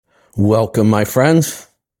Welcome, my friends.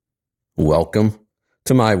 Welcome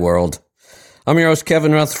to my world. I'm your host,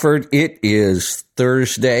 Kevin Rutherford. It is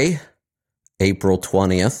Thursday, April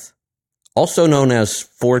 20th, also known as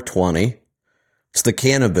 420. It's the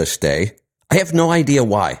cannabis day. I have no idea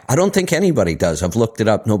why. I don't think anybody does. I've looked it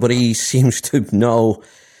up. Nobody seems to know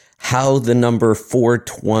how the number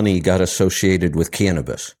 420 got associated with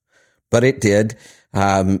cannabis, but it did.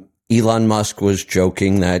 Elon Musk was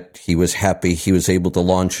joking that he was happy he was able to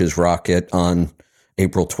launch his rocket on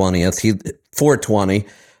April 20th. 420.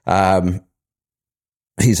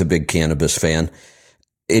 He's a big cannabis fan.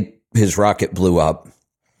 His rocket blew up.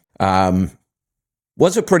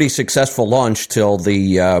 Was a pretty successful launch till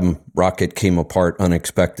the rocket came apart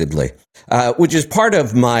unexpectedly, which is part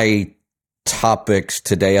of my topics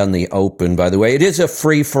today on the open, by the way. It is a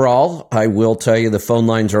free-for-all. I will tell you the phone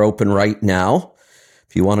lines are open right now.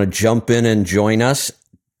 If you want to jump in and join us,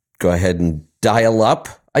 go ahead and dial up.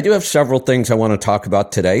 I do have several things I want to talk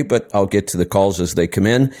about today, but I'll get to the calls as they come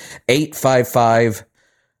in.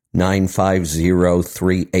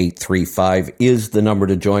 855-950-3835 is the number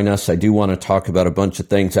to join us. I do want to talk about a bunch of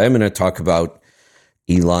things. I'm going to talk about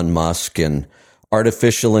Elon Musk and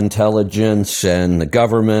artificial intelligence and the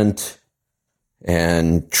government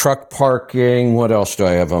and truck parking. What else do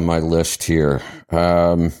I have on my list here?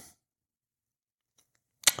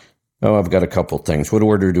 I've got a couple things. What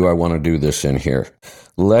order do I want to do this in here?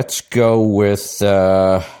 Let's go with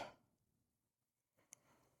the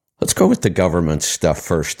government stuff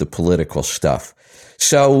first, the political stuff.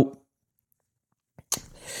 So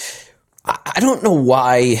I don't know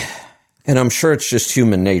why, and I'm sure it's just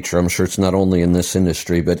human nature. I'm sure it's not only in this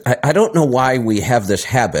industry, but I don't know why we have this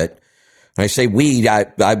habit. And I say we,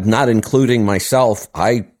 I'm not including myself.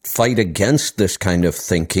 I fight against this kind of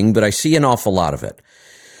thinking, but I see an awful lot of it.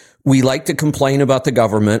 We like to complain about the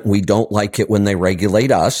government. We don't like it when they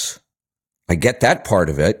regulate us. I get that part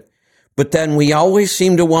of it. But then we always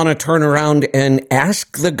seem to want to turn around and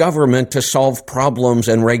ask the government to solve problems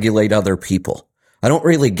and regulate other people. I don't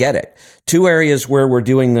really get it. Two areas where we're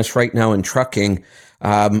doing this right now in trucking,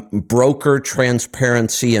 broker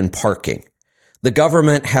transparency and parking. The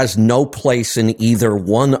government has no place in either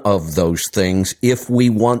one of those things if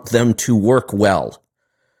we want them to work well.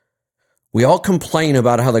 We all complain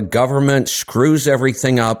about how the government screws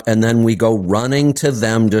everything up, and then we go running to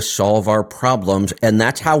them to solve our problems, and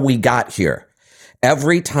that's how we got here.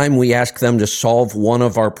 Every time we ask them to solve one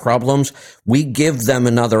of our problems, we give them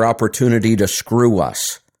another opportunity to screw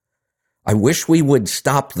us. I wish we would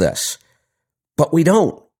stop this, but we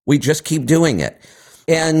don't. We just keep doing it.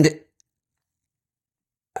 And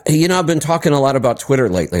I've been talking a lot about Twitter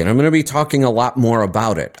lately, and I'm going to be talking a lot more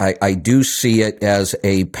about it. I do see it as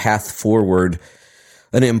a path forward,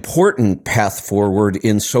 an important path forward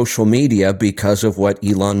in social media because of what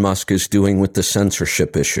Elon Musk is doing with the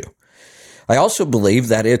censorship issue. I also believe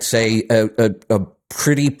that it's a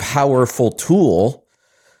pretty powerful tool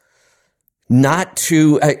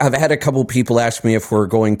I've had a couple people ask me if we're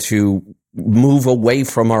going to move away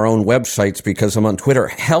from our own websites because I'm on Twitter.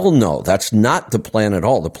 Hell no, that's not the plan at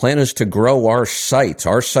all. The plan is to grow our sites.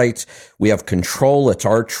 Our sites, we have control. It's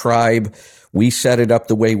our tribe. We set it up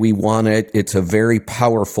the way we want it. It's a very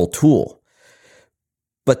powerful tool.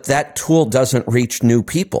 But that tool doesn't reach new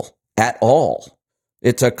people at all.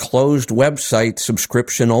 It's a closed website,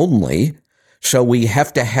 subscription only. So we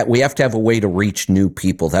have to have a way to reach new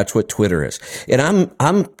people. That's what Twitter is. And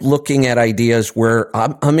I'm looking at ideas where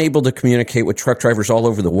I'm able to communicate with truck drivers all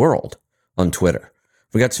over the world on Twitter.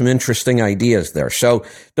 We got some interesting ideas there. So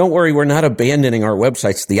don't worry, we're not abandoning our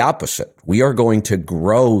websites. The opposite. We are going to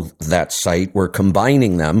grow that site. We're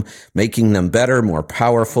combining them, making them better, more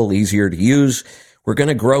powerful, easier to use. We're going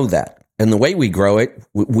to grow that. And the way we grow it,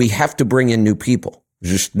 we have to bring in new people.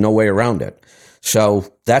 There's just no way around it.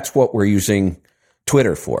 So that's what we're using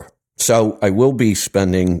Twitter for. So I will be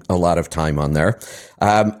spending a lot of time on there.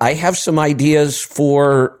 I have some ideas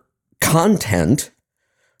for content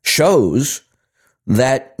shows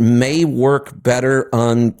that may work better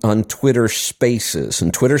on Twitter Spaces.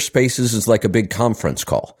 And Twitter Spaces is like a big conference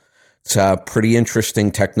call. It's a pretty interesting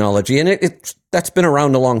technology. And that's been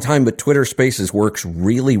around a long time, but Twitter Spaces works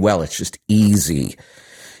really well. It's just easy.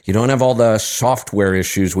 You don't have all the software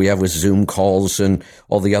issues we have with Zoom calls and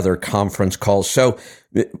all the other conference calls. So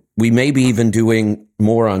we may be even doing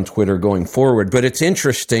more on Twitter going forward. But it's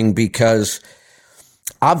interesting because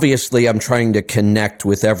obviously I'm trying to connect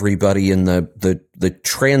with everybody in the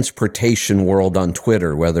transportation world on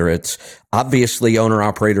Twitter, whether it's obviously owner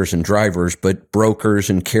operators and drivers, but brokers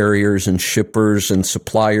and carriers and shippers and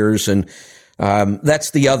suppliers. And that's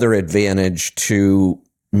the other advantage to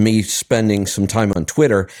me spending some time on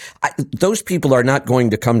Twitter, those people are not going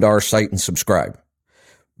to come to our site and subscribe.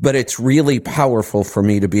 But it's really powerful for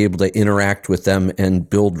me to be able to interact with them and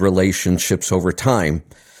build relationships over time.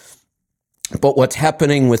 But what's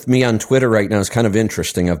happening with me on Twitter right now is kind of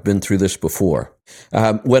interesting. I've been through this before.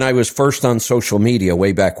 When I was first on social media,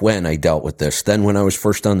 way back when, I dealt with this. Then when I was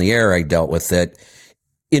first on the air, I dealt with it.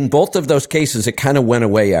 In both of those cases, it kind of went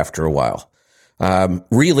away after a while.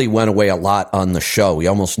 Really went away a lot on the show. We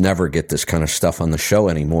almost never get this kind of stuff on the show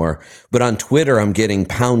anymore. But on Twitter, I'm getting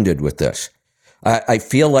pounded with this. I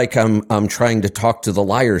feel like I'm trying to talk to the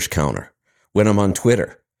liar's counter when I'm on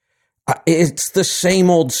Twitter. It's the same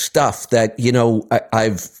old stuff that,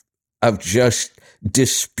 I've just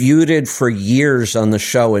disputed for years on the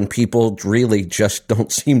show, and people really just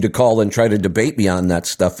don't seem to call and try to debate me on that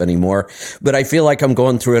stuff anymore. But I feel like I'm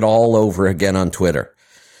going through it all over again on Twitter.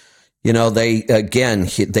 They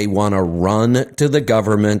want to run to the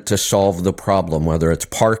government to solve the problem, whether it's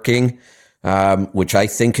parking, which I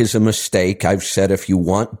think is a mistake. I've said if you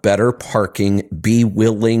want better parking, be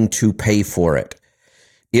willing to pay for it.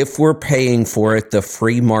 If we're paying for it, the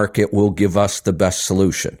free market will give us the best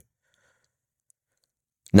solution,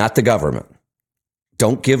 not the government.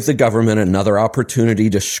 Don't give the government another opportunity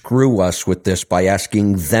to screw us with this by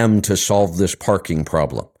asking them to solve this parking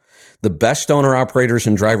problem. The best owner-operators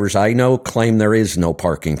and drivers I know claim there is no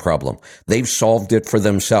parking problem. They've solved it for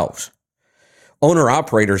themselves.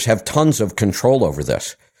 Owner-operators have tons of control over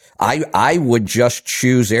this. I would just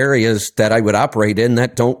choose areas that I would operate in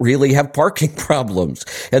that don't really have parking problems.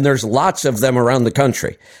 And there's lots of them around the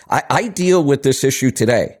country. I deal with this issue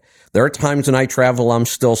today. There are times when I travel, I'm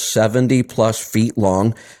still 70 plus feet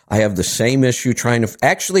long. I have the same issue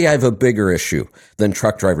actually, I have a bigger issue than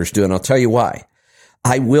truck drivers do. And I'll tell you why.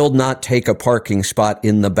 I will not take a parking spot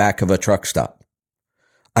in the back of a truck stop.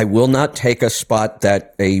 I will not take a spot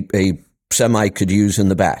that a semi could use in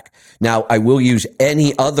the back. Now, I will use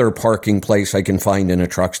any other parking place I can find in a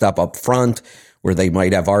truck stop up front where they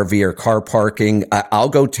might have RV or car parking. I'll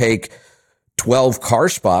go take 12 car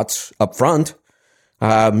spots up front.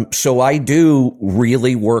 So I do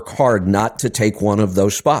really work hard not to take one of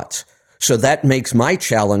those spots. So that makes my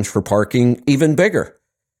challenge for parking even bigger.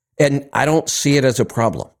 And I don't see it as a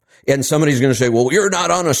problem. And somebody's going to say, well, you're not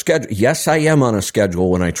on a schedule. Yes, I am on a schedule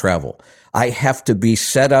when I travel. I have to be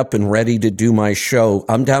set up and ready to do my show.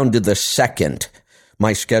 I'm down to the second.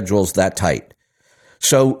 My schedule's that tight.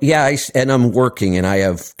 So, yeah, and I'm working and I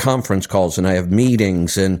have conference calls and I have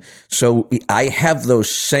meetings. And so I have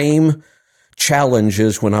those same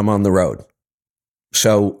challenges when I'm on the road.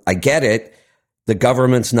 So I get it. The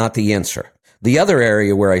government's not the answer. The other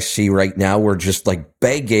area where I see right now, we're just like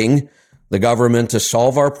begging the government to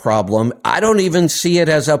solve our problem. I don't even see it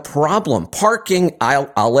as a problem. Parking,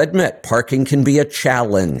 I'll admit, parking can be a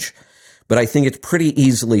challenge, but I think it's pretty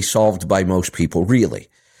easily solved by most people, really.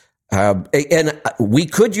 And we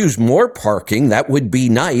could use more parking. That would be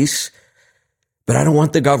nice, but I don't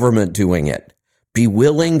want the government doing it. Be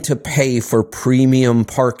willing to pay for premium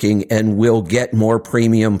parking and we'll get more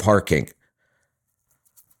premium parking.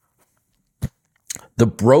 The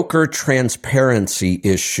broker transparency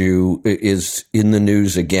issue is in the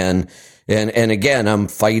news again. And again, I'm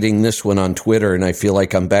fighting this one on Twitter, and I feel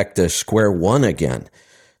like I'm back to square one again.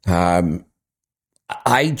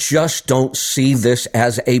 I just don't see this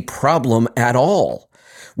as a problem at all.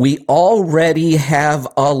 We already have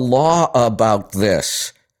a law about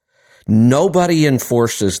this. Nobody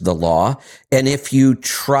enforces the law. And if you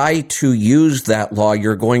try to use that law,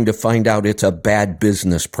 you're going to find out it's a bad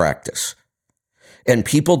business practice. And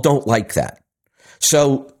people don't like that.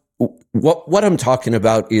 So what I'm talking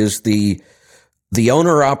about is the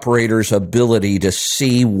owner-operator's ability to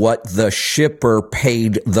see what the shipper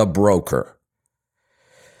paid the broker.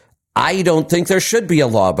 I don't think there should be a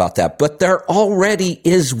law about that, but there already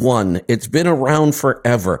is one. It's been around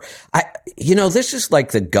forever. This is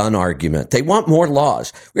like the gun argument. They want more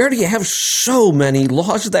laws. We already have so many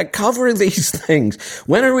laws that cover these things.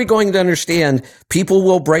 When are we going to understand people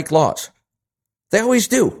will break laws? They always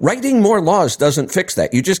do. Writing more laws doesn't fix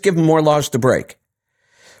that. You just give them more laws to break.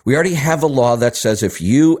 We already have a law that says if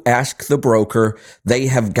you ask the broker, they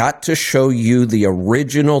have got to show you the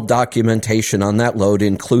original documentation on that load,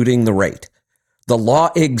 including the rate. The law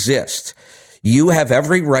exists. You have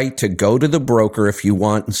every right to go to the broker if you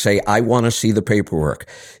want and say, I want to see the paperwork.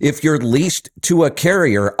 If you're leased to a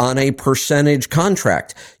carrier on a percentage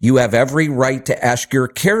contract, you have every right to ask your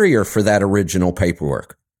carrier for that original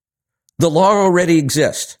paperwork. The law already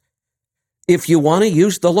exists. If you want to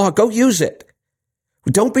use the law, go use it.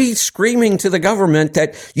 Don't be screaming to the government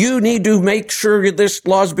that you need to make sure this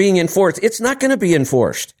law is being enforced. It's not going to be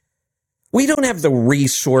enforced. We don't have the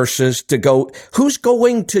resources to go. Who's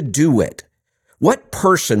going to do it? What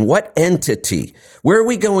person, what entity? Where are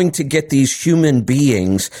we going to get these human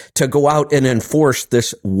beings to go out and enforce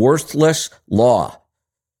this worthless law?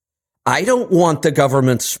 I don't want the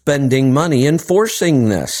government spending money enforcing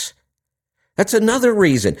this. That's another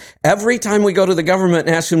reason. Every time we go to the government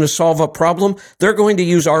and ask them to solve a problem, they're going to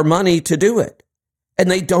use our money to do it. And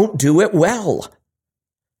they don't do it well.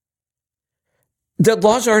 The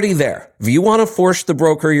law's already there. If you want to force the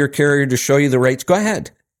broker or your carrier to show you the rates, go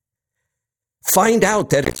ahead. Find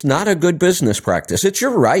out that it's not a good business practice. It's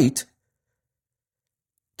your right.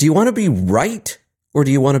 Do you want to be right or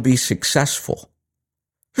do you want to be successful?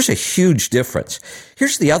 There's a huge difference.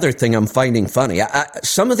 Here's the other thing I'm finding funny.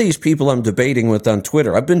 Some of these people I'm debating with on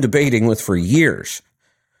Twitter, I've been debating with for years.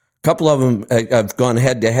 A couple of them I've gone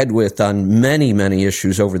head to head with on many, many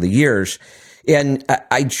issues over the years. And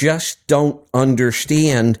I just don't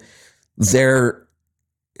understand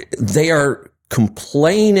they are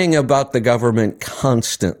complaining about the government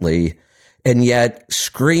constantly and yet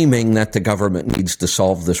screaming that the government needs to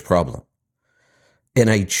solve this problem. And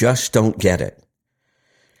I just don't get it.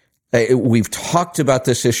 We've talked about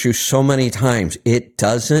this issue so many times. It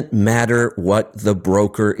doesn't matter what the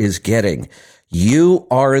broker is getting. You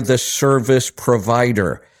are the service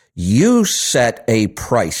provider. You set a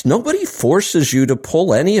price. Nobody forces you to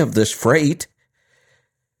pull any of this freight.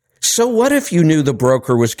 So what if you knew the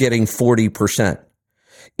broker was getting 40%?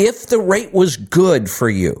 If the rate was good for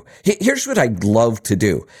you, here's what I'd love to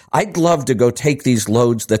do. I'd love to go take these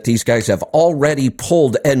loads that these guys have already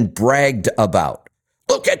pulled and bragged about.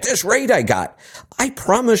 Look at this rate I got. I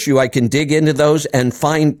promise you I can dig into those and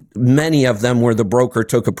find many of them where the broker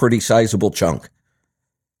took a pretty sizable chunk.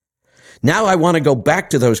 Now I want to go back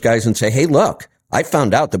to those guys and say, hey, look, I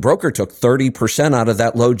found out the broker took 30% out of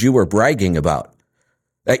that load you were bragging about.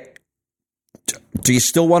 Hey, do you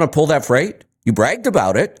still want to pull that freight? You bragged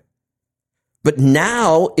about it. But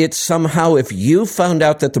now it's somehow, if you found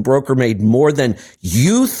out that the broker made more than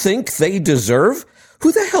you think they deserve,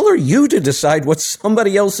 who the hell are you to decide what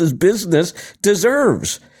somebody else's business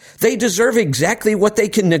deserves? They deserve exactly what they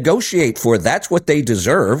can negotiate for. That's what they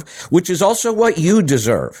deserve, which is also what you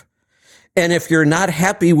deserve. And if you're not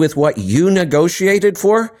happy with what you negotiated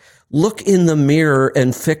for, look in the mirror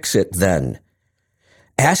and fix it then.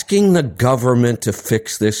 Asking the government to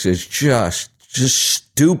fix this is just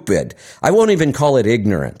stupid. I won't even call it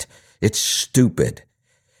ignorant. It's stupid.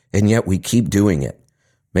 And yet we keep doing it.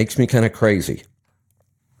 Makes me kind of crazy.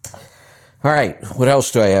 All right, what else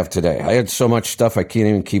do I have today? I had so much stuff I can't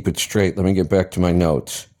even keep it straight. Let me get back to my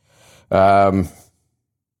notes. The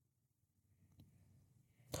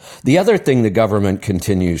other thing the government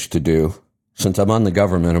continues to do, since I'm on the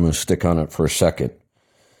government, I'm going to stick on it for a second.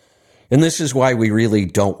 And this is why we really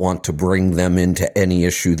don't want to bring them into any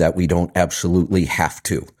issue that we don't absolutely have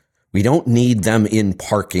to. We don't need them in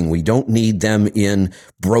parking. We don't need them in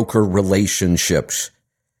broker relationships.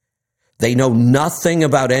 They know nothing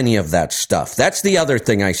about any of that stuff. That's the other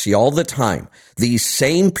thing I see all the time. These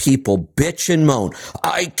same people bitch and moan.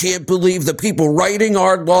 I can't believe the people writing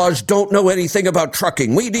our laws don't know anything about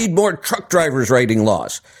trucking. We need more truck drivers writing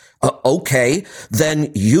laws. Okay,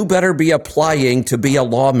 then you better be applying to be a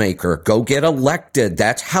lawmaker. Go get elected.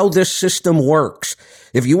 That's how this system works.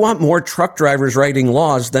 If you want more truck drivers writing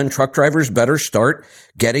laws, then truck drivers better start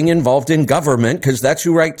getting involved in government because that's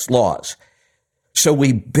who writes laws. So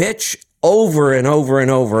we bitch over and over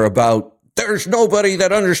and over about there's nobody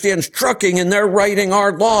that understands trucking and they're writing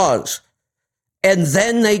our laws. And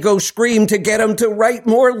then they go scream to get them to write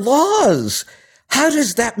more laws. How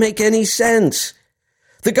does that make any sense?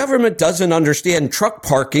 The government doesn't understand truck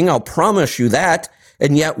parking, I'll promise you that,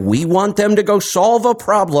 and yet we want them to go solve a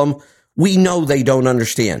problem we know they don't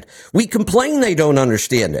understand. We complain they don't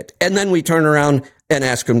understand it, and then we turn around and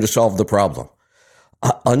ask them to solve the problem.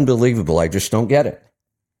 Unbelievable, I just don't get it.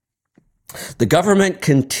 The government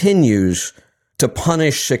continues to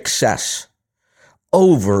punish success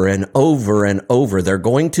over and over and over. They're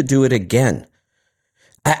going to do it again.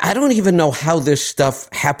 I don't even know how this stuff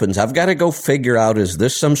happens. I've got to go figure out, is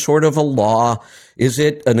this some sort of a law? Is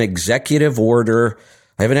it an executive order?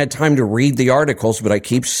 I haven't had time to read the articles, but I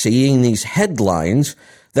keep seeing these headlines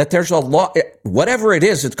that there's a law, whatever it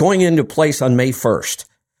is, it's going into place on May 1st.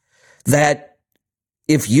 That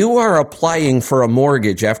if you are applying for a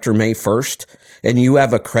mortgage after May 1st and you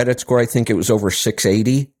have a credit score, I think it was over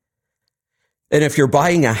 680. And if you're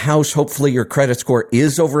buying a house, hopefully your credit score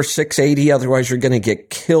is over 680. Otherwise, you're going to get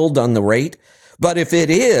killed on the rate. But if it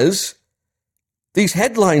is, These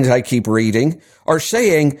headlines I keep reading are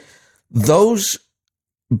saying those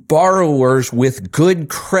borrowers with good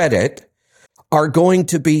credit are going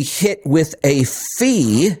to be hit with a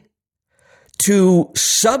fee to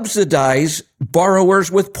subsidize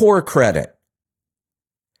borrowers with poor credit.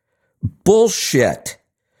 Bullshit.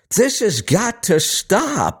 This has got to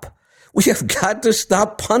stop. We have got to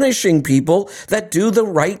stop punishing people that do the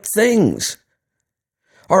right things.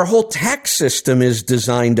 Our whole tax system is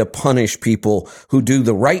designed to punish people who do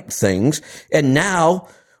the right things, and now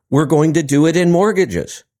we're going to do it in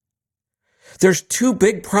mortgages. There's two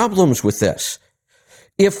big problems with this.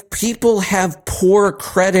 If people have poor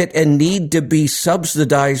credit and need to be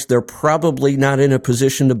subsidized, they're probably not in a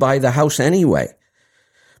position to buy the house anyway.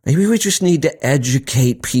 Maybe we just need to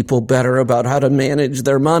educate people better about how to manage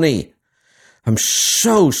their money. I'm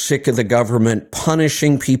so sick of the government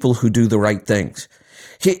punishing people who do the right things.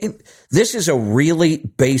 This is a really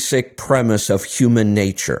basic premise of human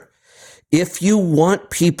nature. If you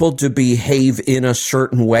want people to behave in a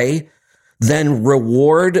certain way, then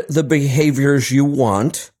reward the behaviors you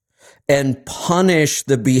want and punish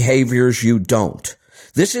the behaviors you don't.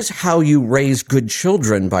 This is how you raise good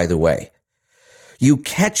children, by the way. You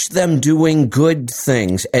catch them doing good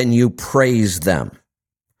things and you praise them.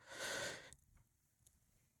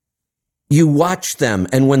 You watch them,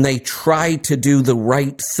 and when they try to do the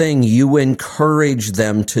right thing, you encourage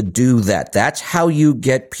them to do that. That's how you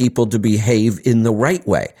get people to behave in the right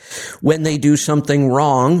way. When they do something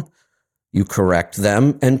wrong, you correct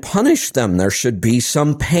them and punish them. There should be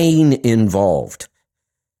some pain involved.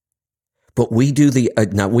 But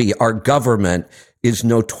our government is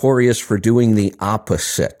notorious for doing the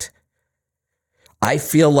opposite. I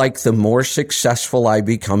feel like the more successful I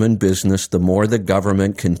become in business, the more the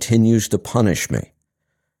government continues to punish me.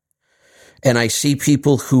 And I see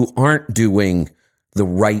people who aren't doing the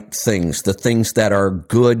right things, the things that are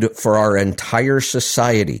good for our entire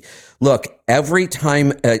society. Look, every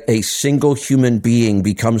time a single human being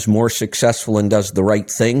becomes more successful and does the right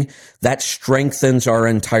thing, that strengthens our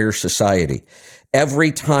entire society.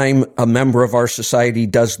 Every time a member of our society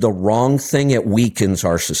does the wrong thing, it weakens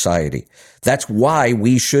our society. That's why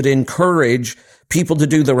we should encourage people to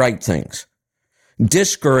do the right things,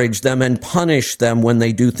 discourage them and punish them when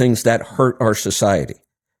they do things that hurt our society.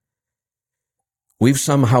 We've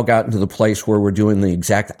somehow gotten to the place where we're doing the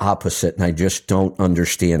exact opposite, and I just don't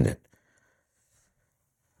understand it.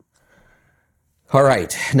 All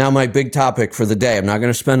right, now my big topic for the day. I'm not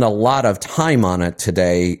going to spend a lot of time on it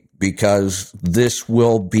today because this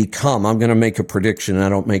will become, I'm going to make a prediction, and I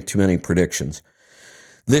don't make too many predictions.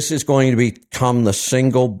 This is going to become the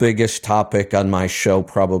single biggest topic on my show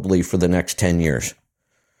probably for the next 10 years.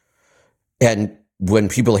 And when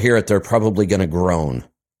people hear it, they're probably going to groan.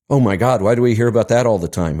 Oh my God, why do we hear about that all the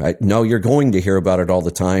time? No, you're going to hear about it all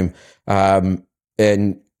the time. And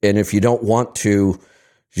if you don't want to,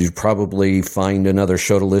 you should probably find another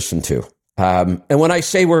show to listen to. And when I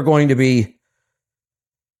say we're going to be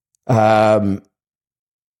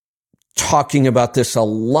talking about this a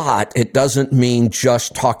lot, it doesn't mean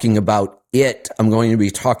just talking about it. I'm going to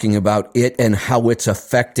be talking about it and how it's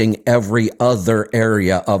affecting every other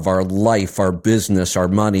area of our life, our business, our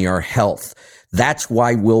money, our health. That's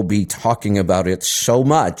why we'll be talking about it so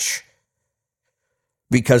much,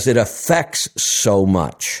 because it affects so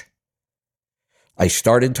much. I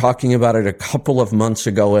started talking about it a couple of months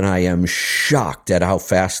ago, and I am shocked at how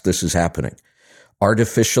fast this is happening.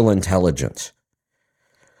 Artificial intelligence.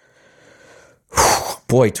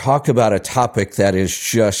 Boy, talk about a topic that is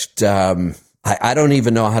just, I don't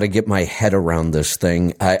even know how to get my head around this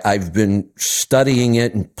thing. I've been studying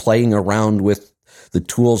it and playing around with the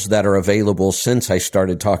tools that are available since I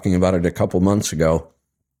started talking about it a couple months ago.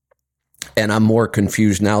 And I'm more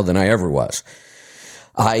confused now than I ever was.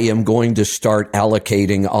 I am going to start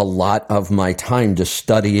allocating a lot of my time to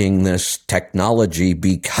studying this technology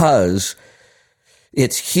because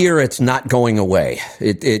it's here. It's not going away.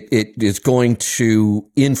 It is going to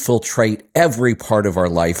infiltrate every part of our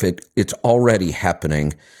life. It's already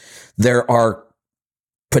happening. There are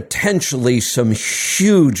potentially some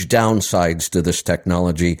huge downsides to this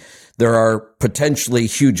technology. There are potentially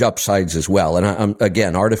huge upsides as well. And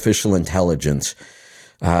again, artificial intelligence.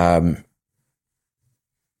 There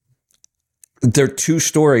are two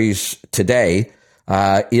stories today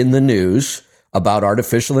in the news about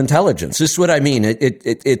artificial intelligence. This is what I mean.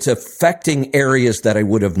 It's affecting areas that I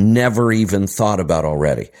would have never even thought about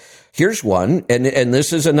already. Here's one, and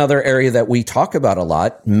this is another area that we talk about a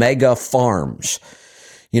lot, mega farms.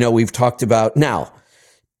 You know, we've talked about, now,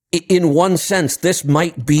 in one sense, this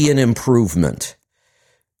might be an improvement,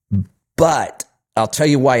 but I'll tell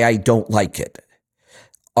you why I don't like it.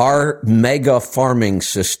 Our mega farming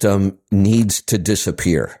system needs to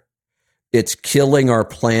disappear. It's killing our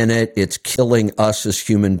planet. It's killing us as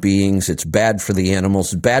human beings. It's bad for the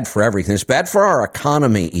animals. It's bad for everything. It's bad for our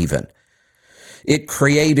economy even. It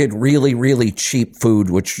created really, really cheap food,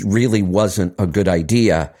 which really wasn't a good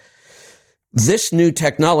idea. This new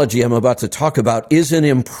technology I'm about to talk about is an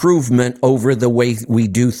improvement over the way we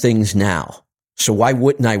do things now. So why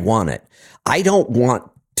wouldn't I want it? I don't want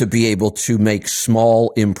to be able to make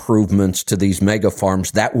small improvements to these mega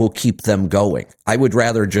farms that will keep them going. I would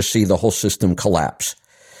rather just see the whole system collapse.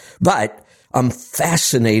 But I'm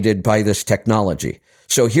fascinated by this technology.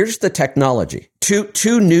 So here's the technology.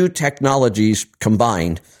 Two new technologies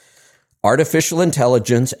combined, artificial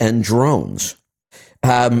intelligence and drones.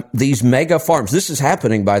 These mega farms, this is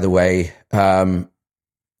happening, by the way,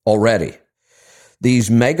 already. These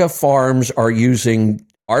mega farms are using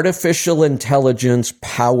artificial intelligence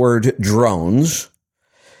powered drones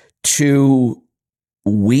to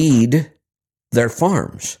weed their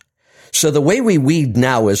farms. So the way we weed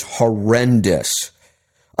now is horrendous.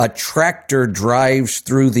 A tractor drives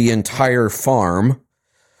through the entire farm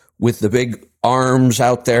with the big arms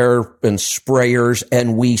out there and sprayers,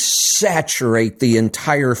 and we saturate the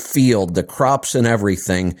entire field, the crops and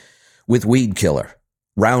everything, with weed killer,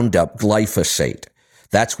 Roundup, glyphosate.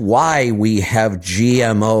 That's why we have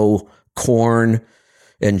GMO corn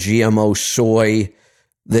and GMO soy.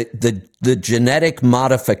 The genetic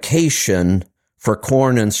modification for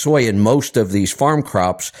corn and soy in most of these farm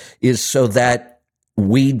crops is so that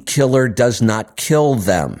weed killer does not kill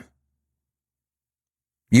them.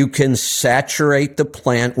 You can saturate the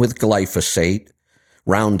plant with glyphosate,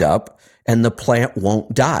 Roundup, and the plant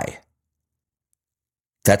won't die.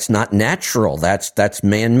 That's not natural. That's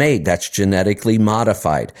man-made. That's genetically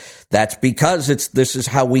modified. That's because this is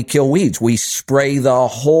how we kill weeds. We spray the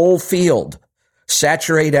whole field,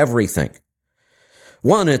 saturate everything.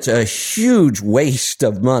 One, it's a huge waste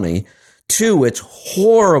of money. Two, it's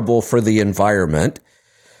horrible for the environment.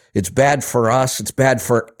 It's bad for us. It's bad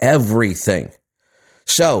for everything.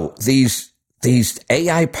 So these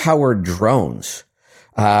AI-powered drones,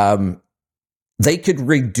 they could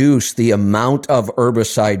reduce the amount of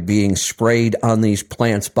herbicide being sprayed on these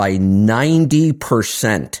plants by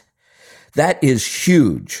 90%. That is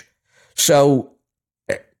huge. So,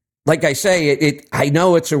 like I say, I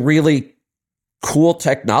know it's a really cool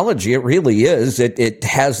technology. It really is. It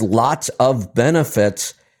has lots of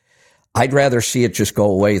benefits. I'd rather see it just go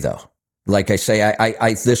away, though. Like I say,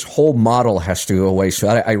 I this whole model has to go away. So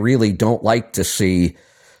I really don't like to see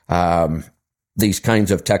these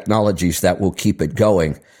kinds of technologies that will keep it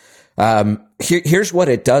going. Here's what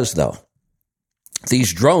it does, though.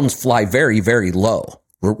 These drones fly very, very low,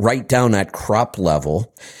 right down at crop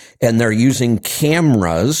level, and they're using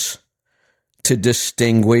cameras to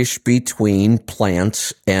distinguish between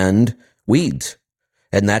plants and weeds.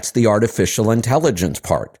 And that's the artificial intelligence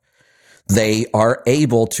part. They are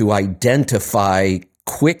able to identify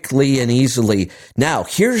quickly and easily. Now,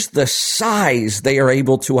 here's the size they are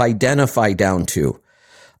able to identify down to.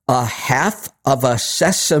 A half of a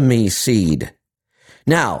sesame seed.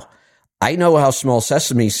 Now, I know how small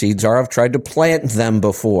sesame seeds are. I've tried to plant them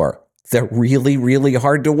before. They're really, really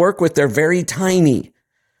hard to work with. They're very tiny.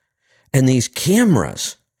 And these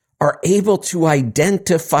cameras are able to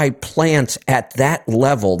identify plants at that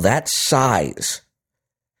level, that size.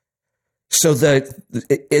 So that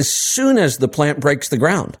as soon as the plant breaks the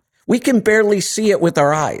ground, we can barely see it with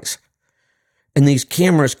our eyes. And these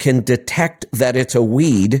cameras can detect that it's a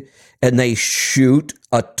weed, and they shoot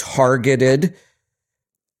a targeted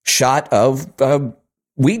shot of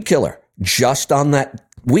weed killer just on that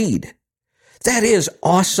weed. That is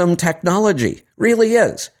awesome technology. Really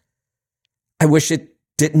is. I wish it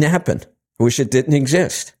didn't happen. I wish it didn't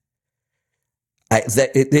exist.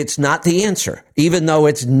 It's not the answer. Even though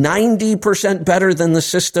it's 90% better than the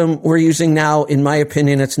system we're using now, in my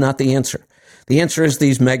opinion, it's not the answer. The answer is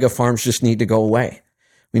these mega farms just need to go away.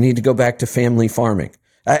 We need to go back to family farming.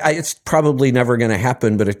 It's probably never going to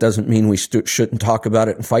happen, but it doesn't mean we shouldn't talk about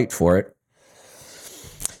it and fight for it.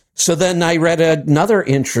 So then I read another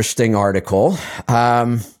interesting article.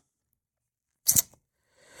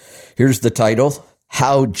 Here's the title.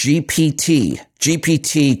 How GPT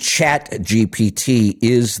ChatGPT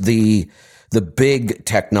is the big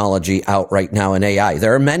technology out right now in AI.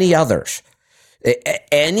 There are many others.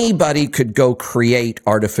 Anybody could go create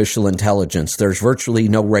artificial intelligence. There's virtually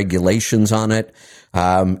no regulations on it.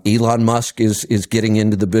 Elon Musk is getting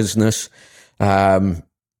into the business. All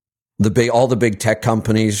the big tech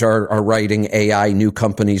companies are writing AI. New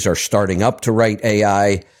companies are starting up to write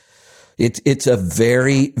AI. It's a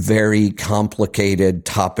very, very complicated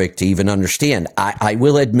topic to even understand. I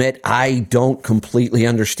will admit I don't completely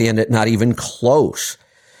understand it, not even close.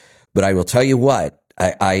 But I will tell you what,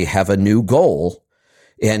 I have a new goal,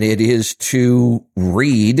 and it is to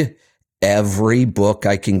read every book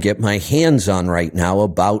I can get my hands on right now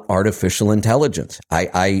about artificial intelligence.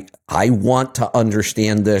 I want to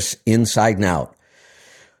understand this inside and out.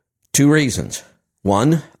 2 reasons.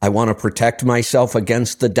 1, I want to protect myself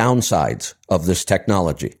against the downsides of this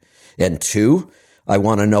technology. And 2, I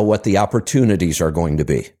want to know what the opportunities are going to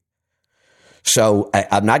be. So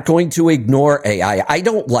I'm not going to ignore AI. I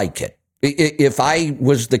don't like it. If I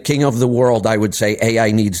was the king of the world, I would say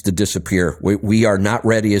AI needs to disappear. We are not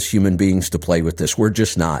ready as human beings to play with this. We're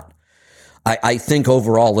just not. I think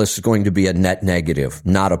overall this is going to be a net negative,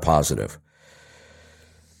 not a positive.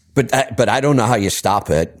 But I don't know how you stop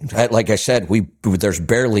it. Like I said, there's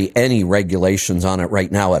barely any regulations on it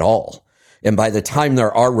right now at all. And by the time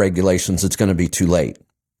there are regulations, it's going to be too late.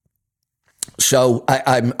 So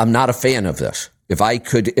I'm not a fan of this. If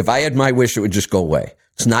I had my wish, it would just go away.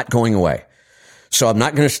 It's not going away. So I'm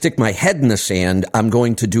not going to stick my head in the sand. I'm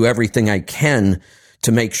going to do everything I can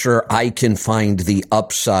to make sure I can find the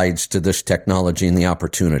upsides to this technology and the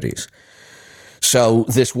opportunities. So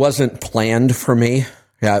this wasn't planned for me.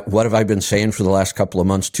 What have I been saying for the last couple of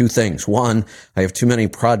months? 2 things. 1, I have too many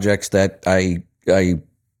projects that I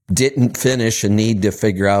didn't finish and need to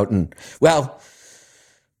figure out. And well,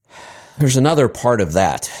 there's another part of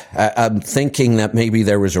that. I'm thinking that maybe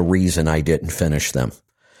there was a reason I didn't finish them.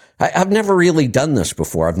 I've never really done this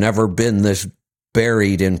before. I've never been this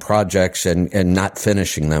buried in projects and not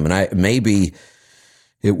finishing them. And maybe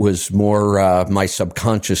it was more my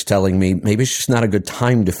subconscious telling me maybe it's just not a good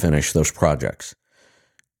time to finish those projects.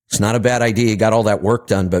 It's not a bad idea. You got all that work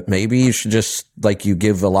done, but maybe you should just, like you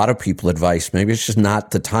give a lot of people advice, maybe it's just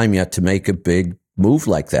not the time yet to make a big move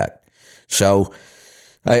like that. So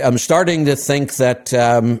I'm starting to think that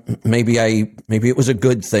maybe it was a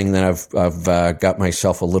good thing that I've got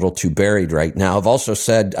myself a little too buried right now. I've also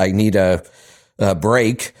said I need a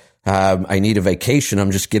break. I need a vacation.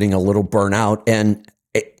 I'm just getting a little burnout. And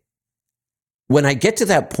when I get to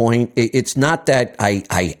that point, it's not that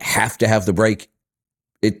I have to have the break.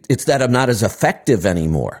 It's that I'm not as effective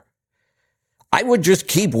anymore. I would just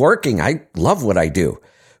keep working. I love what I do.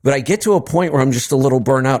 But I get to a point where I'm just a little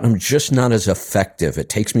burnt out and I'm just not as effective. It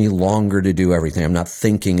takes me longer to do everything. I'm not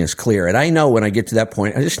thinking as clear. And I know when I get to that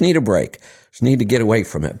point, I just need a break. Just need to get away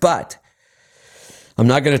from it. But I'm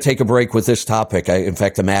not going to take a break with this topic. In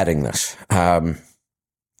fact, I'm adding this.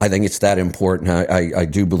 I think it's that important. I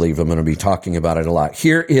do believe I'm going to be talking about it a lot.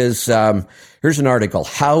 Here's an article,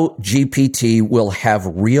 How GPT Will Have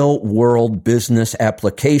Real-World Business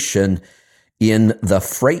Application in the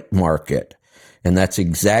Freight Market. And that's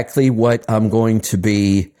exactly what I'm going to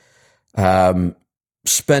be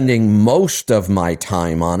spending most of my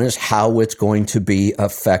time on, is how it's going to be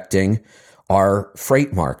affecting our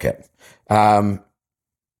freight market. I'm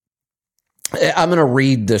going to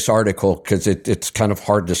read this article because it's kind of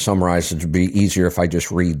hard to summarize. It would be easier if I just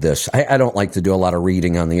read this. I don't like to do a lot of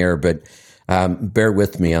reading on the air, but bear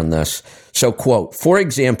with me on this. So, quote, for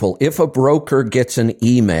example, if a broker gets an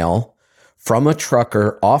email from a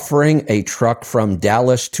trucker offering a truck from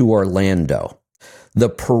Dallas to Orlando, the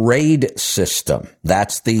Parade system,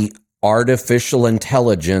 that's the artificial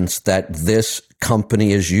intelligence that this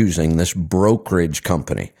company is using, this brokerage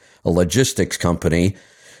company, a logistics company.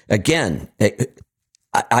 Again,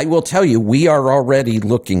 I will tell you, we are already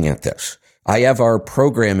looking at this. I have our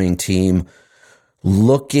programming team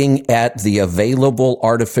looking at the available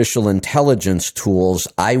artificial intelligence tools.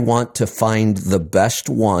 I want to find the best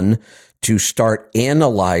one to start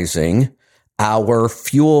analyzing our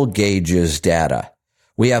fuel gauges data.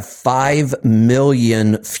 We have 5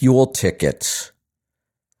 million fuel tickets.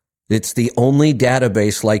 It's the only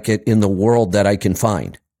database like it in the world that I can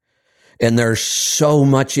find. And there's so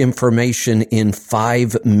much information in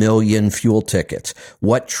 5 million fuel tickets.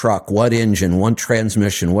 What truck, what engine, what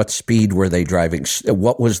transmission, what speed were they driving?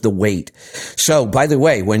 What was the weight? So, by the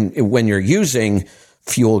way, when you're using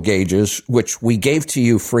fuel gauges, which we gave to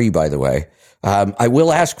you free, by the way, I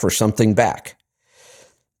will ask for something back.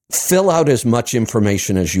 Fill out as much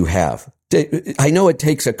information as you have. I know it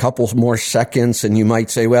takes a couple more seconds, and you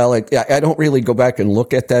might say, well, I don't really go back and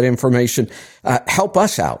look at that information. Help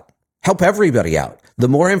us out. Help everybody out. The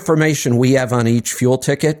more information we have on each fuel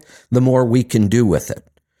ticket, the more we can do with it.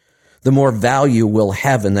 The more value we'll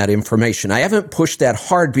have in that information. I haven't pushed that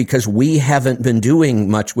hard because we haven't been doing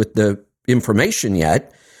much with the information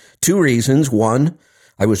yet. 2 reasons. 1,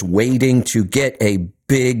 I was waiting to get a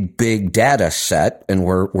big data set, and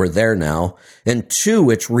we're there now. And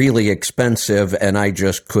two, it's really expensive, and I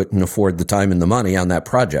just couldn't afford the time and the money on that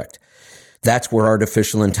project. That's where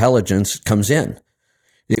artificial intelligence comes in.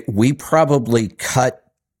 We probably cut,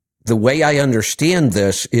 the way I understand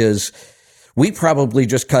this is we probably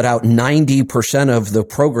just cut out 90% of the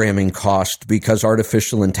programming cost because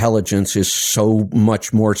artificial intelligence is so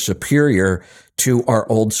much more superior to our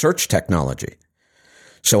old search technology.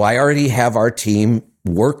 So I already have our team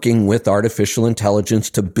working with artificial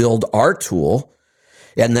intelligence to build our tool,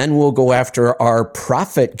 and then we'll go after our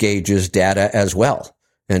profit gauges data as well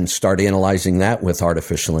and start analyzing that with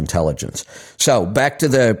artificial intelligence. So back to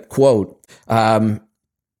the quote, the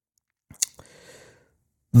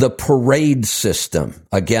parade system.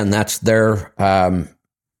 Again, that's their, the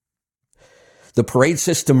parade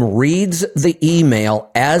system reads the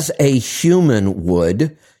email as a human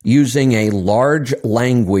would using a large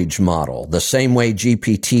language model, the same way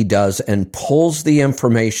GPT does, and pulls the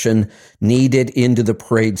information needed into the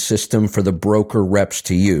parade system for the broker reps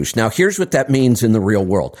to use. Now, here's what that means in the real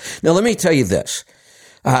world. Now, let me tell you this.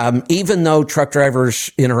 Even though truck drivers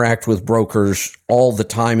interact with brokers all the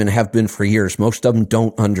time and have been for years, most of them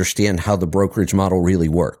don't understand how the brokerage model really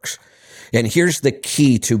works. And here's the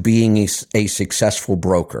key to being a successful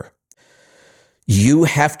broker. You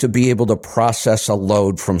have to be able to process a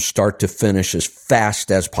load from start to finish as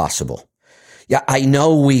fast as possible. Yeah, I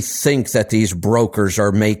know we think that these brokers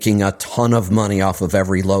are making a ton of money off of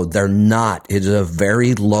every load. They're not. It is a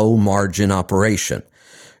very low margin operation.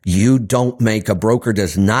 A broker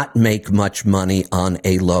does not make much money on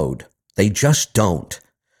a load. They just don't.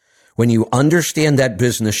 When you understand that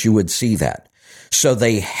business, you would see that. So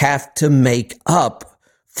they have to make up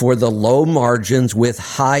for the low margins with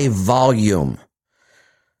high volume.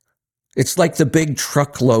 It's like the big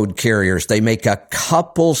truckload carriers. They make a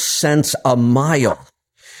couple cents a mile.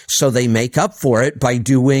 So they make up for it by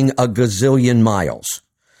doing a gazillion miles.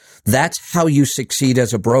 That's how you succeed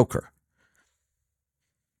as a broker.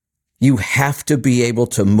 You have to be able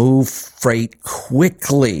to move freight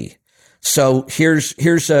quickly. So here's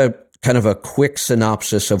a kind of a quick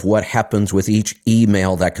synopsis of what happens with each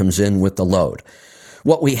email that comes in with the load.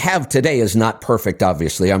 What we have today is not perfect,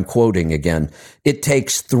 obviously. I'm quoting again. It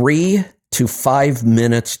takes 3 to 5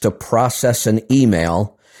 minutes to process an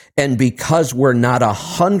email. And because we're not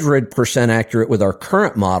 100% accurate with our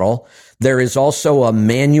current model, there is also a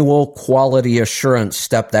manual quality assurance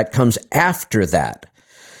step that comes after that.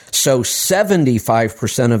 So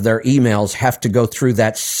 75% of their emails have to go through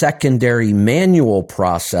that secondary manual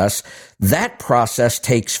process. That process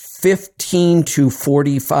takes 15 to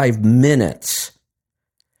 45 minutes.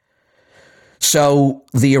 So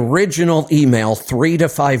the original email, 3 to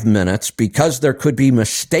 5 minutes, because there could be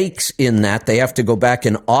mistakes in that, they have to go back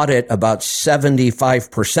and audit about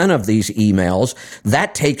 75% of these emails.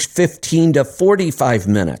 That takes 15 to 45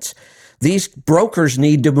 minutes. These brokers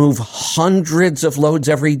need to move hundreds of loads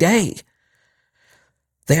every day.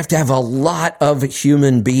 They have to have a lot of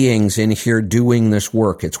human beings in here doing this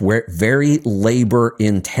work. It's very labor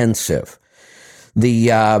intensive.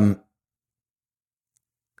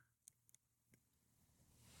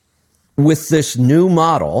 With this new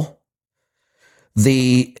model,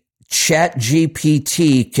 the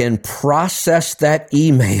ChatGPT can process that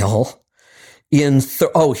email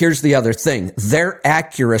here's the other thing. Their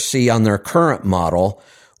accuracy on their current model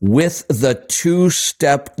with the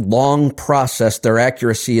 2-step long process, their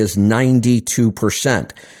accuracy is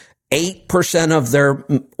 92%. 8% of their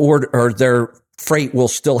order or their freight will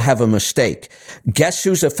still have a mistake. Guess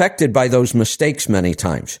who's affected by those mistakes many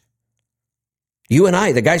times? You and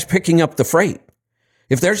I, the guys picking up the freight.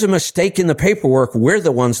 If there's a mistake in the paperwork, we're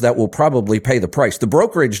the ones that will probably pay the price. The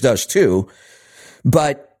brokerage does too,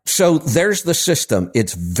 but so there's the system.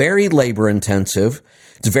 It's very labor intensive.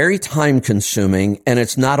 It's very time consuming, and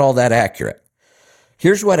it's not all that accurate.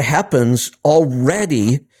 Here's what happens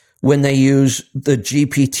already when they use the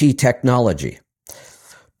GPT technology.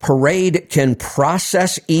 Parade can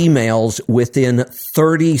process emails within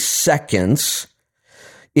 30 seconds.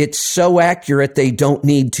 It's so accurate they don't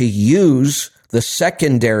need to use the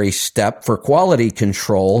secondary step for quality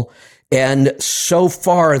control. And so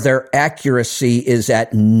far, their accuracy is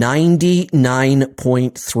at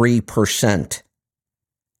 99.3%.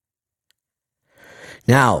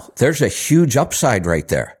 Now, there's a huge upside right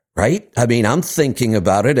there, right? I mean, I'm thinking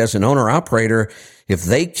about it as an owner-operator. If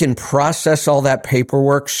they can process all that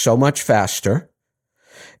paperwork so much faster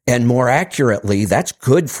and more accurately, that's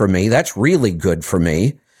good for me. That's really good for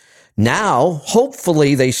me. Now,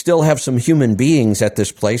 hopefully, they still have some human beings at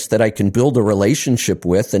this place that I can build a relationship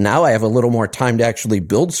with. And now I have a little more time to actually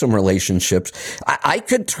build some relationships. I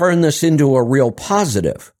could turn this into a real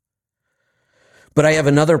positive. But I have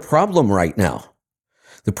another problem right now.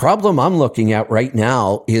 The problem I'm looking at right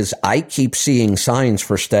now is I keep seeing signs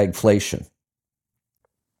for stagflation.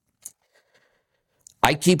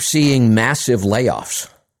 I keep seeing massive layoffs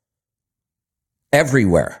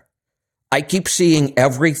everywhere. I keep seeing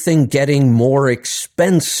everything getting more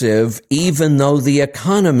expensive, even though the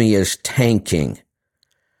economy is tanking.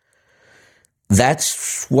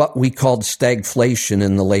 That's what we called stagflation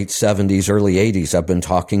in the late 70s, early 80s. I've been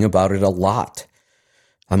talking about it a lot.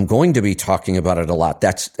 I'm going to be talking about it a lot.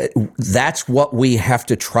 That's what we have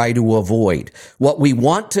to try to avoid. What we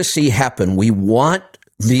want to see happen, we want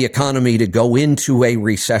the economy to go into a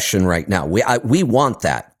recession right now. We want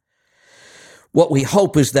that. What we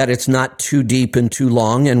hope is that it's not too deep and too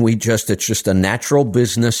long, and it's just a natural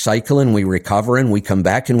business cycle, and we recover and we come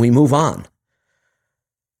back and we move on.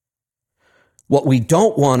 What we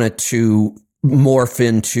don't want it to morph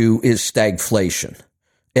into is stagflation.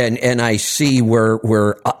 And I see where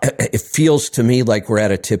it feels to me like we're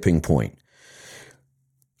at a tipping point.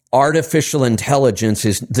 Artificial intelligence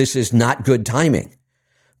this is not good timing.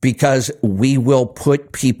 Because we will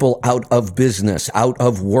put people out of business, out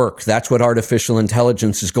of work. That's what artificial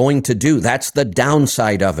intelligence is going to do. That's the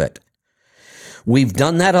downside of it. We've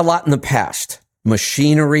done that a lot in the past.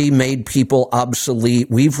 Machinery made people obsolete.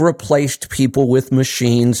 We've replaced people with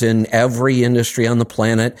machines in every industry on the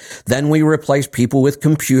planet. Then we replace people with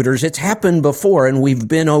computers. It's happened before, and we've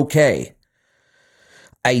been okay.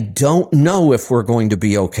 I don't know if we're going to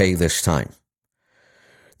be okay this time.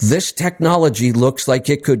 This technology looks like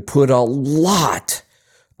it could put a lot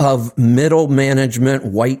of middle management,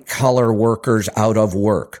 white collar workers out of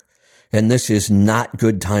work. And this is not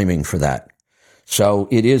good timing for that. So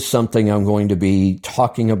it is something I'm going to be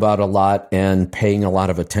talking about a lot and paying a lot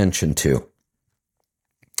of attention to.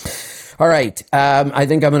 All right. I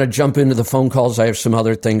think I'm going to jump into the phone calls. I have some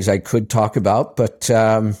other things I could talk about, but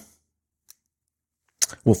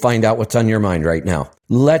we'll find out what's on your mind right now.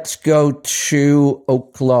 Let's go to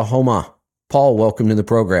Oklahoma. Paul, welcome to the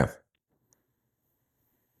program.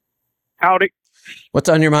 Howdy. What's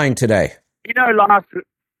on your mind today? I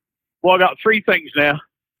got three things now.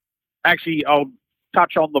 Actually, I'll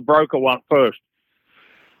touch on the broker one first.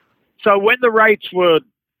 So when the rates were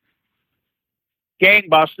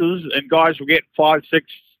gangbusters and guys were getting $5,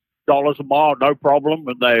 $6 a mile, no problem,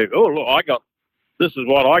 and this is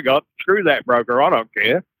what I got. Screw that broker. I don't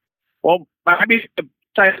care. Well, maybe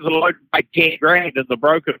say the load paid $10,000 and the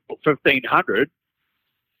broker put $1,500,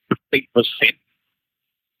 15%.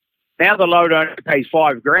 Now the load only pays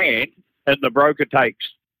 $5,000 and the broker takes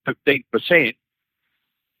 15%.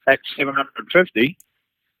 That's $750.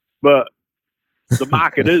 But the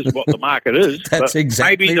market is what the market is. That's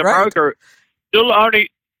exactly maybe the right. broker still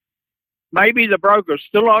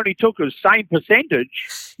only took the same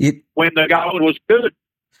percentage when the gold was good.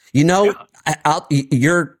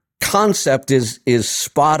 Your concept is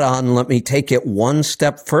spot on. Let me take it one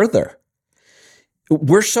step further.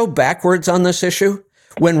 We're so backwards on this issue.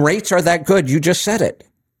 When rates are that good, you just said it.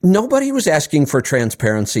 Nobody was asking for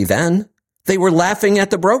transparency then. They were laughing at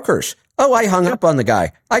the brokers. Oh, I hung up on the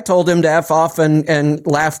guy. I told him to F off and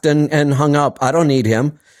laughed and hung up. I don't need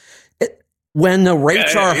him. When the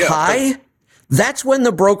rates are high, that's when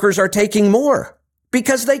the brokers are taking more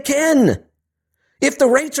because they can. If the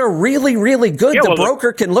rates are really, really good, the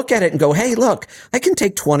broker can look at it and go, hey, look, I can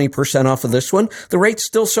take 20% off of this one. The rate's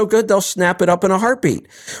still so good, they'll snap it up in a heartbeat.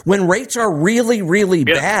 When rates are really, really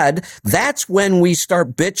bad, that's when we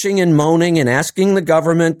start bitching and moaning and asking the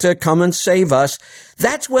government to come and save us.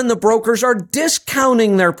 That's when the brokers are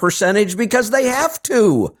discounting their percentage because they have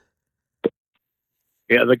to.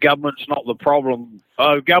 Yeah, the government's not the problem.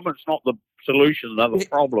 Government's not the solution, they're the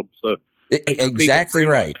problem. So exactly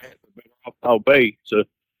right. I'll be. So,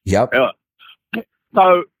 yep.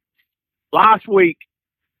 So last week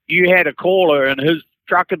you had a caller and his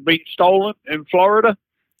truck had been stolen in Florida.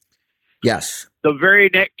 Yes. The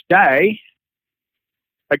very next day,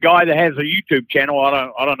 a guy that has a YouTube channel,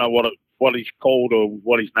 I don't know what he's called or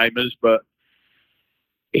what his name is, but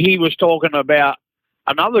he was talking about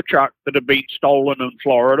another truck that had been stolen in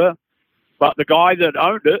Florida, but the guy that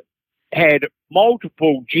owned it had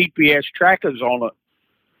multiple GPS trackers on it.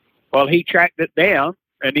 Well, he tracked it down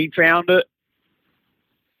and he found it.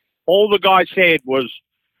 All the guy said was,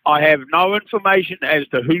 I have no information as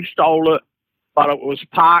to who stole it, but it was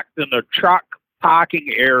parked in a truck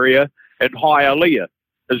parking area in Hialeah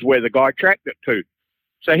is where the guy tracked it to.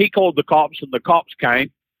 So he called the cops and the cops came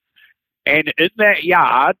And in that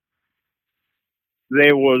yard,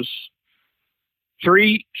 there was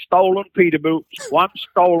 3 stolen Peterbilts, 1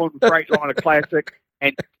 stolen Freightliner Classic,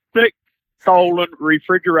 and 6 stolen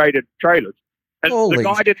refrigerated trailers. And Holy the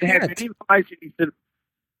guy didn't have shit. any information.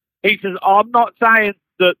 He says, I'm not saying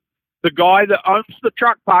that the guy that owns the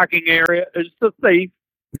truck parking area is the thief.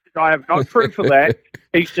 I have no proof of that.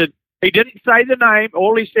 He said he didn't say the name.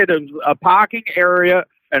 All he said was a parking area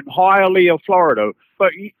in Hialeah, Florida.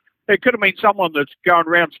 But it could have been someone that's going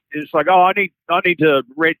around. It's like, I need to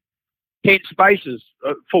rent 10 spaces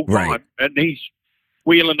full time, Right. and he's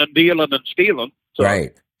wheeling and dealing and stealing. So,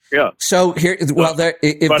 Right. Yeah. So here, well,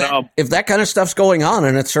 if that kind of stuff's going on,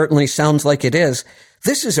 and it certainly sounds like it is,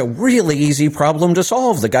 this is a really easy problem to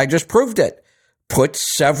solve. The guy just proved it. Put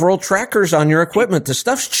several trackers on your equipment. The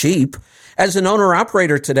stuff's cheap. As an owner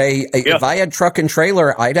operator today, if I had truck and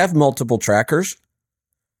trailer, I'd have multiple trackers.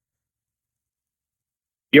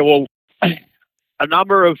 Yeah, well, a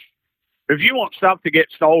number of, if you want stuff to get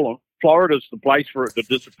stolen, Florida's the place for it to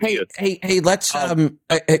disappear. Hey, let's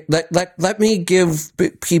let me give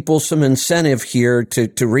people some incentive here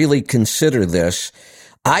to really consider this.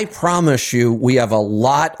 I promise you, we have a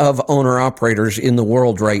lot of owner operators in the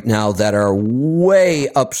world right now that are way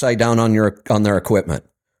upside down on their equipment.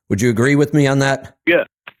 Would you agree with me on that? Yeah.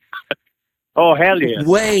 Oh, hell yeah.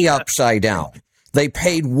 Way upside down. They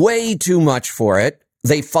paid way too much for it.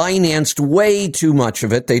 They financed way too much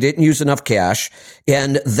of it. They didn't use enough cash.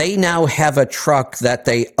 And they now have a truck that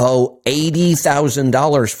they owe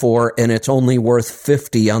 $80,000 for, and it's only worth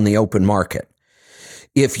 $50,000 on the open market.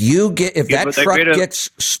 If that truck gets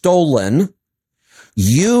stolen,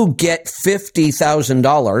 you get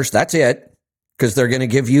 $50,000. That's it, because they're going to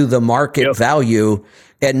give you the market value.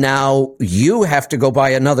 And now you have to go buy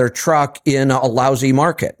another truck in a lousy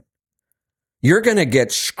market. You're going to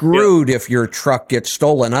get screwed if your truck gets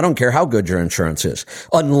stolen. I don't care how good your insurance is,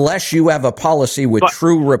 unless you have a policy with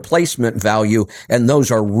true replacement value, and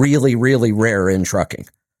those are really, really rare in trucking.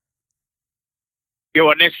 Yeah,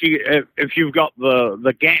 well, if you've got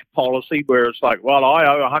the gap policy where it's like, well, I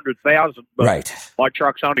owe $100,000, but right. My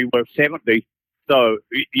truck's only worth $70,000. So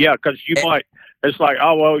yeah, because it's like,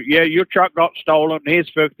 oh well, yeah, your truck got stolen.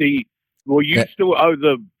 Here's $50,000. Well, you still owe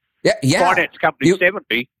the finance company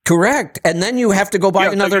 $70,000. Correct. And then you have to go buy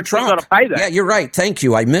another truck. Got to pay that. Yeah, you're right. Thank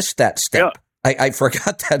you. I missed that step. Yeah. I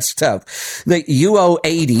forgot that step. You owe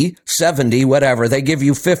 80, 70, whatever. They give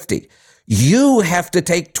you 50. You have to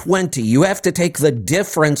take 20. You have to take the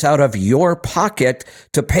difference out of your pocket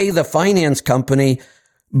to pay the finance company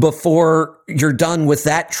before you're done with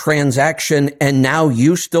that transaction. And now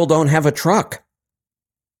you still don't have a truck.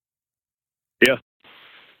 Yeah.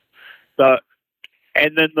 So,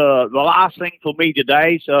 and then the last thing for me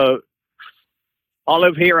today, so I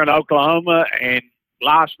live here in Oklahoma, and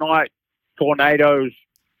last night tornadoes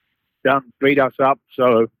done beat us up,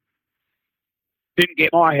 so didn't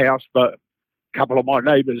get my house, but a couple of my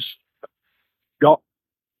neighbors got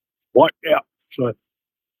wiped out.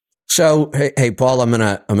 So hey Paul, I'm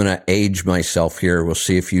gonna age myself here. We'll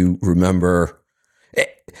see if you remember.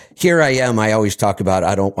 Here I am. I always talk about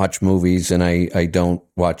I don't watch movies and I don't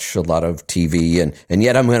watch a lot of TV, and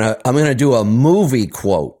yet I'm gonna do a movie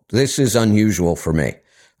quote. This is unusual for me.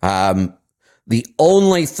 The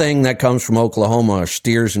only thing that comes from Oklahoma are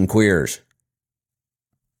steers and queers.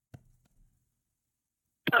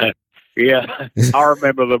 Yeah, I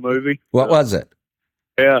remember the movie. What was it?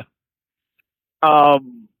 Yeah.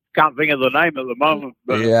 Can't think of the name at the moment,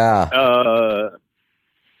 but yeah.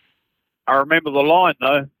 I remember the line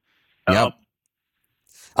though. Yep.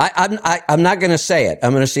 I'm not going to say it.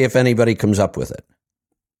 I'm going to see if anybody comes up with it.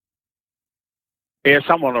 Yeah,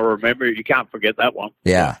 someone will remember it. You can't forget that one.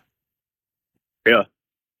 Yeah. Yeah.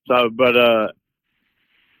 So, but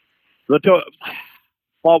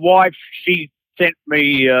my wife, she sent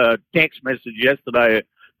me a text message yesterday.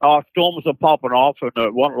 Storms are popping off, and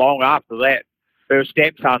it wasn't long after that. Her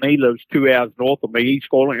stepson, he lives 2 hours north of me. He's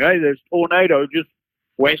calling, hey, there's a tornado just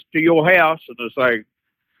west of your house, and it's like,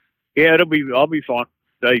 yeah, I'll be fine.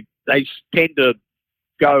 They tend to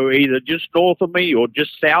go either just north of me or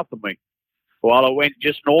just south of me. Well, it went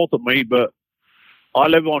just north of me, but I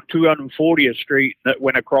live on 240th Street, and it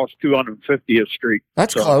went across 250th Street.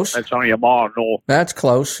 That's close. That's only a mile north. That's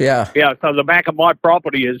close, yeah. Yeah, so the back of my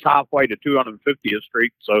property is halfway to 250th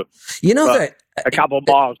Street. So you know that a couple of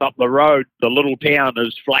miles up the road, the little town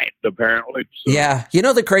is flattened, apparently. So. Yeah, you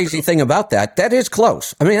know the crazy thing about that is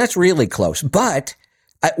close. I mean, that's really close. But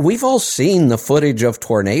we've all seen the footage of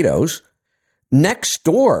tornadoes. Next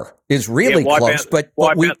door is really close, but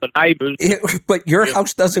the neighbors. But your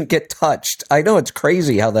house doesn't get touched. I know it's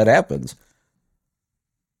crazy how that happens.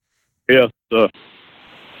 Yeah.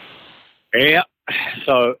 Yeah.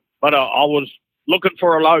 So, but I was looking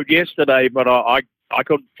for a load yesterday, but I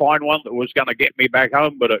couldn't find one that was going to get me back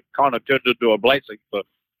home. But it kind of turned into a blessing. So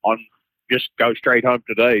I'm just go straight home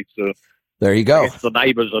today. So there you I go. guess the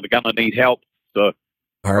neighbours are going to need help. So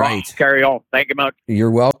All right. Carry on. Thank you much.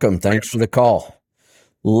 You're welcome. Thanks for the call.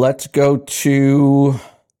 Let's go to,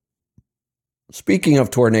 speaking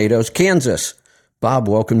of tornadoes, Kansas. Bob,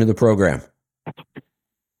 welcome to the program.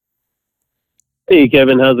 Hey,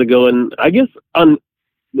 Kevin, how's it going? I guess on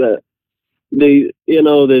this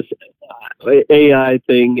AI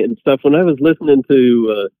thing and stuff, when I was listening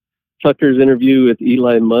to Tucker's interview with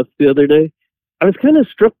Elon Musk the other day, I was kind of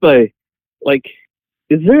struck by, like,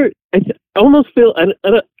 I almost feel, I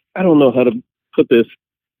don't know how to put this,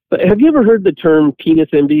 but have you ever heard the term penis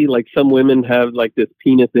envy? Like, some women have, like, this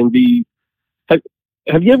penis envy.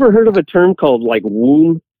 Have you ever heard of a term called, like,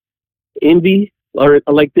 womb envy? Or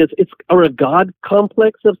like this, or a God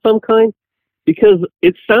complex of some kind? Because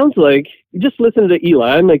it sounds like, just listen to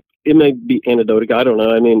Eli, it might be anecdotal, I don't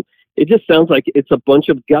know. I mean, it just sounds like it's a bunch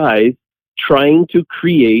of guys trying to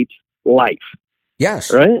create life.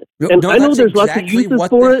 Yes. Right? And I know there's lots of uses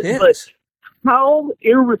for it, but how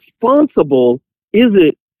irresponsible is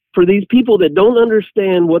it for these people that don't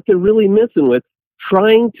understand what they're really missing with,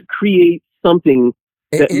 trying to create something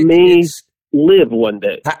that may live one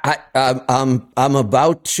day? I'm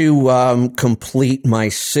about to complete my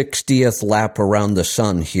 60th lap around the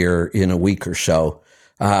sun here in a week or so.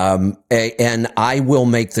 And I will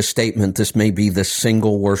make the statement, this may be the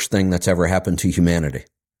single worst thing that's ever happened to humanity.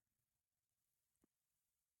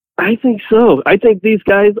 I think so. I think these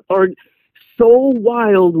guys are so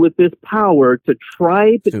wild with this power to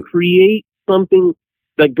try to create something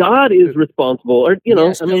that God is responsible, or,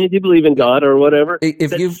 yes, I mean, if you believe in God or whatever,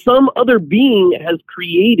 that some other being has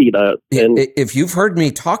created us. And if you've heard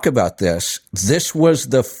me talk about this was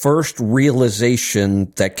the first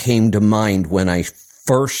realization that came to mind when I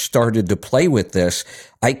first started to play with this.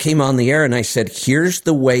 I came on the air and I said, here's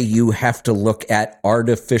the way you have to look at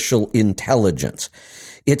artificial intelligence.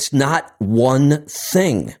 It's not one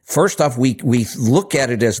thing. First off, we look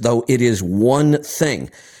at it as though it is one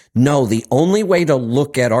thing. No, the only way to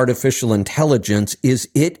look at artificial intelligence is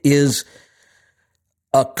it is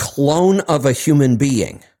a clone of a human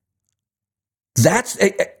being.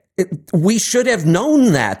 We should have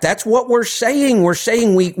known that. That's what we're saying. We're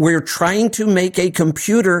saying we're trying to make a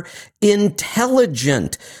computer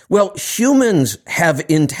intelligent. Well, humans have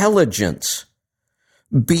intelligence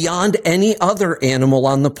beyond any other animal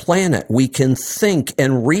on the planet. We can think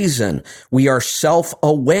and reason. We are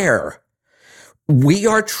self-aware. We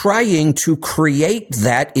are trying to create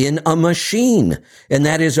that in a machine, and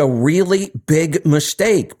that is a really big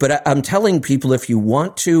mistake. But I'm telling people, if you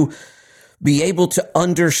want to be able to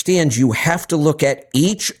understand, you have to look at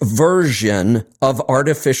each version of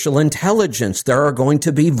artificial intelligence. There are going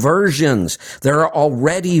to be versions. There are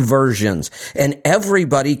already versions, and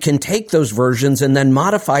everybody can take those versions and then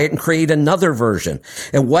modify it and create another version.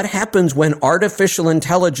 And what happens when artificial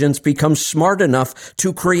intelligence becomes smart enough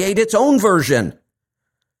to create its own version?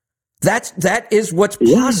 That is what's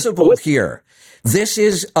possible here. This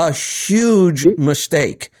is a huge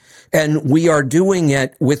mistake, and we are doing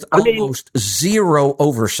it with almost zero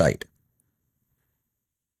oversight.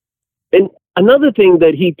 And another thing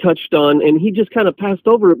that he touched on, and he just kind of passed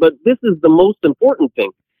over it, but this is the most important thing.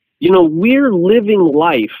 We're living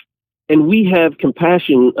life, and we have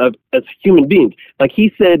compassion as human beings. Like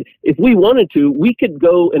he said, if we wanted to, we could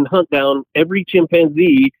go and hunt down every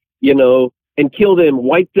chimpanzee, and kill them,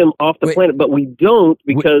 wipe them off the planet, but we don't,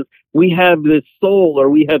 because we have this soul, or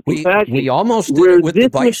we have compassion. We almost did it with the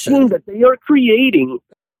bison. Machine that they are creating,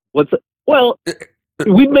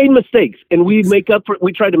 we've made mistakes, and we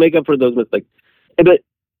try to make up for those mistakes. But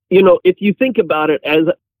if you think about it,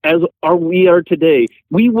 as we are today,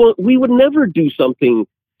 we would never do something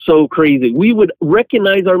so crazy. We would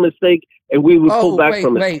recognize our mistake, and we would pull back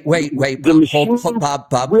from it. Wait,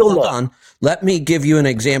 Bob, hold on. Let me give you an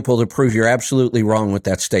example to prove you're absolutely wrong with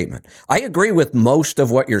that statement. I agree with most of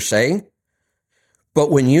what you're saying, but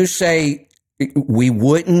when you say we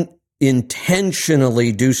wouldn't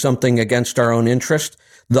intentionally do something against our own interest,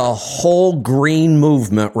 the whole green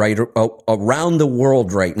movement right around the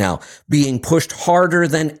world right now, being pushed harder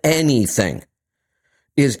than anything,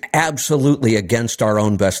 is absolutely against our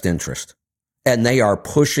own best interest. And they are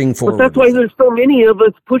pushing forward. But that's why there's so many of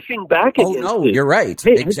us pushing back against it. Oh, no, you're right.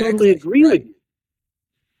 Hey, exactly. I totally agree with you.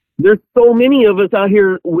 There's so many of us out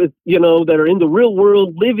here with, that are in the real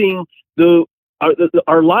world living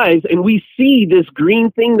our lives, and we see this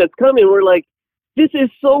green thing that's coming. We're like, this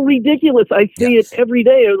is so ridiculous. I see it every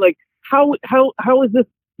day. I'm like, how is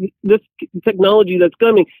this technology that's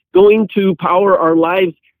coming going to power our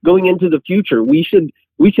lives going into the future? We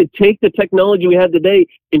should take the technology we have today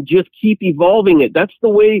and just keep evolving it. That's the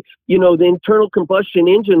way, the internal combustion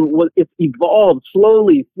engine it's evolved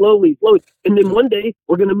slowly. And then one day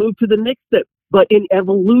we're going to move to the next step, but in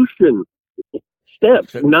evolution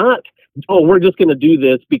steps, not, we're just going to do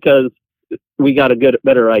this because we got a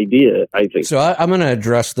better idea, I think. So I'm going to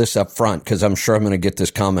address this up front because I'm sure I'm going to get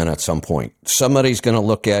this comment at some point. Somebody's going to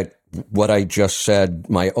look at what I just said,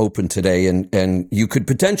 my open today, and you could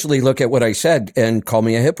potentially look at what I said and call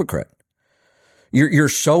me a hypocrite. You're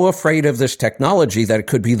so afraid of this technology that it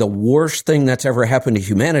could be the worst thing that's ever happened to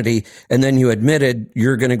humanity, and then you admitted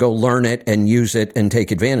you're going to go learn it and use it and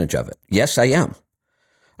take advantage of it. Yes, I am.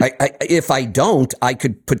 If I don't, I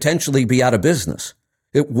could potentially be out of business.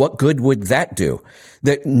 What good would that do?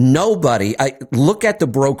 That nobody, look at the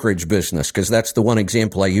brokerage business, because that's the one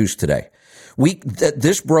example I used today.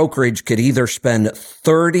 This brokerage could either spend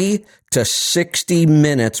 30 to 60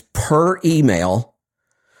 minutes per email,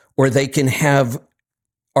 or they can have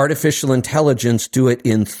artificial intelligence do it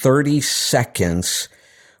in 30 seconds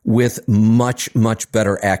with much, much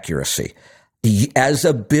better accuracy. As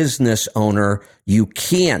a business owner, you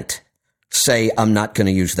can't say, I'm not going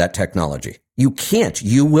to use that technology. You can't.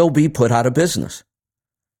 You will be put out of business.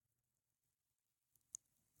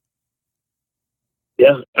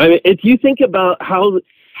 Yeah. I mean, if you think about how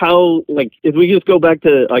like, if we just go back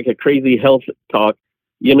to like a crazy health talk,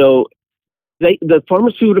 the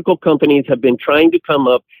pharmaceutical companies have been trying to come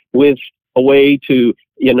up with a way to,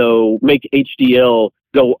 make HDL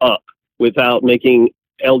go up without making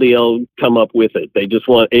LDL come up with it. They just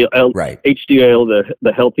want right. HDL,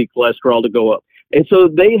 the healthy cholesterol, to go up. And so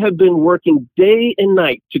they have been working day and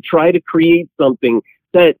night to try to create something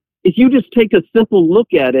that, if you just take a simple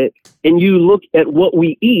look at it and you look at what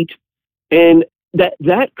we eat, and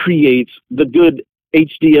that creates the good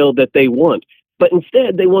HDL that they want. But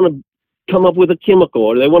instead, they want to come up with a chemical,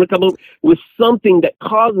 or they want to come up with something that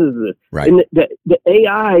causes it. Right. And the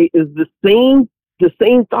AI is the same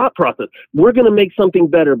thought process. We're going to make something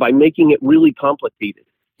better by making it really complicated.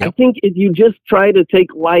 Yep. I think if you just try to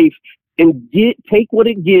take life and take what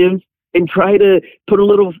it gives and try to put a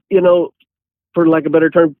little, for lack of a better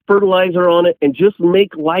term, fertilizer on it and just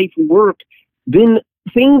make life work, then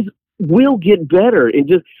things will get better.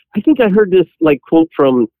 And I think I heard this quote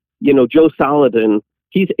from, Joe Salatin.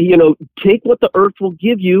 He's, take what the earth will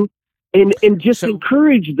give you and just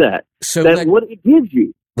encourage that. So that's what it gives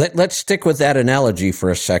you. Let's stick with that analogy for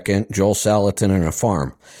a second, Joel Salatin and a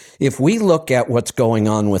farm. If we look at what's going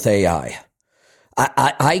on with AI,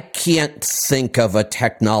 I can't think of a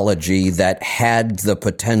technology that had the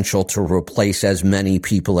potential to replace as many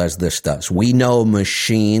people as this does. We know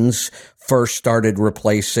machines first started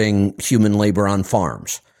replacing human labor on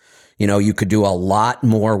farms. You could do a lot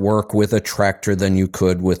more work with a tractor than you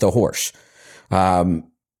could with a horse.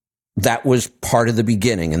 That was part of the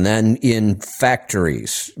beginning. And then in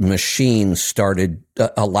factories, machines started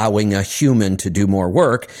allowing a human to do more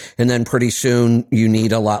work. And then pretty soon you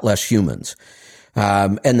need a lot less humans.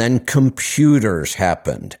 And then computers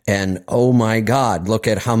happened. And oh my God, look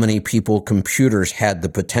at how many people computers had the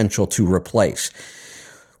potential to replace.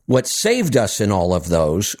 What saved us in all of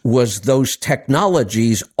those was those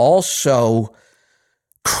technologies also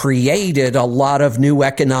created a lot of new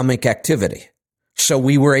economic activity. So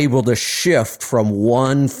we were able to shift from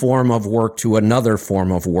one form of work to another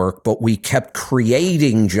form of work, but we kept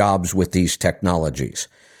creating jobs with these technologies.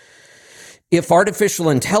 If artificial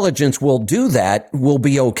intelligence will do that, we'll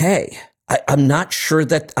be okay. I'm not sure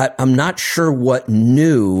what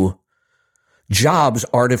new jobs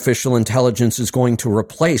artificial intelligence is going to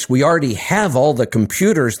replace. We already have all the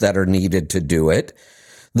computers that are needed to do it.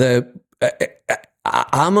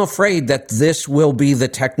 I'm afraid that this will be the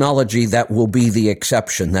technology that will be the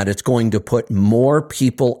exception, that it's going to put more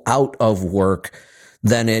people out of work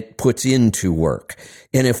than it puts into work.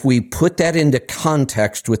 And if we put that into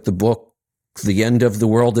context with the book, The End of the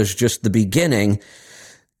World is Just the Beginning,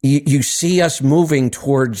 you see us moving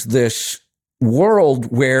towards this world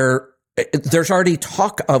where there's already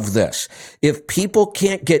talk of this. If people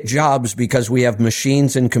can't get jobs because we have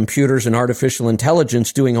machines and computers and artificial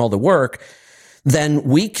intelligence doing all the work, then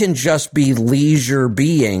we can just be leisure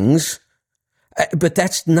beings. But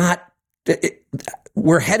that's not,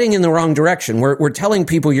 we're heading in the wrong direction. We're telling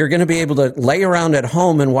people you're going to be able to lay around at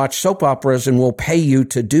home and watch soap operas and we'll pay you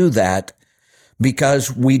to do that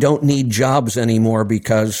because we don't need jobs anymore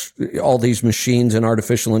because all these machines and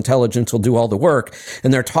artificial intelligence will do all the work.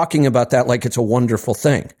 And they're talking about that like it's a wonderful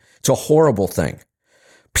thing. It's a horrible thing.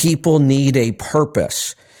 People need a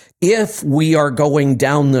purpose. if we are going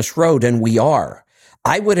down this road, and we are,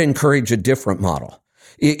 I would encourage a different model.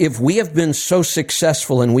 If we have been so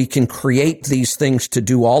successful and we can create these things to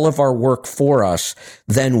do all of our work for us,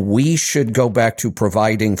 then we should go back to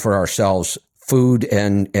providing for ourselves food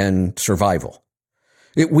and survival.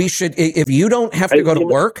 We should, if you don't have to go to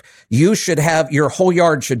work, you should have, your whole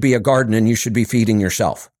yard should be a garden and you should be feeding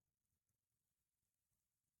yourself.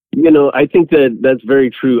 I think that's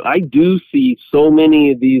very true. I do see so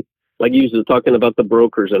many of these, like you were talking about the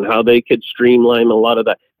brokers and how they could streamline a lot of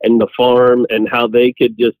that, and the farm, and how they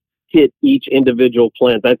could just hit each individual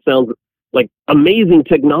plant. That sounds like amazing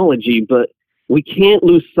technology, but we can't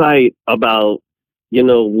lose sight about,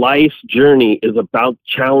 life's journey is about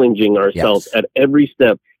challenging ourselves at every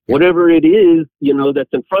step. Whatever it is, that's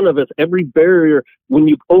in front of us, every barrier, when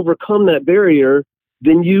you overcome that barrier,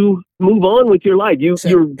 then you move on with your life.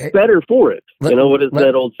 You're better for it. What is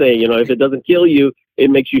that old saying? If it doesn't kill you, it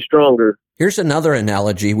makes you stronger. Here's another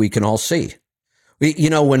analogy we can all see.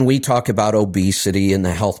 When we talk about obesity and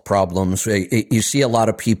the health problems, you see a lot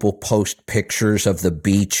of people post pictures of the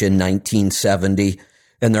beach in 1970,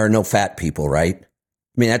 and there are no fat people, right?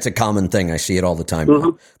 I mean, that's a common thing. I see it all the time.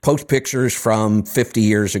 Mm-hmm. Post pictures from 50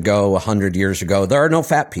 years ago, 100 years ago. There are no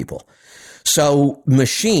fat people. So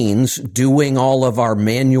machines doing all of our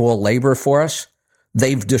manual labor for us,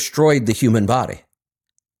 they've destroyed the human body.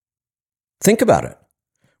 Think about it.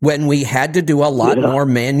 When we had to do a lot more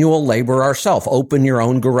manual labor ourselves, open your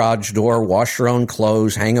own garage door, wash your own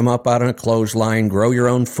clothes, hang them up out on a clothesline, grow your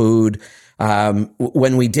own food.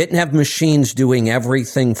 When we didn't have machines doing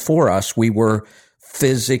everything for us, we were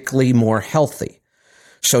physically more healthy.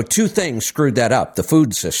 So two things screwed that up: the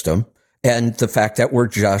food system and the fact that we're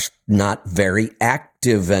just not very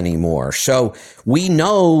active anymore. So we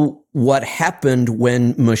know what happened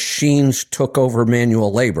when machines took over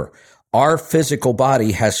manual labor. Our physical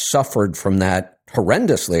body has suffered from that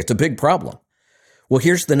horrendously. It's a big problem. Well,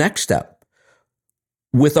 here's the next step.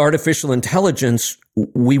 With artificial intelligence,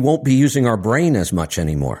 we won't be using our brain as much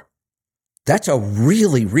anymore. That's a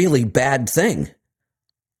really, really bad thing.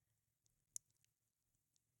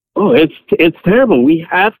 Oh, it's terrible. We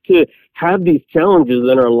have to have these challenges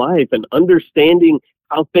in our life and understanding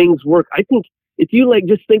how things work. I think if you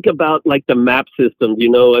just think about the map systems,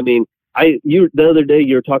 the other day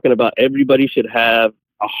you were talking about everybody should have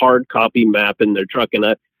a hard copy map in their truck. And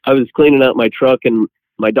I was cleaning out my truck, and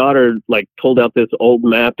my daughter pulled out this old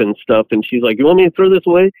map and stuff. And she's like, "You want me to throw this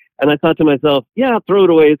away?" And I thought to myself, "Yeah, throw it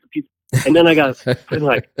away. It's a piece." And then I was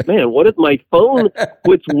like, man, what if my phone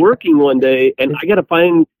quits working one day and I got to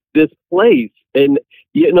find this place? And,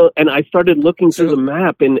 and I started looking through the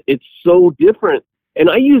map, and it's so different. And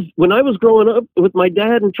when I was growing up with my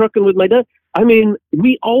dad and trucking with my dad,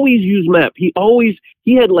 we always use map. He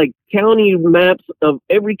had county maps of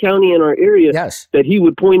every county in our area that he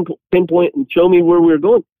would pinpoint and show me where we were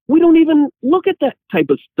going. We don't even look at that type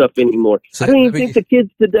of stuff anymore. So I don't even think the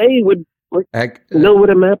kids today would know what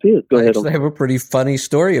a map is. Go ahead. I have a pretty funny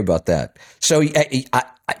story about that. So,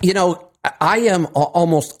 I am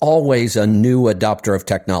almost always a new adopter of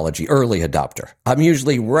technology, early adopter. I'm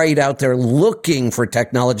usually right out there looking for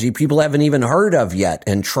technology people haven't even heard of yet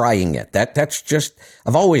and trying it. That's just,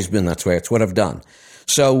 I've always been that way. It's what I've done.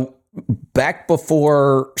 So back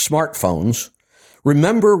before smartphones,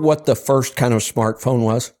 remember what the first kind of smartphone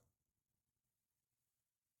was?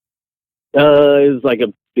 It was like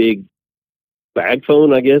a big bag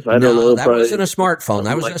phone, I guess. I don't know. That wasn't a smartphone.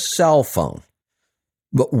 That was a cell phone.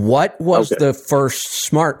 But what was the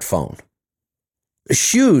first smartphone? A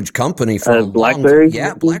huge company for a BlackBerry?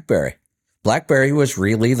 Yeah, BlackBerry. BlackBerry was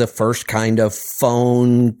really the first kind of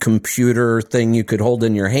phone computer thing you could hold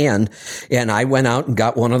in your hand. And I went out and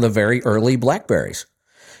got one of the very early BlackBerries.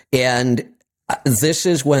 And this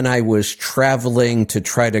is when I was traveling to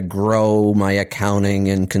try to grow my accounting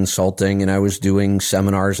and consulting, and I was doing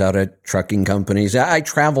seminars out at trucking companies. I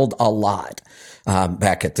traveled a lot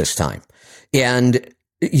back at this time. And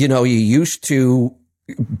you used to,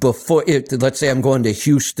 let's say I'm going to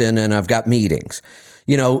Houston and I've got meetings,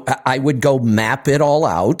 I would go map it all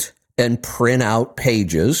out and print out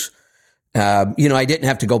pages. I didn't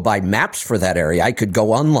have to go buy maps for that area. I could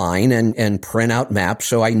go online and print out maps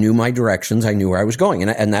so I knew my directions. I knew where I was going.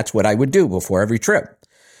 And that's what I would do before every trip.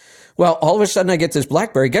 Well, all of a sudden I get this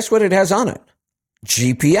BlackBerry. Guess what it has on it?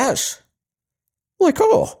 GPS.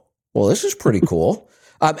 Oh, well, this is pretty cool.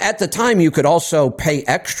 At the time, you could also pay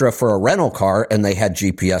extra for a rental car, and they had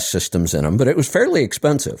GPS systems in them, but it was fairly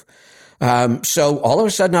expensive. So all of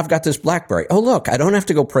a sudden, I've got this BlackBerry. Oh, look, I don't have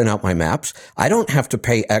to go print out my maps. I don't have to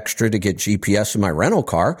pay extra to get GPS in my rental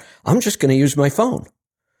car. I'm just going to use my phone.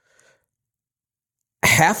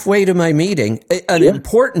 halfway to my meeting, an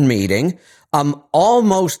important meeting. I'm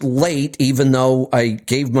almost late, even though I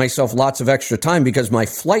gave myself lots of extra time because my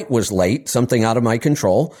flight was late, something out of my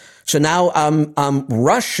control. So now I'm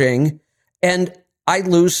rushing and I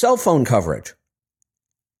lose cell phone coverage.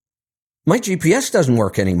 My GPS doesn't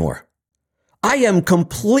work anymore. I am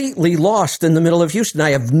completely lost in the middle of Houston.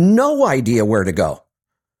 I have no idea where to go.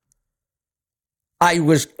 I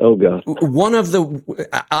was one of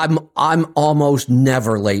the. I'm almost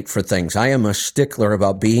never late for things. I am a stickler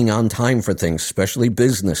about being on time for things, especially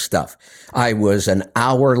business stuff. I was an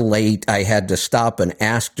hour late. I had to stop and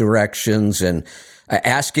ask directions, and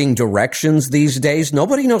asking directions these days,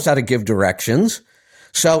 nobody knows how to give directions.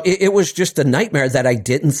 So it was just a nightmare that I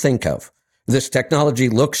didn't think of. This technology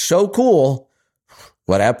looks so cool.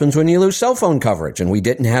 What happens when you lose cell phone coverage? And we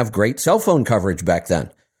didn't have great cell phone coverage back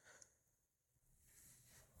then.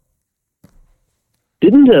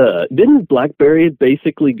 Didn't BlackBerry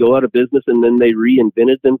basically go out of business and then they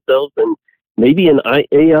reinvented themselves and maybe an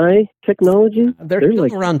AI technology? They're still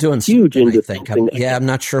like around doing huge something, into I think. something. I'm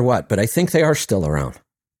not sure what, but I think they are still around.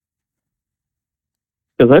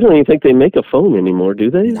 Because I don't even think they make a phone anymore, do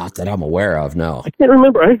they? Not that I'm aware of, no. I can't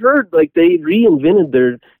remember. I heard like they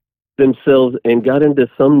reinvented themselves and got into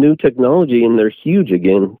some new technology and they're huge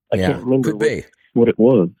again. I can't remember what it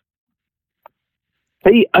was.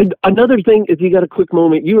 Hey, another thing, if you got a quick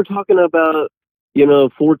moment, you were talking about,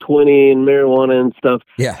 420 and marijuana and stuff.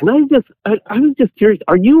 Yeah. And I was just curious,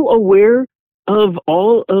 are you aware of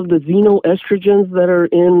all of the xenoestrogens that are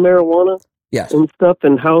in marijuana? Yes. And stuff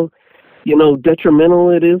and how, detrimental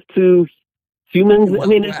it is to humans? I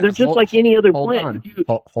mean, they're just like any other plant.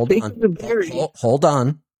 Hold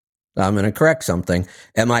on. I'm going to correct something.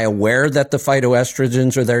 Am I aware that the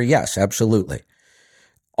phytoestrogens are there? Yes, absolutely.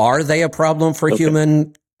 Are they a problem for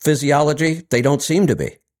human physiology? They don't seem to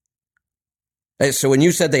be. So when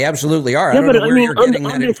you said they absolutely are, I don't know where you're getting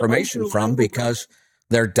that information from, because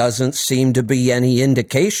there doesn't seem to be any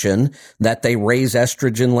indication that they raise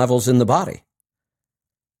estrogen levels in the body.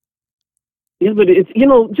 Yeah, but it's,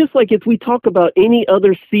 just like if we talk about any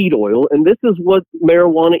other seed oil, and this is what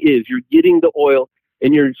marijuana is, you're getting the oil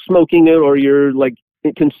and you're smoking it or you're like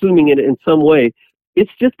consuming it in some way.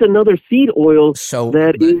 It's just another seed oil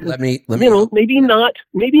that is, maybe not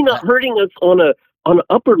hurting us on an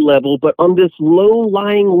upper level, but on this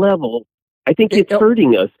low-lying level, I think it's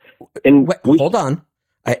hurting us. And hold on.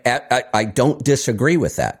 I don't disagree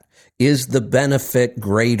with that. Is the benefit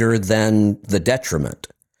greater than the detriment?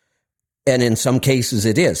 And in some cases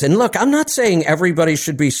it is. And look, I'm not saying everybody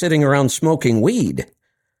should be sitting around smoking weed.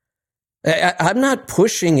 I'm not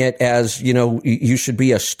pushing it as, you should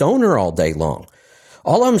be a stoner all day long.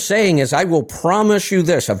 All I'm saying is I will promise you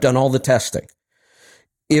this. I've done all the testing.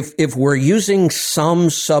 If we're using some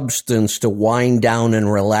substance to wind down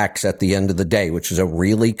and relax at the end of the day, which is a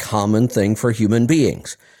really common thing for human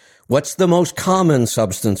beings, what's the most common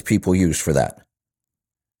substance people use for that?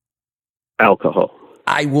 Alcohol.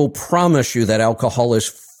 I will promise you that alcohol is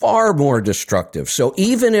far more destructive. So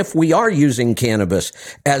even if we are using cannabis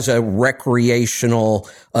as a recreational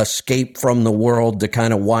escape from the world to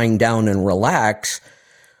kind of wind down and relax,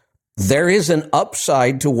 there is an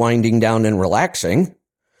upside to winding down and relaxing.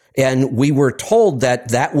 And we were told that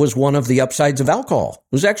that was one of the upsides of alcohol.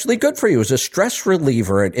 It was actually good for you. It was a stress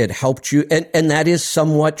reliever. It helped you. And that is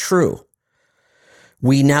somewhat true.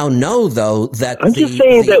 We now know, though, that I'm just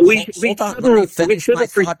saying that we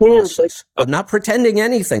shouldn't pretend. I'm not pretending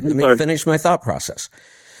anything. Let me finish my thought process.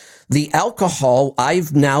 The alcohol,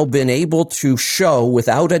 I've now been able to show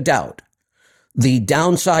without a doubt, the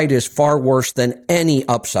downside is far worse than any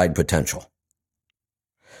upside potential.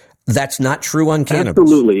 That's not true on cannabis.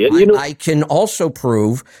 Absolutely. I can also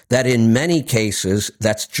prove that in many cases,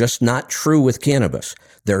 that's just not true with cannabis.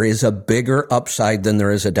 There is a bigger upside than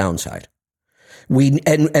there is a downside.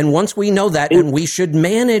 And once we know that, and we should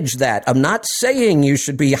manage that. I'm not saying you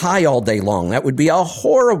should be high all day long. That would be a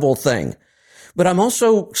horrible thing. But I'm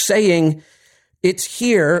also saying it's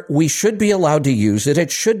here. We should be allowed to use it.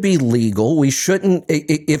 It should be legal. We shouldn't,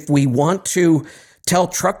 if we want to tell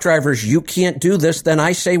truck drivers you can't do this, then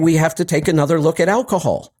I say we have to take another look at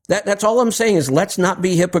alcohol. That's all I'm saying is let's not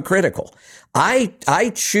be hypocritical.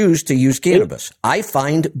 I choose to use cannabis. I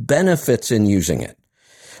find benefits in using it.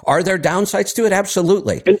 Are there downsides to it?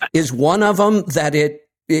 Absolutely. Is one of them that it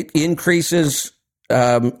increases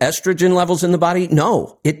estrogen levels in the body?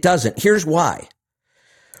 No, it doesn't. Here's why.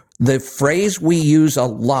 The phrase we use a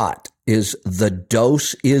lot is the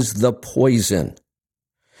dose is the poison.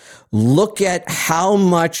 Look at how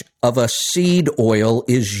much of a seed oil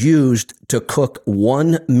is used to cook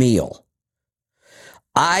one meal.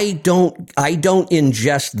 I don't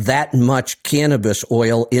ingest that much cannabis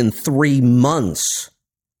oil in 3 months.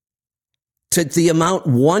 To the amount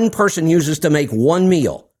one person uses to make one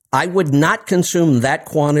meal, I would not consume that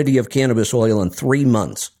quantity of cannabis oil in 3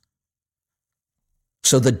 months.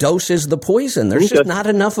 So the dose is the poison. There's just not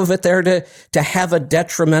enough of it there to have a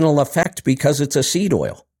detrimental effect because it's a seed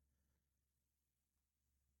oil.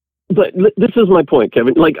 But this is my point,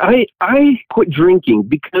 Kevin. Like I quit drinking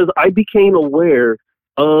because I became aware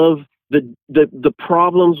of the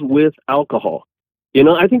problems with alcohol. You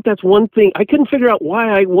know, I think that's one thing. I couldn't figure out why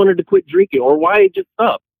I wanted to quit drinking or why I just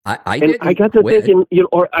stopped. I got to thinking, you know,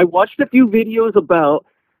 or I watched a few videos about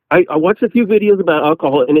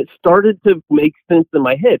alcohol, and it started to make sense in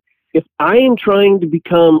my head. If I am trying to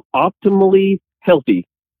become optimally healthy,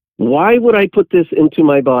 why would I put this into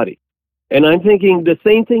my body? And I'm thinking the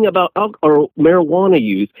same thing about or marijuana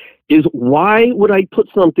use is why would I put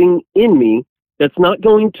something in me that's not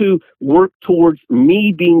going to work towards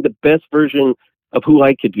me being the best version of who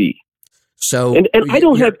I could be? So, and I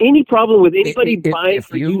don't have any problem with anybody buying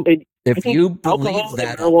if you believe alcohol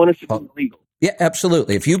that and marijuana should be legal. Yeah,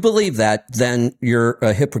 absolutely. If you believe that, then you're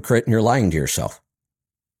a hypocrite and you're lying to yourself.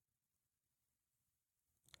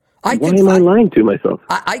 Why am I lying to myself?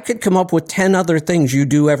 I could come up with 10 other things you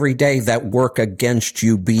do every day that work against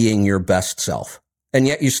you being your best self. And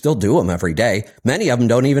yet you still do them every day. Many of them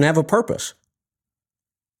don't even have a purpose.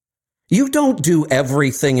 You don't do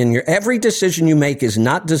everything every decision you make is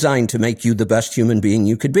not designed to make you the best human being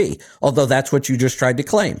you could be. Although that's what you just tried to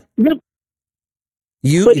claim. Yep.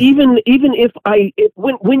 But even if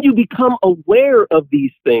when you become aware of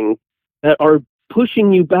these things that are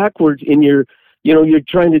pushing you backwards in your, you know, you're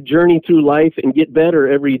trying to journey through life and get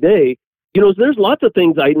better every day. You know, there's lots of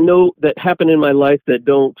things I know that happen in my life that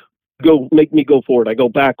don't make me go forward. I go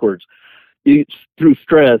backwards. It's through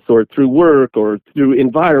stress or through work or through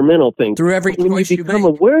environmental things. Through every choice you become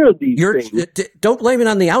aware of these things. Don't blame it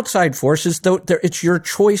on the outside forces. Though it's your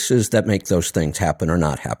choices that make those things happen or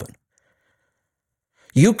not happen.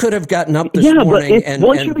 You could have gotten up this morning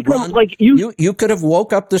you could have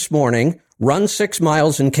woke up this morning, run 6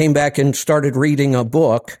 miles and came back and started reading a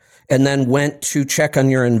book and then went to check on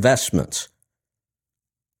your investments.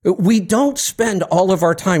 We don't spend all of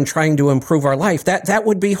our time trying to improve our life. That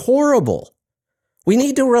would be horrible. We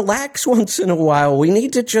need to relax once in a while. We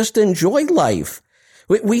need to just enjoy life.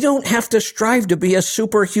 We don't have to strive to be a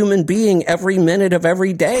superhuman being every minute of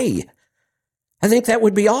every day. I think that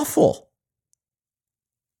would be awful.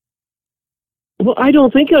 Well, I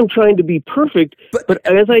don't think I'm trying to be perfect, but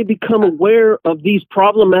as I become aware of these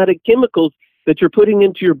problematic chemicals that you're putting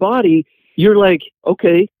into your body, you're like,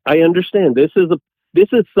 okay, I understand. This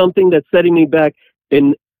is something that's setting me back,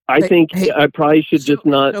 and I think I probably should just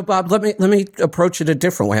not. So, Bob, let me approach it a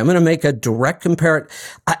different way. I'm going to make a direct comparison.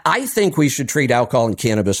 I think we should treat alcohol and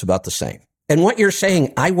cannabis about the same. And what you're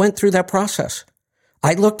saying, I went through that process.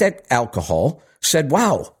 I looked at alcohol, said,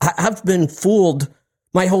 wow, I've been fooled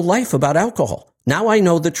my whole life about alcohol. Now I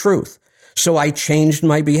know the truth. So I changed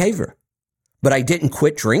my behavior. But I didn't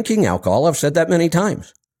quit drinking alcohol. I've said that many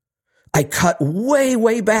times. I cut way,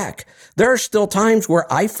 way back. There are still times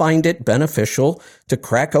where I find it beneficial to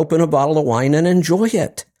crack open a bottle of wine and enjoy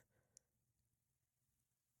it.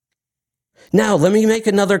 Now, let me make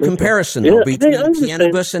another comparison between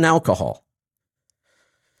cannabis and alcohol.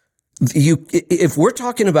 If we're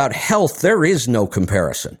talking about health, there is no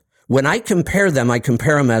comparison. When I compare them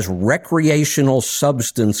as recreational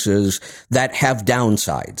substances that have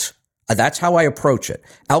downsides. That's how I approach it.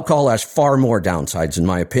 Alcohol has far more downsides, in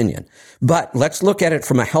my opinion. But let's look at it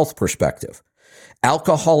from a health perspective.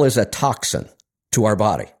 Alcohol is a toxin to our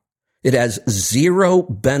body. It has zero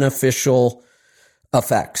beneficial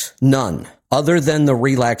effects, none, other than the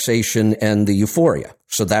relaxation and the euphoria.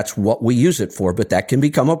 So that's what we use it for, but that can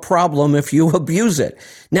become a problem if you abuse it.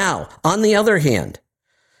 Now, on the other hand,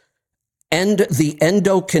 the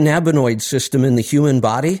endocannabinoid system in the human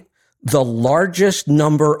body, the largest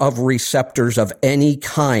number of receptors of any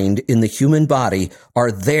kind in the human body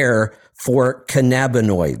are there for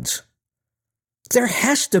cannabinoids. There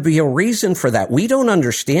has to be a reason for that. We don't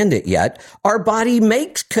understand it yet. Our body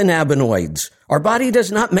makes cannabinoids. Our body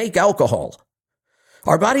does not make alcohol.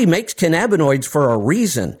 Our body makes cannabinoids for a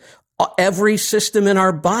reason. Every system in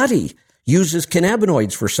our body uses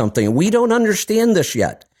cannabinoids for something. We don't understand this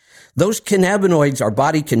yet. Those cannabinoids, our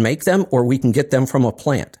body can make them, or we can get them from a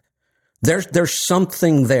plant. There's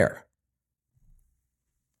something there.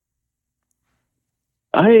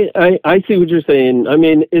 I see what you're saying. I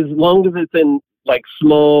mean, as long as it's in like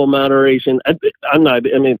small moderation, I'm not.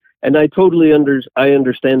 I mean, and I totally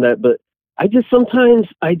understand that. But I just sometimes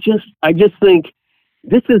I just think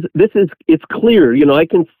it's clear. I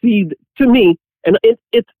can see to me, and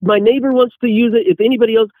if my neighbor wants to use it, if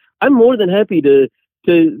anybody else, I'm more than happy to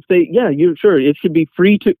say, yeah, you're sure it should be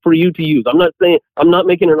free for you to use. I'm not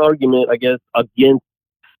making an argument, I guess, against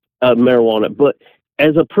marijuana, but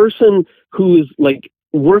as a person who is like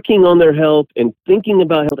working on their health and thinking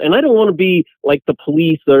about health, and I don't want to be like the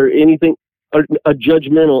police or anything or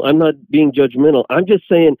judgmental. I'm not being judgmental. I'm just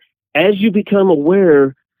saying, as you become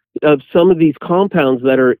aware of some of these compounds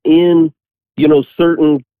that are in,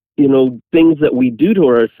 certain, things that we do to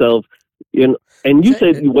ourselves, and you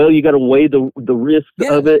said, well, you got to weigh the risk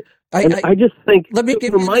of it. I just think, let me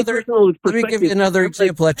give you another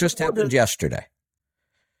example that just happened yesterday.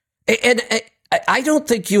 And I don't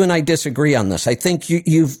think you and I disagree on this. I think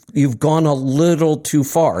you've gone a little too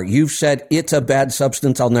far. You've said it's a bad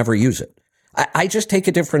substance, I'll never use it. I just take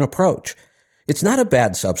a different approach. It's not a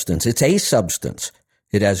bad substance. It's a substance.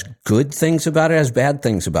 It has good things about it, has bad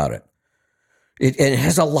things about it. It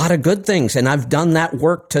has a lot of good things, and I've done that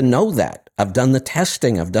work to know that. I've done the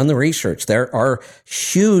testing. I've done the research. There are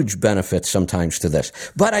huge benefits sometimes to this.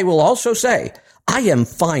 But I will also say, I am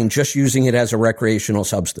fine just using it as a recreational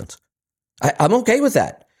substance. I'm okay with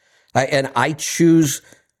that. And I choose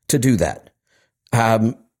to do that.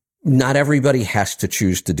 Not everybody has to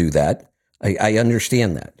choose to do that. I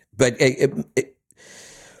understand that. But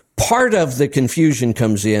part of the confusion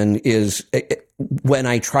comes in is when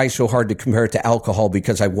I try so hard to compare it to alcohol,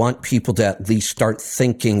 because I want people to at least start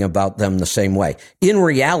thinking about them the same way. In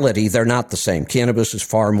reality, they're not the same. Cannabis is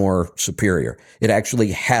far more superior. It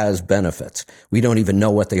actually has benefits. We don't even know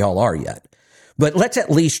what they all are yet. But let's at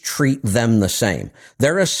least treat them the same.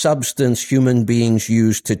 They're a substance human beings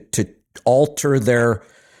use to alter their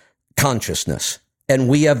consciousness. And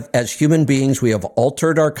we have, as human beings, we have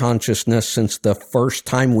altered our consciousness since the first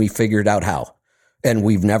time we figured out how. And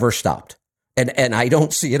we've never stopped. And I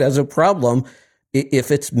don't see it as a problem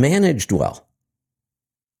if it's managed well.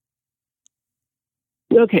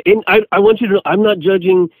 Okay. And I want you to know, I'm not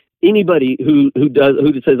judging anybody who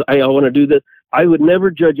says, I want to do this. I would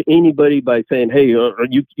never judge anybody by saying, hey,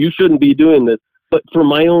 you shouldn't be doing this. But for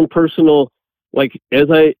my own personal, like,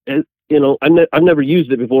 I've never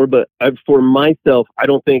used it before, but for myself, I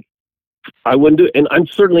don't think I wouldn't do it. And I'm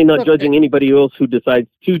certainly not judging anybody else who decides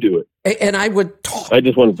to do it. And I would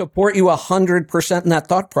support you 100% in that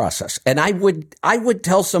thought process. And I would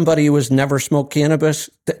tell somebody who has never smoked cannabis,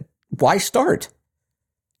 why start?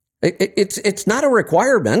 It's not a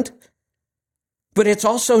requirement, but it's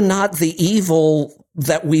also not the evil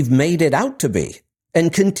that we've made it out to be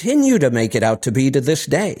and continue to make it out to be to this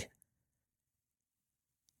day.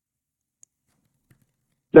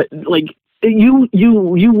 But like you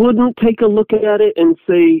wouldn't take a look at it and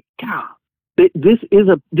say, God, this is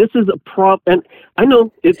a problem. And I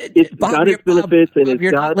know it's Bob, got its benefits, and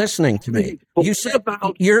you're not listening to me. You said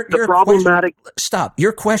about you're problematic. Stop.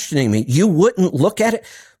 You're questioning me. You wouldn't look at it.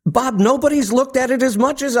 Bob, nobody's looked at it as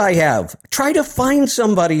much as I have. Try to find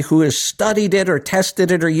somebody who has studied it or tested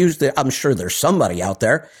it or used it. I'm sure there's somebody out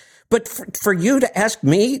there. But for you to ask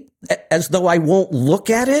me as though I won't look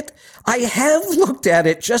at it, I have looked at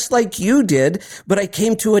it just like you did, but I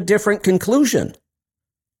came to a different conclusion.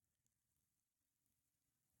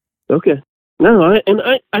 Okay. No,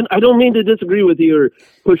 I don't mean to disagree with you or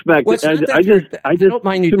push back. Well, I don't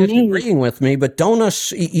mind you disagreeing with me, but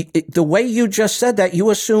the way you just said that,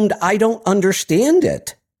 you assumed I don't understand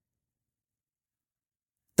it.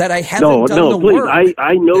 That I haven't done the please. work.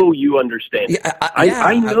 I know you understand it.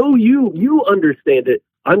 I know you understand it.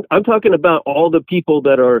 I'm talking about all the people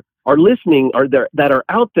that are listening, that are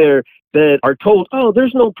out there that are told, oh,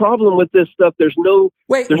 there's no problem with this stuff. There's no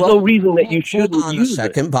reason that you shouldn't use it. Hold on a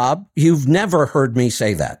second, Bob. You've never heard me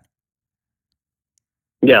say that.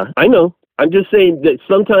 Yeah, I know. I'm just saying that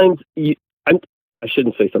sometimes I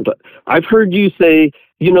shouldn't say sometimes. I've heard you say,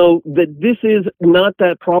 that this is not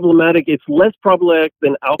that problematic. It's less problematic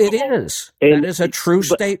than alcohol. It is. That is a true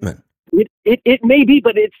statement. It may be,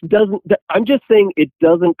 but it doesn't. I'm just saying it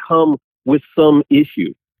doesn't come with some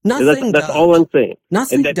issue. That's all I'm saying.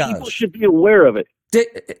 Nothing and that does. People should be aware of it.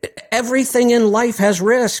 Everything in life has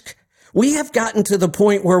risk. We have gotten to the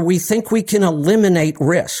point where we think we can eliminate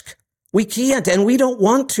risk. We can't, and we don't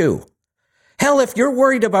want to. Hell, if you're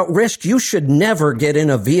worried about risk, you should never get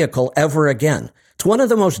in a vehicle ever again. It's one of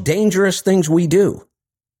the most dangerous things we do.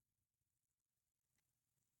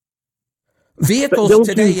 Vehicles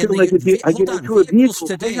today, I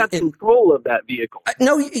have control of that vehicle.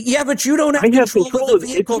 But you don't have control of the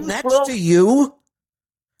vehicle next to you.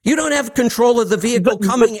 You don't have control of the vehicle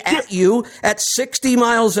coming at you at 60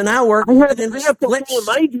 miles an hour. I have control of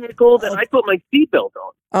my vehicle that I put my seatbelt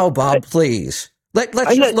on. Oh, Bob, please.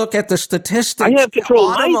 Let's just look at the statistics. I have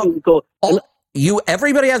control of my vehicle.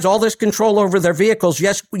 Everybody has all this control over their vehicles.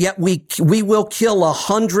 Yes, yet we will kill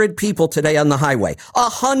 100 people today on the highway.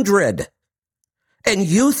 100. And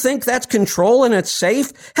you think that's control and it's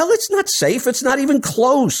safe? Hell, it's not safe. It's not even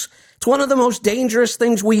close. It's one of the most dangerous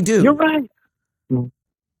things we do. You're right.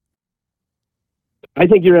 I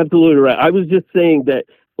think you're absolutely right. I was just saying that,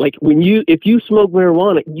 like, if you smoke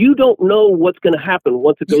marijuana, you don't know what's going to happen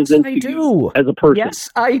once it goes into you as a person. Yes,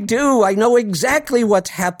 I do. I know exactly what's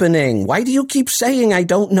happening. Why do you keep saying I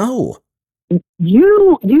don't know?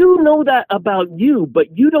 You know that about you,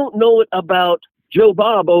 but you don't know it about Joe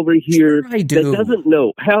Bob over here. Sure I do. That doesn't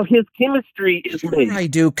know how his chemistry is made. Sure I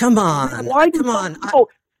do. Come on. Why Come on.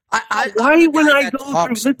 Why when I go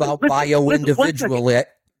talks through about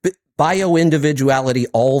bioindividuality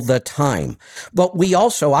all the time. But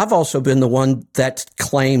I've also been the one that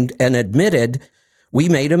claimed and admitted we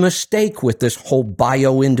made a mistake with this whole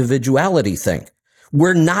bioindividuality thing.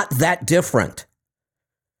 We're not that different.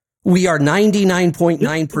 We are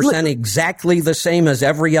 99.9% exactly the same as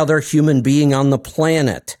every other human being on the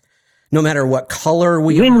planet, no matter what color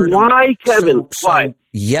we are. Then why, Kevin? Why?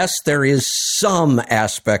 Yes, there is some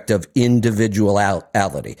aspect of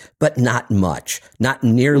individuality, but not much, not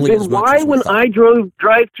nearly as much. Why, when I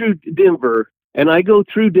drive through Denver and I go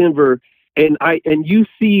through Denver and you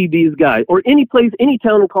see these guys, or any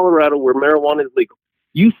town in Colorado where marijuana is legal,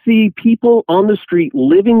 you see people on the street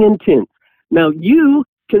living in tents. Now you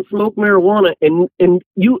can smoke marijuana and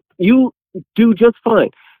you do just fine.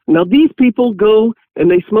 Now these people go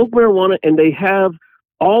and they smoke marijuana and they have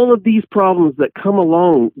all of these problems that come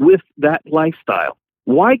along with that lifestyle.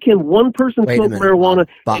 Why can one person smoke marijuana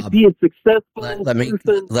and be a successful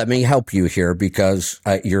person? Let me help you here because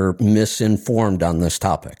you're misinformed on this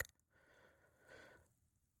topic.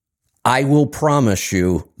 I will promise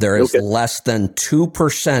you there is less than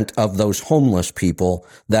 2% of those homeless people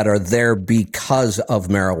that are there because of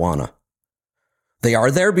marijuana. They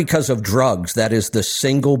are there because of drugs. That is the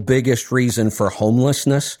single biggest reason for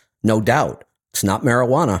homelessness, no doubt. It's not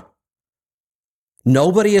marijuana.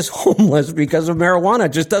 Nobody is homeless because of marijuana.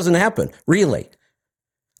 It just doesn't happen, really.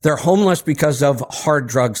 They're homeless because of hard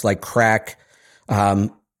drugs like crack.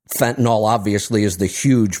 Fentanyl, obviously, is the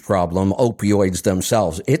huge problem. Opioids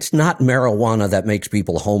themselves. It's not marijuana that makes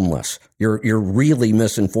people homeless. You're really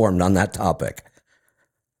misinformed on that topic.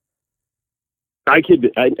 I could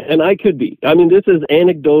be. I could be. I mean, this is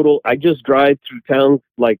anecdotal. I just drive through towns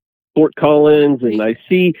like Fort Collins, and I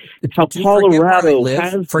see how Colorado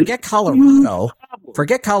has. Forget Colorado.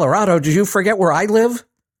 Forget Colorado. Did you forget where I live?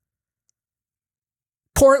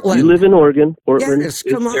 Portland. You live in Oregon. Portland. Yes,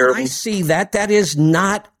 come on. Terrible. I see that. That is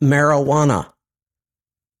not marijuana.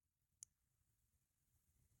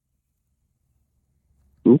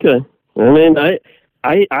 Okay. I mean,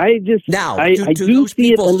 I just now I do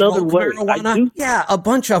see it another way. Yeah, a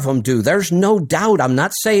bunch of them do. There's no doubt. I'm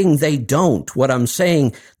not saying they don't. What I'm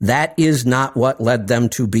saying, that is not what led them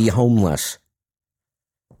to be homeless.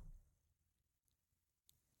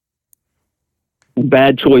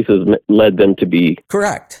 Bad choices led them to be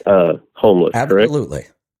correct. Homeless. Absolutely.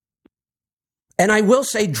 Correct? And I will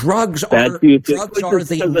say drugs are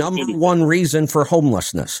the number one reason for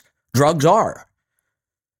homelessness. Drugs are,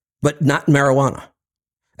 but not marijuana.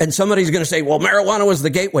 And somebody's going to say, well, marijuana was the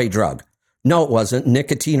gateway drug. No, it wasn't.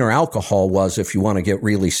 Nicotine or alcohol was, if you want to get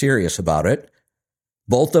really serious about it.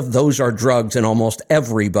 Both of those are drugs, and almost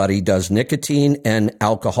everybody does nicotine and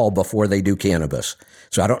alcohol before they do cannabis.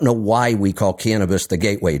 So I don't know why we call cannabis the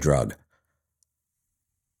gateway drug.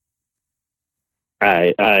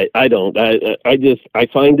 I don't. I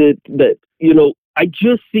find it that, I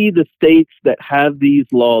just see the states that have these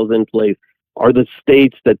laws in place are the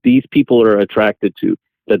states that these people are attracted to.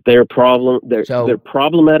 That they're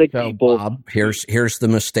problematic people. Bob, here's the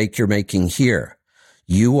mistake you're making here.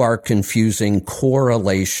 You are confusing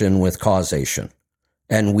correlation with causation.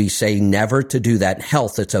 And we say never to do that. In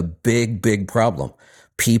health, it's a big, big problem.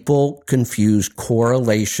 People confuse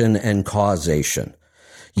correlation and causation.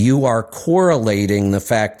 You are correlating the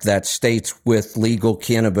fact that states with legal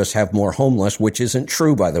cannabis have more homeless, which isn't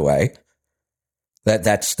true, by the way.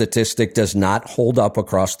 That statistic does not hold up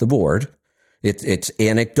across the board. It's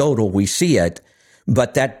anecdotal. We see it.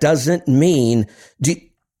 But that doesn't mean...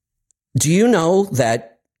 Do you know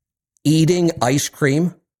that eating ice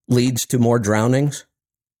cream leads to more drownings?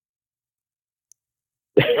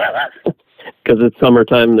 Because it's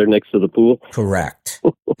summertime and they're next to the pool? Correct.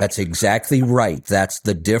 That's exactly right. That's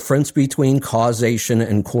the difference between causation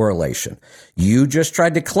and correlation. You just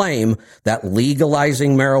tried to claim that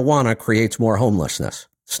legalizing marijuana creates more homelessness.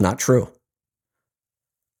 It's not true.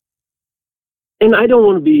 and I don't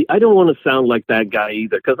want to sound like that guy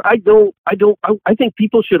either, because I think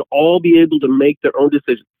people should all be able to make their own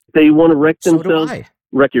decisions. If they want to wreck themselves,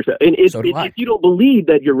 wreck yourself. And if you don't believe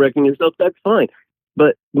that you're wrecking yourself, that's fine.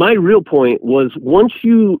 But my real point was, once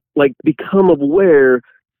you like become aware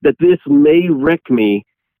that this may wreck me,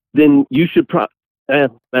 then you should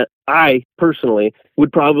I personally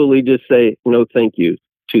would probably just say no, thank you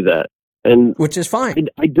to that. And which is fine.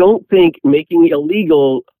 I don't think making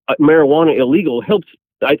marijuana illegal helps.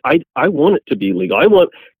 I want it to be legal. I want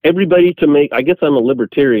everybody to make, I guess I'm a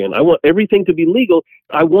libertarian. I want everything to be legal.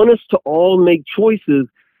 I want us to all make choices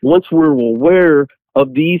once we're aware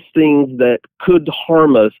of these things that could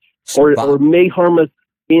harm us or may harm us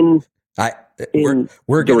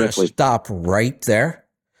we're going to stop right there,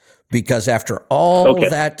 because after all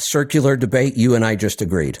that circular debate, you and I just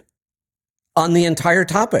agreed on the entire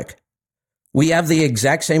topic. We have the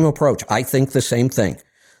exact same approach. I think the same thing.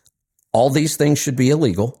 All these things should be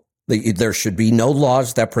illegal. There should be no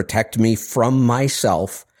laws that protect me from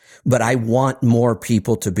myself, but I want more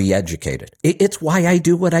people to be educated. It's why I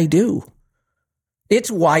do what I do.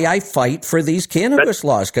 It's why I fight for these cannabis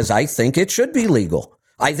laws, because I think it should be legal.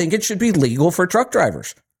 I think it should be legal for truck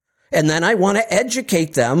drivers. And then I want to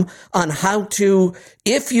educate them on how to,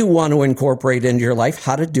 if you want to incorporate into your life,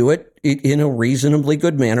 how to do it in a reasonably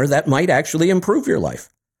good manner that might actually improve your life.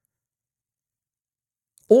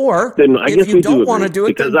 Or then I guess if you don't want to do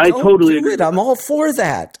it, because then I don't totally do agree. it. I'm all for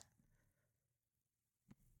that.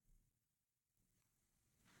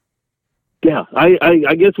 Yeah,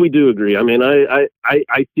 I guess we do agree. I mean, I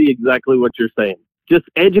see exactly what you're saying. Just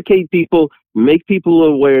educate people, make people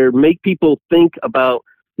aware, make people think about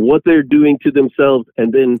what they're doing to themselves,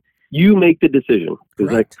 and then you make the decision. Is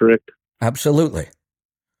that correct? Absolutely.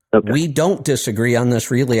 Okay. We don't disagree on this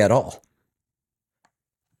really at all.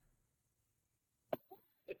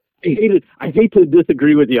 I hate to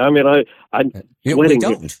disagree with you. I mean, I'm we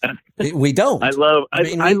don't. We don't. I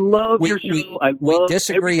love your show. We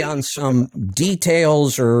disagree on some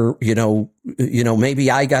details, or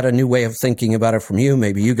maybe I got a new way of thinking about it from you.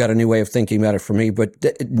 Maybe you got a new way of thinking about it from me. But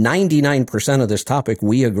 99% of this topic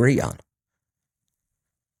we agree on.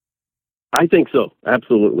 I think so.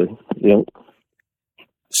 Absolutely. Yeah.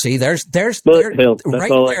 See, there's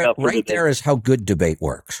right there is how good debate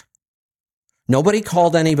works. Nobody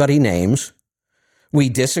called anybody names. We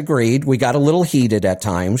disagreed. We got a little heated at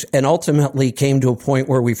times, and ultimately came to a point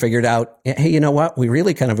where we figured out, hey, you know what? We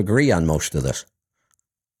really kind of agree on most of this.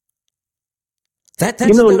 That's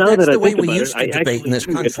the way we used to debate in this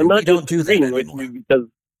country. We don't do that anymore. Because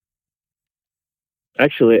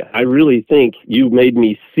actually, I really think you made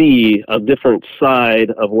me see a different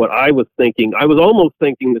side of what I was thinking. I was almost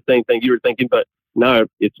thinking the same thing you were thinking, but now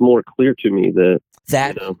it's more clear to me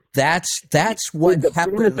that's what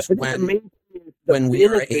happens when we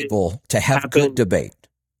are able to have good debate.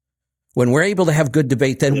 When we're able to have good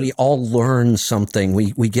debate, then we all learn something.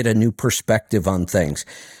 We get a new perspective on things.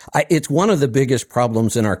 It's one of the biggest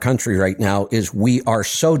problems in our country right now is we are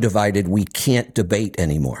so divided we can't debate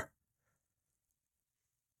anymore.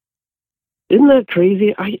 Isn't that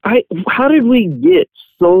crazy? How did we get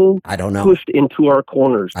so I don't know. pushed into our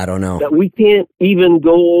corners? I don't know. That we can't even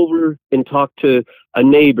go over and talk to a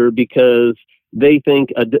neighbor because they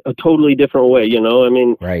think a totally different way, I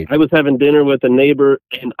mean, right. I was having dinner with a neighbor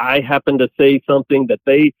and I happened to say something that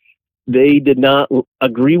they did not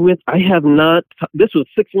agree with. I have not, this was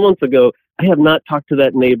 6 months ago. I have not talked to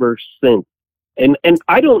that neighbor since. And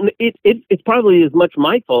I don't, it's probably as much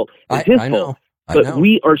my fault as his fault. But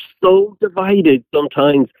we are so divided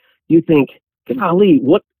sometimes. You think, golly,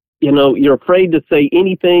 what, you're afraid to say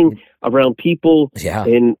anything around people. Yeah.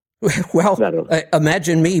 And well,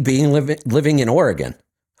 imagine me living in Oregon.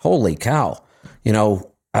 Holy cow.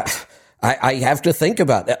 I have to think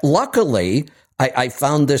about that. Luckily, I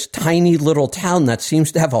found this tiny little town that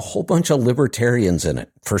seems to have a whole bunch of libertarians in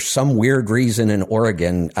it. For some weird reason in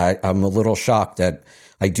Oregon, I'm a little shocked that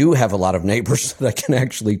I do have a lot of neighbors that I can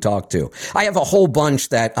actually talk to. I have a whole bunch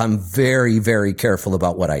that I'm very, very careful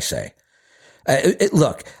about what I say.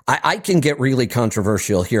 Look, I can get really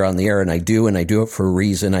controversial here on the air, and I do it for a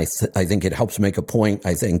reason. I think it helps make a point.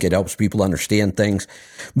 I think it helps people understand things.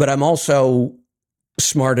 But I'm also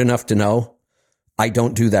smart enough to know I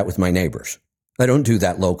don't do that with my neighbors. I don't do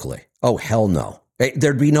that locally. Oh, hell no.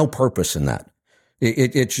 There'd be no purpose in that.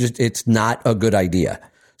 It's not a good idea.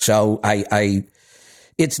 So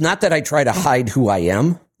it's not that I try to hide who I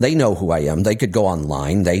am. They know who I am. They could go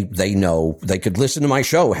online. They know. They could listen to my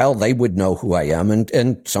show. Hell, they would know who I am.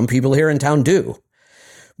 And some people here in town do.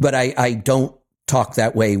 But I don't talk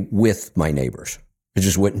that way with my neighbors. It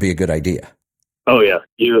just wouldn't be a good idea. Oh, yeah.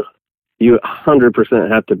 you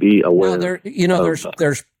 100% have to be aware.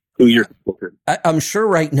 There's who you're. I'm sure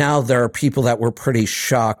right now there are people that were pretty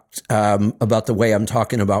shocked about the way I'm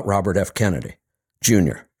talking about Robert F. Kennedy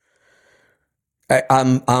Jr.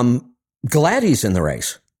 I'm glad he's in the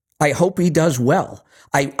race. I hope he does well.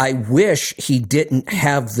 I wish he didn't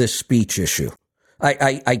have this speech issue.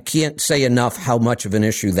 I can't say enough how much of an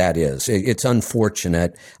issue that is. It's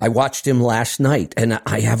unfortunate. I watched him last night, and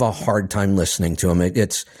I have a hard time listening to him.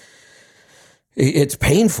 It's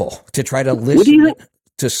painful to try to listen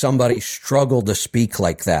to somebody struggle to speak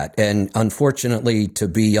like that. And unfortunately, to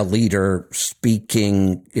be a leader,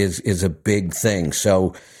 speaking is a big thing.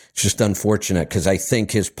 So it's just unfortunate because I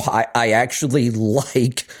think I actually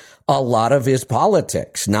like a lot of his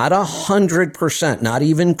politics, not 100%, not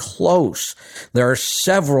even close. There are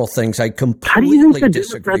several things I completely disagree with. How do you think the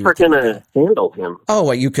Democrats are going to handle him? Oh,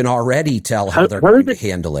 well, you can already tell how they're going to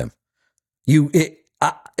handle him.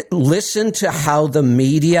 Listen to how the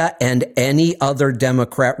media and any other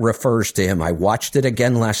Democrat refers to him. I watched it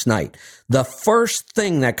again last night. The first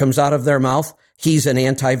thing that comes out of their mouth, he's an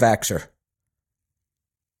anti-vaxxer.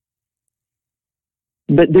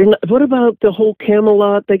 But what about the whole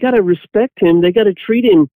Camelot? They got to respect him. They got to treat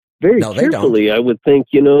him very carefully, I would think,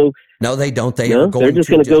 No, they don't. They're just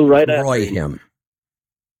going to go right after him.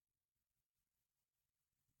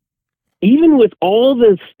 Even with all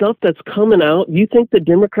the stuff that's coming out, you think the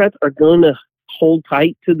Democrats are going to hold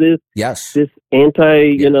tight to this? Yes. This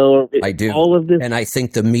I do. All of this. And I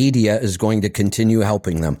think the media is going to continue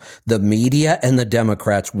helping them. The media and the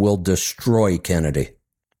Democrats will destroy Kennedy.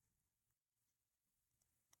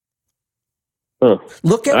 Huh.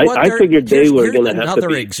 Look at what I figured they were going to have to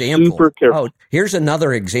be super careful. Here's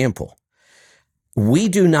another example. We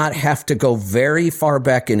do not have to go very far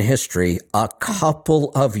back in history, a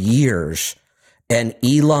couple of years, and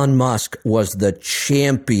Elon Musk was the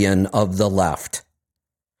champion of the left.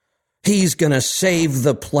 He's going to save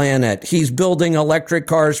the planet. He's building electric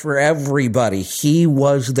cars for everybody. He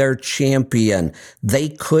was their champion. They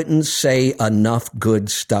couldn't say enough good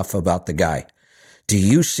stuff about the guy. Do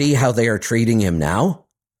you see how they are treating him now?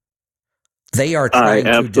 They are trying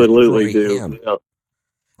to destroy him. Yeah.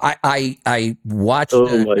 I watched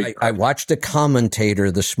I watched a commentator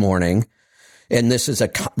this morning, and this is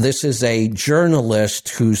a journalist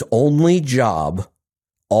whose only job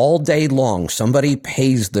all day long, somebody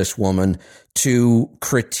pays this woman to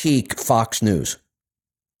critique Fox News.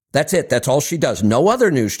 That's it. That's all she does. No other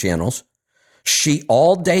news channels. She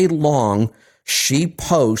all day long, she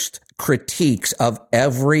posts critiques of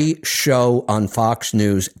every show on Fox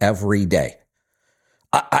News every day.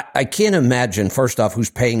 I can't imagine, first off, who's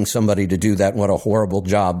paying somebody to do that. What a horrible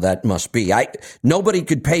job that must be. Nobody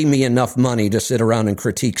could pay me enough money to sit around and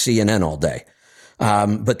critique CNN all day.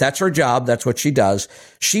 But that's her job. That's what she does.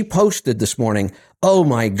 She posted this morning, oh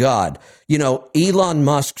my God, Elon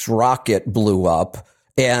Musk's rocket blew up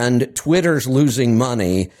and Twitter's losing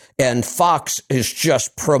money and Fox is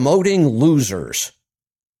just promoting losers.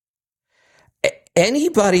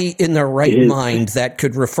 Anybody in their right mind that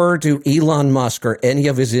could refer to Elon Musk or any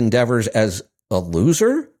of his endeavors as a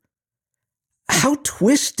loser? How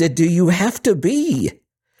twisted do you have to be?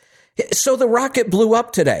 So the rocket blew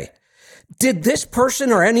up today. Did this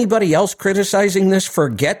person or anybody else criticizing this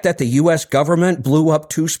forget that the U.S. government blew up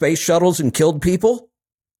 2 space shuttles and killed people?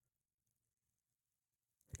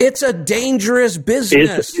 It's a dangerous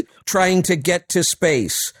business trying to get to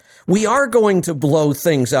space. We are going to blow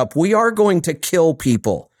things up. We are going to kill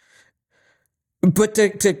people. But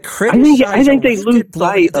to criticize, I think they lose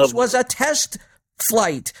sight of. This was a test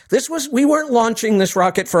flight. We weren't launching this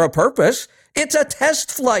rocket for a purpose. It's a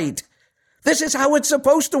test flight. This is how it's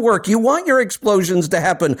supposed to work. You want your explosions to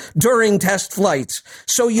happen during test flights,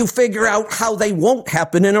 so you figure out how they won't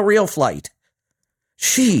happen in a real flight.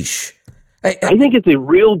 Sheesh. I think it's a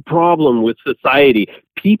real problem with society.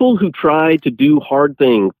 People who try to do hard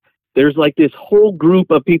things. There's like this whole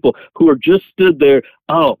group of people who are just stood there.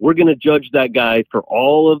 Oh, we're going to judge that guy for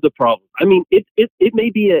all of the problems. I mean, it may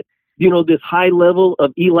be at, this high level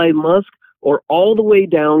of Elon Musk or all the way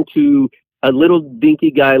down to a little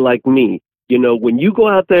dinky guy like me. When you go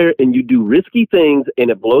out there and you do risky things and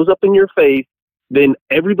it blows up in your face, then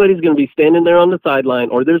everybody's going to be standing there on the sideline,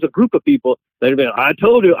 or there's a group of people that are going, I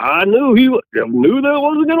told you, I knew that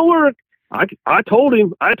wasn't going to work. I told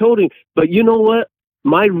him. But you know what?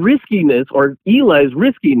 My riskiness, or Eli's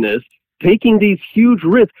riskiness, taking these huge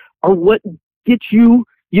risks, are what gets you,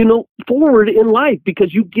 forward in life,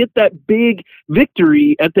 because you get that big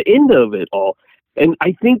victory at the end of it all. And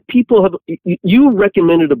I think people have. You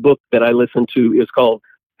recommended a book that I listened to. It's called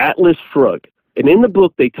Atlas Shrugged. And in the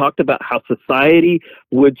book, they talked about how society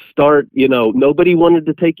would start, nobody wanted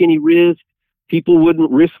to take any risk. People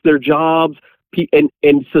wouldn't risk their jobs,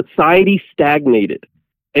 and society stagnated.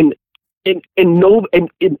 In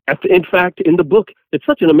fact, in the book, it's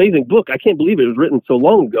such an amazing book. I can't believe it was written so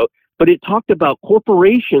long ago, but it talked about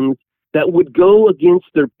corporations that would go against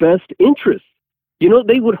their best interests.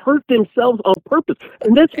 They would hurt themselves on purpose.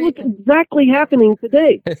 And that's what's exactly happening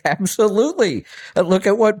today. Absolutely. Look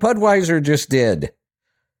at what Budweiser just did.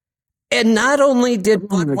 And not only did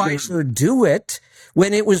Budweiser do it,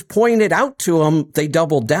 when it was pointed out to them, they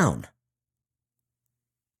doubled down.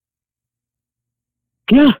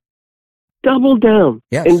 Yeah. Doubled down.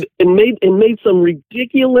 Yes. And made some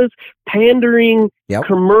ridiculous pandering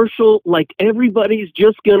commercial, like everybody's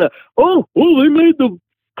just gonna, they made the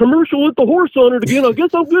commercial with the horse on it again. I guess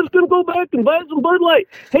I'm just gonna go back and buy some Bud Light.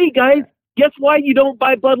 Hey guys, guess why you don't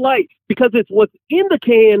buy Bud Light? Because it's what's in the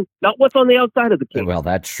can, not what's on the outside of the can. Well,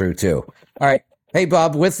 that's true too. All right. Hey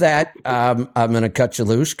Bob, with that, I'm gonna cut you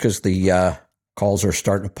loose because the calls are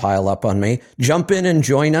starting to pile up on me. Jump in and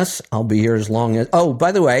join us. I'll be here as long as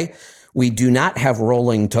by the way, we do not have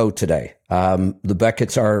Rolling Toe today. The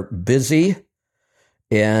Beckett's are busy,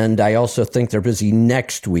 and I also think they're busy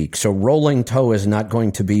next week. So Rolling Toe is not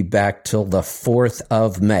going to be back till the 4th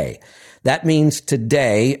of May. That means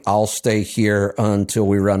today I'll stay here until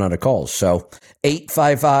we run out of calls. So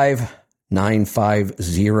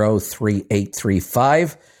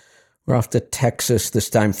 855-950-3835. We're off to Texas this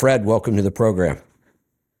time. Fred, welcome to the program.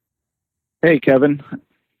 Hey, Kevin.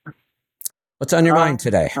 What's on your mind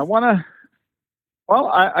today? I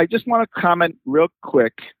just want to comment real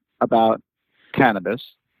quick about cannabis.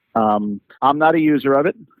 I'm not a user of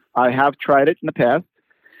it. I have tried it in the past.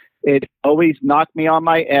 It always knocked me on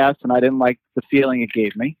my ass, and I didn't like the feeling it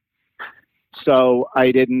gave me. So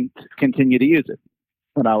I didn't continue to use it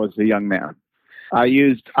when I was a young man. I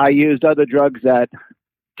used other drugs that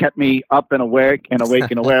kept me up and awake and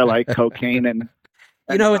aware, like cocaine and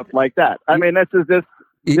stuff like that. I mean, this is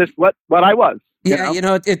just what I was. Yeah,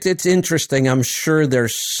 it's interesting. I'm sure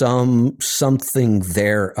there's something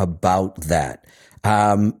there about that.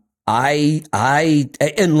 And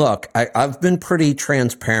look, I've been pretty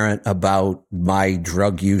transparent about my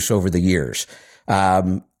drug use over the years.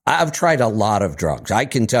 I've tried a lot of drugs. I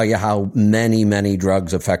can tell you how many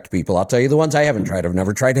drugs affect people. I'll tell you the ones I haven't tried. I've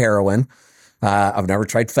never tried heroin. I've never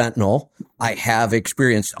tried fentanyl. I have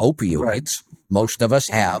experienced opioids. Right. Most of us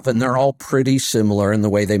have, and they're all pretty similar in the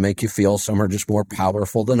way they make you feel. Some are just more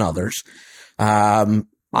powerful than others. I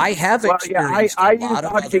have experienced I used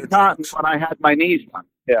OxyContin when I had my knees done.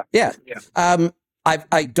 Yeah.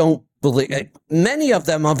 I don't believe many of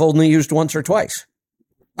them I've only used once or twice.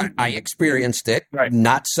 I experienced it. Right.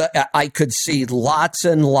 I could see lots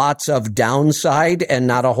and lots of downside and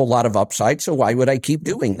not a whole lot of upside. So why would I keep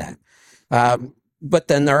doing that? But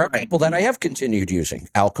then there are people that I have continued using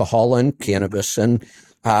alcohol and cannabis. And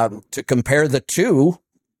to compare the two,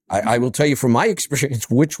 I will tell you from my experience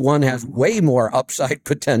which one has way more upside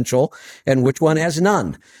potential and which one has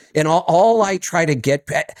none. And all I try to get,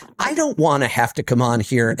 I don't want to have to come on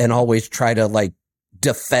here and always try to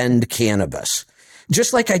defend cannabis.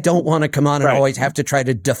 Just like I don't want to come on and always have to try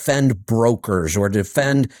to defend brokers or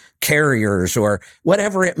defend carriers or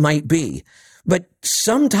whatever it might be. But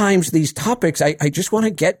sometimes these topics, I just want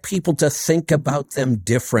to get people to think about them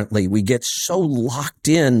differently. We get so locked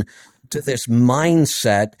in to this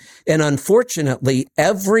mindset. And unfortunately,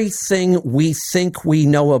 everything we think we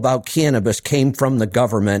know about cannabis came from the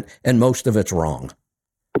government, and most of it's wrong.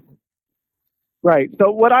 Right.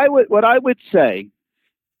 So what I would say,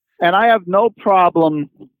 and I have no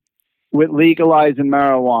problem with legalizing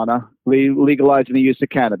marijuana, legalizing the use of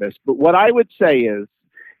cannabis. But what I would say is,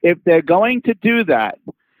 if they're going to do that,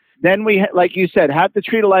 then we, like you said, have to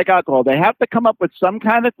treat it like alcohol. They have to come up with some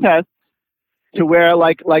kind of test to where,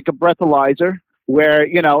 like a breathalyzer, where,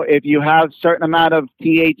 if you have certain amount of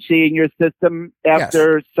THC in your system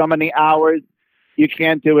after so many hours, you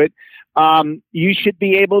can't do it. You should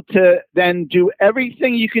be able to then do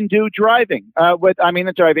everything you can do driving,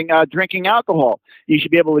 drinking alcohol. You should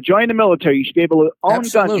be able to join the military. You should be able to own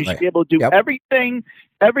guns. You should be able to do everything.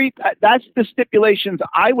 That's the stipulations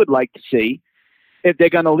I would like to see if they're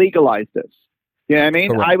going to legalize this. You know what I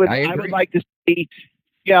mean? Correct. I would like to see,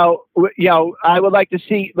 I would like to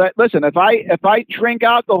see, listen, if I drink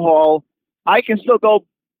alcohol, I can still go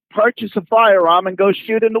purchase a firearm and go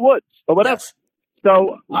shoot in the woods or whatever. Yes.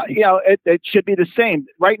 So, it should be the same.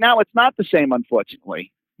 Right now, it's not the same,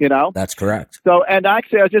 unfortunately, That's correct. So, and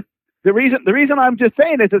actually, the reason I'm just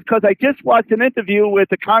saying this is because I just watched an interview with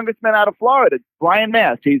the congressman out of Florida, Brian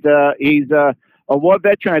Mast. He's a a war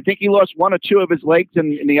veteran. I think he lost one or two of his legs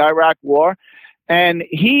in the Iraq War. And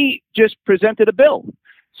he just presented a bill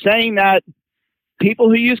saying that people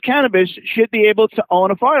who use cannabis should be able to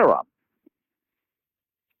own a firearm.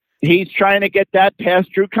 He's trying to get that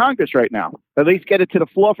passed through Congress right now, at least get it to the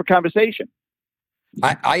floor for conversation.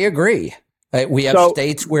 I agree. We have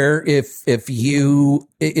states where if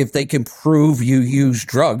they can prove you use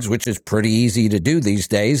drugs, which is pretty easy to do these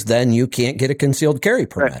days, then you can't get a concealed carry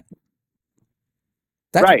permit. Right.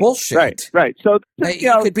 That's bullshit. Right. So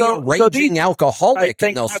you could be a raging alcoholic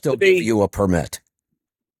and they'll still give you a permit.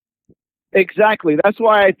 Exactly. That's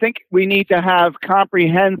why I think we need to have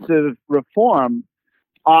comprehensive reform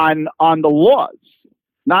on the laws,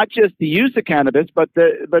 not just the use of cannabis, but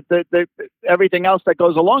the everything else that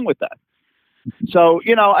goes along with that. So,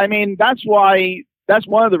 I mean, that's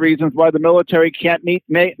one of the reasons why the military can't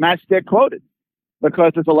match their quotas,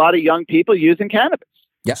 because there's a lot of young people using cannabis.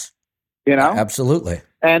 Yes. Absolutely.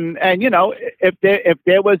 And if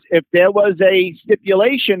there was a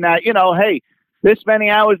stipulation that, hey, this many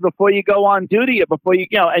hours before you go on duty or before you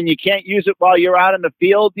and you can't use it while you're out in the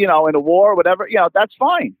field, in a war or whatever, that's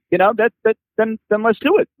fine. Then let's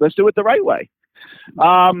do it. Let's do it the right way.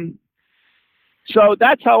 So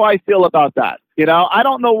that's how I feel about that. I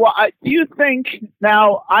don't know what do you think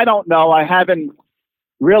now? I don't know. I haven't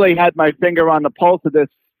really had my finger on the pulse of this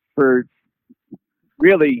for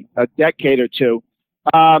really a decade or two.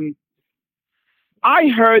 I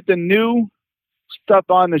heard the new stuff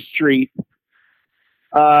on the street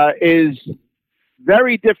is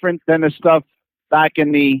very different than the stuff back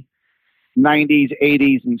in the 90s,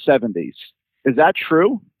 80s, and 70s. Is that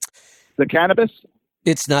true? The cannabis?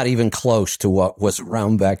 It's not even close to what was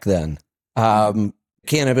around back then.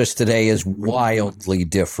 Cannabis today is wildly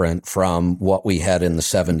different from what we had in the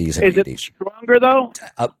 70s and 80s. Is it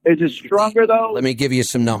stronger, though? Let me give you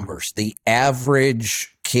some numbers. The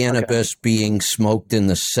average cannabis being smoked in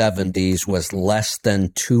the 70s was less than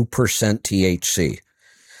 2% THC.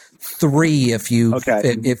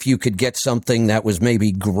 3% if you could get something that was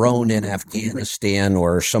maybe grown in Afghanistan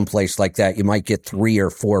or someplace like that, you might get 3 or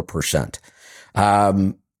 4%.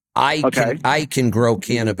 I can grow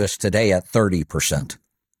cannabis today at 30%.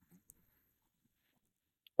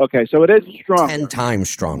 Okay, so it is stronger. 10 times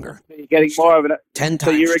stronger. So you're getting more of an 10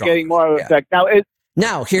 times. So you're stronger. getting more of an effect.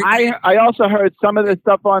 Now here I also heard some of this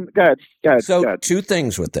stuff on. Go ahead. Two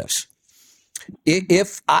things with this.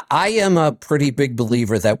 If I am a pretty big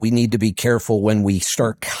believer that we need to be careful when we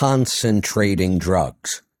start concentrating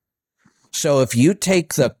drugs. So if you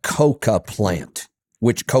take the coca plant,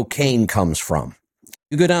 which cocaine comes from,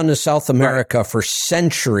 you go down to South America for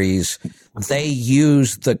centuries, they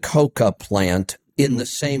use the coca plant in the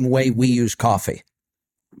same way we use coffee.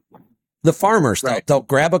 The farmers, they'll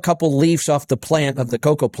grab a couple leaves off the plant of the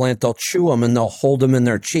cocoa plant, they'll chew them and they'll hold them in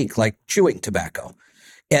their cheek like chewing tobacco.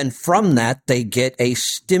 And from that, they get a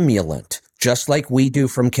stimulant, just like we do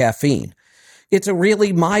from caffeine. It's a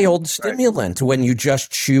really mild stimulant when you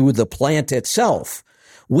just chew the plant itself.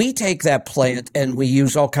 We take that plant and we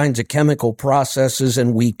use all kinds of chemical processes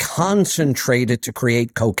and we concentrate it to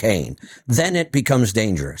create cocaine. Then it becomes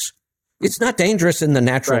dangerous. It's not dangerous in the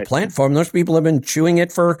natural plant form. Those people have been chewing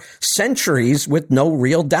it for centuries with no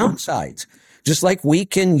real downsides. Just like we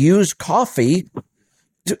can use coffee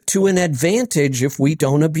to an advantage if we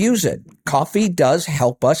don't abuse it. Coffee does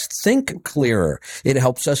help us think clearer. It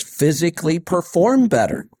helps us physically perform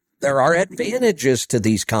better. There are advantages to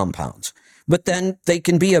these compounds, but then they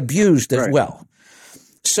can be abused as well.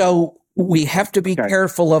 So we have to be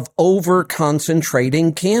careful of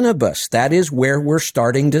over-concentrating cannabis. That is where we're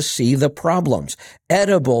starting to see the problems.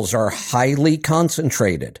 Edibles are highly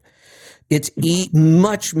concentrated. It's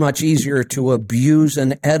much, much easier to abuse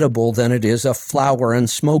an edible than it is a flower and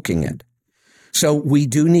smoking it. So we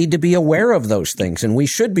do need to be aware of those things, and we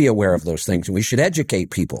should be aware of those things, and we should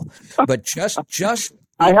educate people. But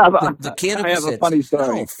the cannabis a funny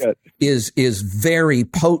story. is very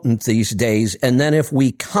potent these days. And then if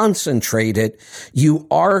we concentrate it, you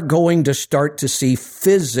are going to start to see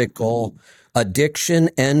physical addiction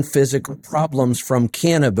and physical problems from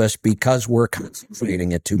cannabis because we're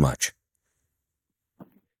concentrating it too much.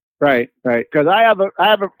 Right. Because I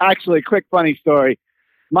have actually a quick funny story.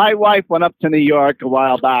 My wife went up to New York a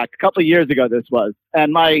while back, a couple of years ago this was,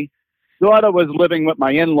 and my daughter was living with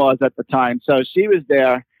my in-laws at the time, so she was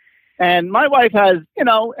there. And my wife has,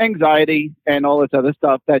 anxiety and all this other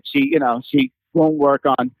stuff that she won't work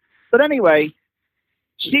on. But anyway,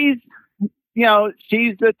 she's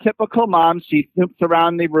the typical mom. She snoops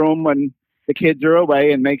around the room when the kids are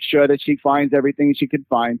away and makes sure that she finds everything she can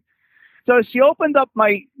find. So she opened up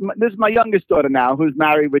this is my youngest daughter now, who's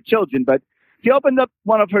married with children, but she opened up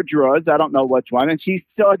one of her drawers, I don't know which one, and she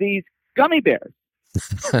saw these gummy bears.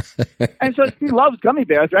 And so she loves gummy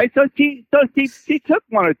bears, right? So she took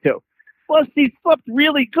one or two. Well, she slept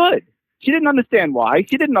really good. She didn't understand why.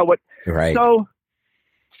 She didn't know what. Right. So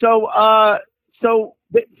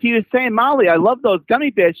she was saying, Molly, I love those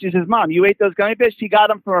gummy bears. She says, Mom, you ate those gummy bears? She got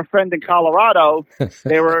them from a friend in Colorado.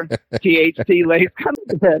 They were THC laced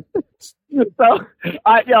gummy bears. So,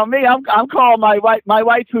 I'm calling my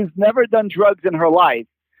wife, who's never done drugs in her life,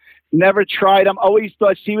 never tried them, always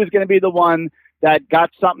thought she was going to be the one that got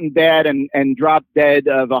something bad and dropped dead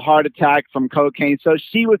of a heart attack from cocaine. So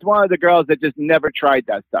she was one of the girls that just never tried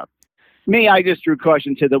that stuff. Me, I just threw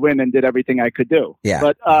caution to the wind and did everything I could do. Yeah,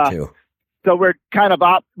 but so we're kind of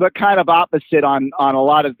opposite on a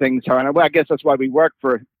lot of things, her and I guess that's why we worked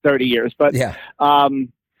for 30 years. But yeah, so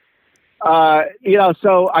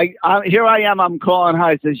here I am. I'm calling her.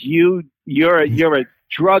 I says, you're a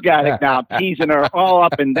drug addict now, teasing her all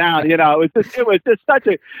up and down. It was just such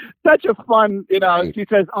a fun. She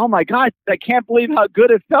says, "Oh my God, I can't believe how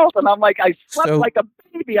good it felt," and I'm like, "I slept like a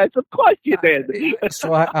baby." I said, "Of course you did."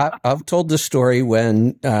 So I've told the story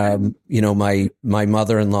when my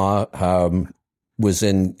mother-in-law was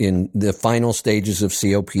in the final stages of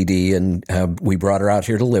COPD, and we brought her out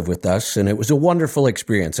here to live with us, and it was a wonderful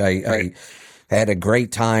experience. I had a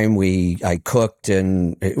great time. I cooked,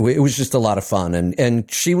 and it was just a lot of fun. And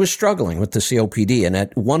she was struggling with the COPD. And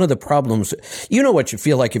one of the problems, you know what you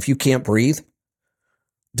feel like if you can't breathe?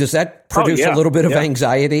 Does that produce a little bit of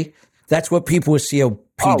anxiety? That's what people with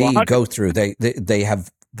COPD go through. They have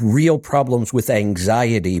real problems with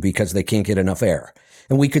anxiety because they can't get enough air.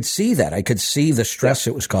 And we could see that. I could see the stress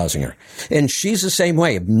it was causing her. And she's the same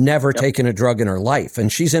way. Never taken a drug in her life.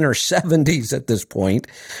 And she's in her 70s at this point.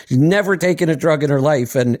 She's never taken a drug in her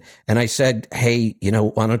life. And I said, hey,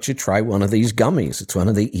 why don't you try one of these gummies? It's one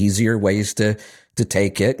of the easier ways to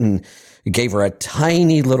take it. And gave her a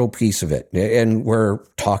tiny little piece of it. And we're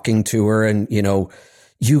talking to her, and,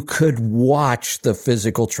 you could watch the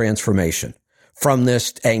physical transformation from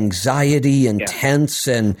this anxiety, intense,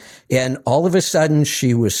 and all of a sudden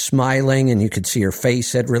she was smiling, and you could see her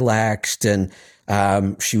face had relaxed, and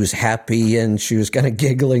she was happy, and she was kind of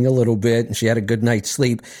giggling a little bit, and she had a good night's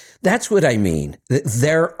sleep. That's what I mean.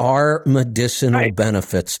 There are medicinal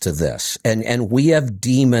benefits to this, and we have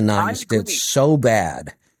demonized it so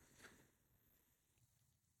bad.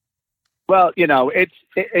 Well,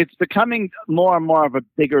 it's becoming more and more of a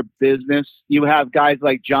bigger business. You have guys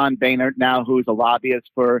like John Boehner now, who's a lobbyist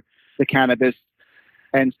for the cannabis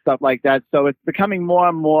and stuff like that. So it's becoming more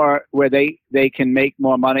and more where they can make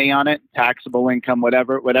more money on it, taxable income,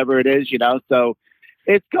 whatever it is, So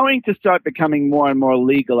it's going to start becoming more and more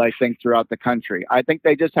legal, I think, throughout the country. I think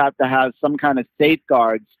they just have to have some kind of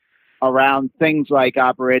safeguards around things like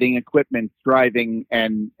operating equipment, driving,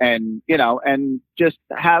 and just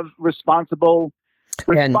have responsible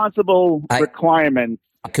requirements.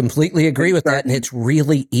 I completely agree with that, and it's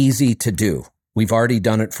really easy to do. We've already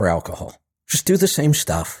done it for alcohol. Just do the same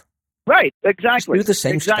stuff. Right, exactly. Just do the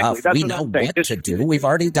same stuff. That's we know what to do. We've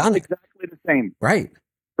already done it. Exactly the same. Right.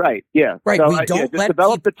 Right, yeah. Right, So, we don't let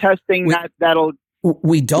develop the testing that'll...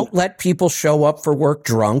 We don't let people show up for work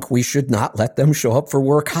drunk. We should not let them show up for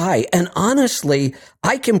work high. And honestly,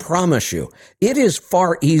 I can promise you, it is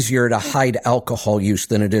far easier to hide alcohol use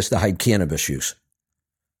than it is to hide cannabis use.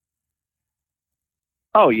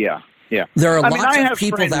 Oh, yeah. Yeah. There are lots of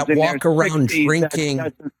people that walk around drinking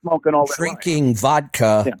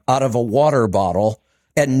vodka out of a water bottle,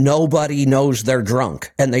 and nobody knows they're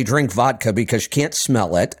drunk. And they drink vodka because you can't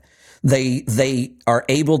smell it. They are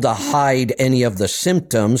able to hide any of the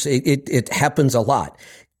symptoms. It happens a lot.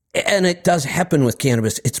 And it does happen with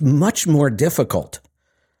cannabis. It's much more difficult.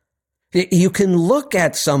 You can look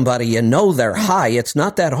at somebody and know they're high. It's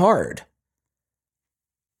not that hard.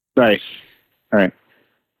 Right.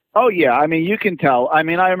 Oh, yeah. I mean, you can tell. I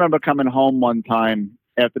mean, I remember coming home one time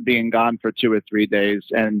after being gone for 2 or 3 days,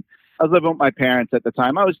 and I was living with my parents at the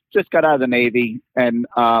time. I just got out of the Navy, and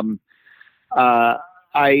my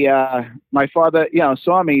father,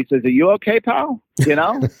 saw me. He says, "Are you okay, pal?"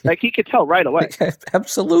 Like he could tell right away.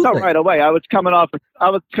 Absolutely. Tell right away. I was coming off a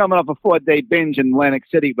 4-day binge in Atlantic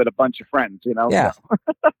City with a bunch of friends. Yeah.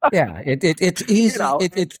 Yeah. It's easy.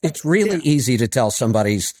 It's really easy to tell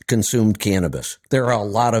somebody's consumed cannabis. There are a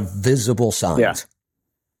lot of visible signs.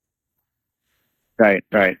 Yeah.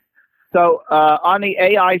 Right. So on the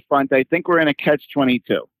AI front, I think we're in a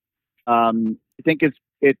catch-22. I think it's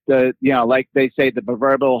like they say, the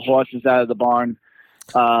proverbial horse is out of the barn.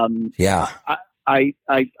 I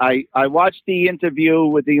watched the interview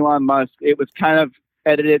with Elon Musk. It was kind of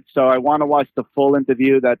edited, so I want to watch the full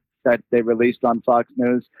interview that that they released on Fox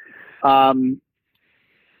News.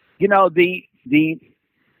 You know, the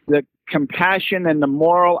compassion and the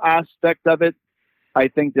moral aspect of it, I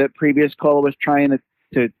think the previous caller was trying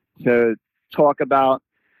to talk about.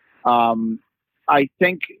 I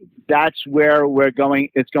think that's where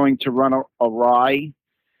it's going to run awry,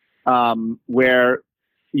 where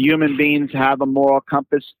human beings have a moral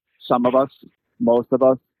compass. Some of us, most of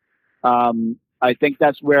us. I think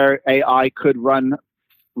that's where AI could run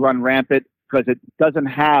rampant, because it doesn't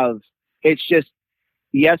have. It's just,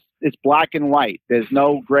 yes, it's black and white. There's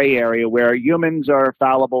no gray area, where humans are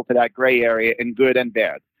fallible to that gray area in good and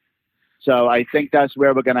bad. So I think that's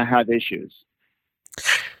where we're going to have issues.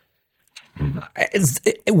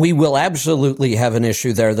 We will absolutely have an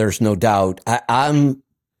issue there. There's no doubt. I'm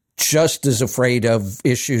just as afraid of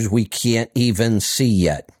issues we can't even see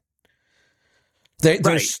yet.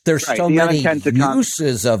 There's so many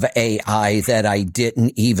uses of AI that I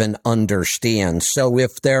didn't even understand. So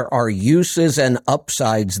if there are uses and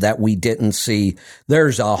upsides that we didn't see,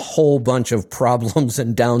 there's a whole bunch of problems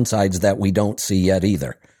and downsides that we don't see yet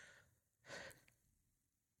either.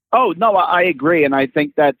 Oh, no, I agree. And I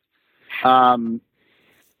think that,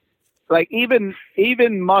 like even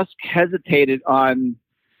Musk hesitated on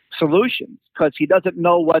solutions because he doesn't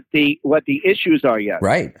know what the issues are yet.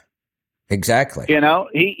 Right. Exactly. You know,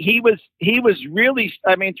 he was really,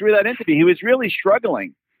 I mean, through that interview, he was really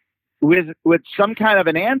struggling with some kind of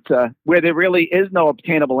an answer where there really is no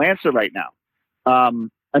obtainable answer right now. I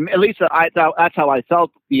mean, at least that's how I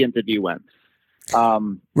felt the interview went.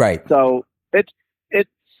 Right. So it's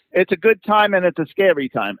a good time and it's a scary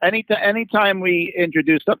time. Anytime we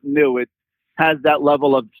introduce something new, it has that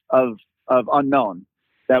level of unknown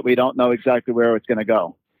that we don't know exactly where it's going to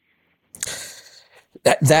go.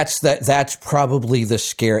 That's probably the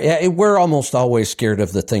scare. We're almost always scared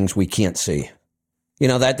of the things we can't see. You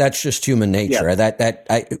know, that's just human nature.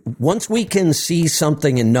 Yeah. Once we can see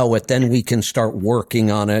something and know it, then we can start working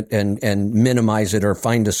on it and minimize it or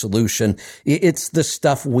find a solution. It's the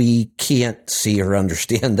stuff we can't see or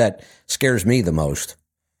understand that scares me the most.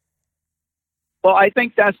 Well, I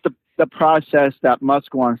think that's the process that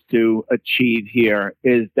Musk wants to achieve here,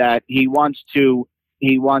 is that he wants to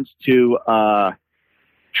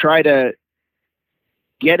try to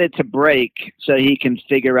get it to break so he can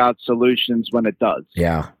figure out solutions when it does.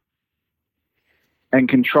 Yeah. And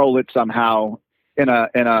control it somehow in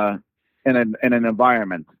an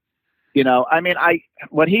environment. You know, I mean,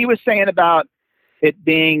 what he was saying about it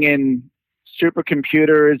being in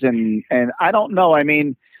supercomputers and I don't know. I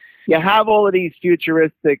mean, you have all of these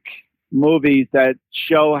futuristic movies that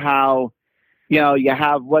show how, you know, you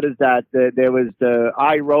have, what is that? There was the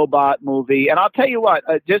iRobot movie. And I'll tell you what,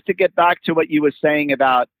 just to get back to what you were saying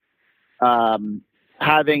about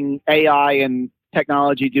having AI and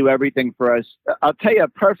technology do everything for us, I'll tell you a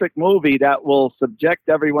perfect movie that will subject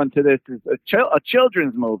everyone to this is a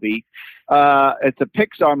children's movie. It's a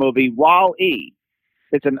Pixar movie, Wall-E.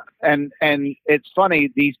 And it's funny,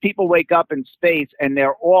 these people wake up in space and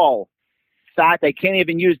they're all fat. They can't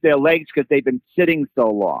even use their legs because they've been sitting so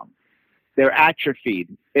long. They're atrophied.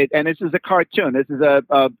 And this is a cartoon. This is a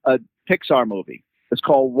Pixar movie. It's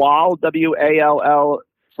called WALL,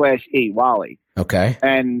 WALL/E, Wall-E. Okay.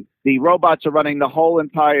 And the robots are running the whole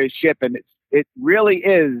entire ship. And it really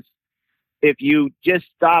is, if you just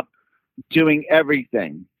stop doing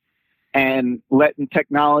everything and letting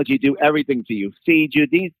technology do everything for you, feed you.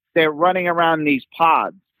 They're running around these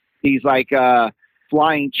pods, these like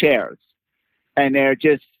flying chairs. And they're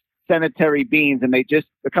just sanitary beings, and a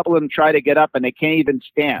couple of them try to get up and they can't even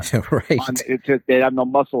stand. Right. They have no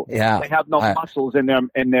muscle. Yeah. They have no muscles in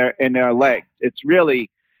their legs. It's really,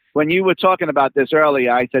 when you were talking about this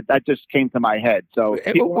earlier, I said that just came to my head. So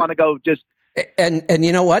people want to go just. And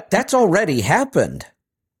you know what? That's already happened.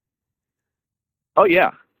 Oh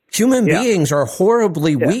yeah. Human beings are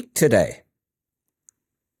horribly weak today.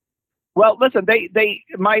 Well, listen,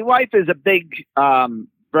 my wife is a big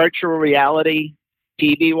virtual reality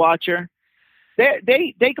TV watcher.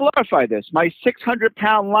 They glorify this. My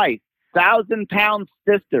 600-pound life, 1,000-pound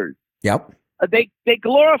sisters. Yep. They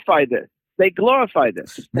glorify this. They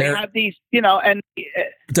have these, you know, and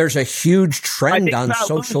there's a huge trend on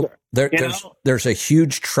social. There's a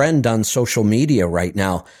huge trend on social media right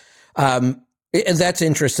now. That's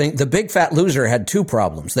interesting. The Big Fat Loser had two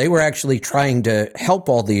problems. They were actually trying to help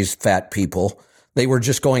all these fat people. They were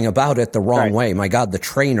just going about it the wrong way. My God, the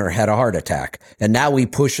trainer had a heart attack, and now he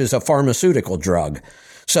pushes a pharmaceutical drug.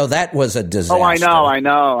 So that was a disaster. Oh, I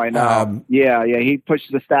know. Yeah. He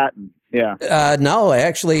pushed the statin. No,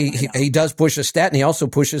 actually, he does push a statin. He also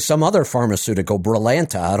pushes some other pharmaceutical,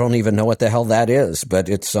 Brilinta. I don't even know what the hell that is, but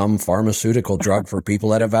it's some pharmaceutical drug for people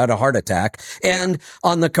that have had a heart attack. And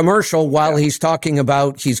on the commercial, while he's talking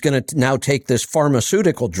about he's going to now take this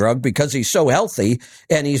pharmaceutical drug because he's so healthy,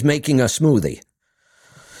 and he's making a smoothie.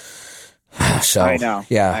 So I know.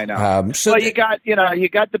 So well, you got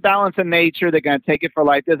the Balance of Nature. They're going to take it for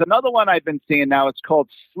life. There's another one I've been seeing now. It's called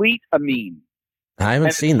Sweet Amine. I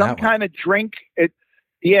haven't seen that one. Some kind of drink. I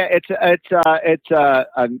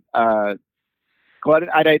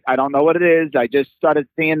don't know what it is. I just started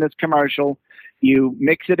seeing this commercial. You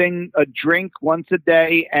mix it in a drink once a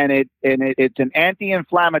day, and it's an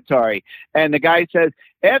anti-inflammatory. And the guy says,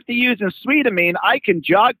 after using Sweet Amine, I can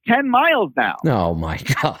jog 10 miles now. Oh my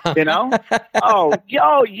God! You know? oh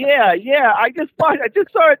yeah. I just saw it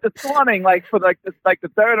this morning, for the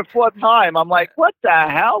third or fourth time. I'm like, what the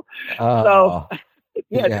hell? So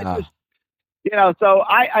so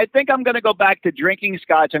I think I'm going to go back to drinking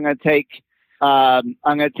scotch. I'm going to take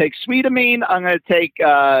Sweet Amine. I'm going to take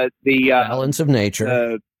the Balance of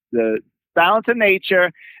Nature, the Balance of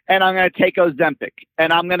Nature, and I'm going to take Ozempic,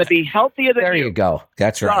 and I'm going to be healthier than you. There you go.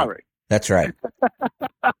 That's right. Sorry. That's right.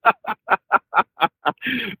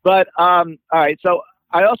 But all right. So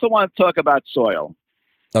I also want to talk about soil.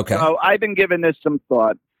 Okay. So I've been giving this some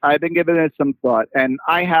thought. And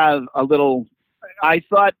I have a little. I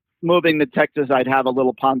thought moving to Texas, I'd have a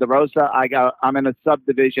little Ponderosa. I'm in a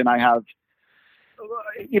subdivision. I have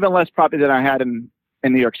even less property than I had in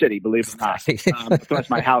New York City, believe it or not. Because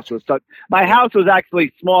my house was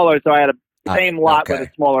actually smaller, so I had a same lot with a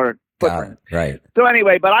smaller footprint. Right. So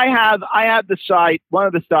anyway, but I have one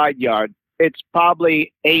of the side yards. It's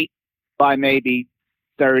probably 8 by maybe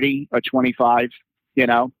 30 or 25.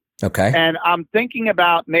 Okay. And I'm thinking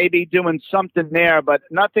about maybe doing something there, but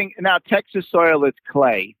nothing. Now Texas soil is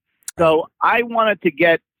clay, so I wanted to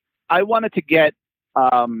get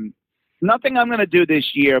nothing I'm going to do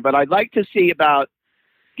this year, but I'd like to see about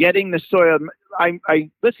getting the soil. I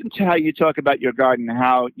listened to how you talk about your garden,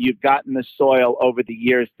 how you've gotten the soil over the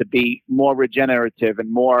years to be more regenerative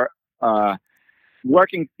and more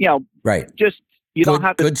working. Right. Just don't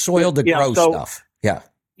have good soil to grow stuff. Yeah.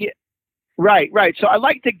 Right. So I'd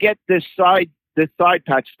like to get this side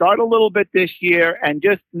patch start a little bit this year, and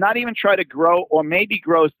just not even try to grow, or maybe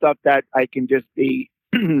grow stuff that I can just be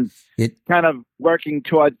kind of working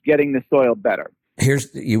towards getting the soil better.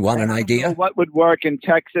 You want an idea? What would work in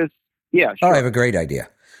Texas? Yeah, sure. Oh, I have a great idea.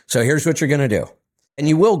 So here's what you're going to do. And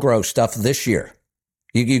you will grow stuff this year.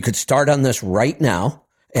 You could start on this right now,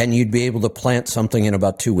 and you'd be able to plant something in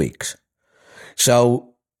about 2 weeks. So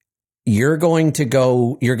you're going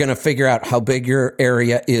to figure out how big your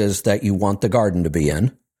area is that you want the garden to be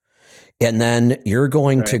in. And then you're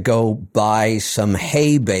going to go buy some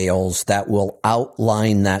hay bales that will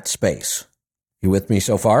outline that space. You with me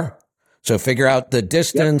so far? So figure out the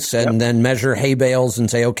distance and then measure hay bales and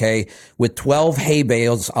say, okay, with 12 hay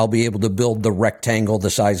bales, I'll be able to build the rectangle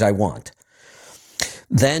the size I want.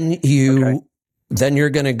 Then you're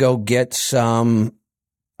going to go get some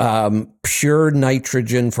pure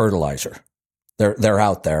nitrogen fertilizer. They're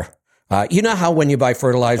out there. You know how when you buy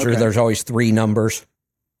fertilizer, there's always 3 numbers,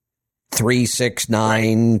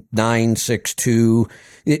 369, 962.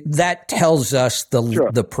 That tells us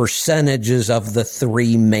the percentages of the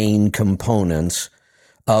 3 main components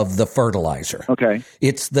of the fertilizer. Okay.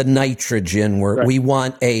 It's the nitrogen where we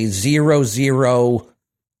want a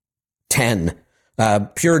 0010.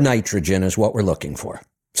 Pure nitrogen is what we're looking for.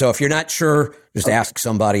 So if you're not sure, just ask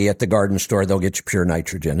somebody at the garden store. They'll get you pure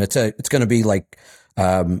nitrogen. It's going to be like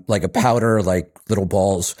a powder, like little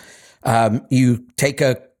balls. You take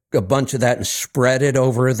a bunch of that and spread it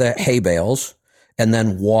over the hay bales, and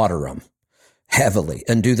then water them heavily,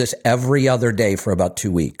 and do this every other day for about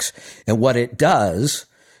 2 weeks. And what it does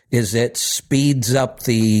is it speeds up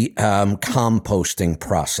the composting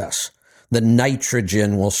process. The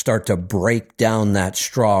nitrogen will start to break down that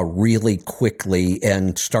straw really quickly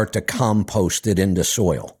and start to compost it into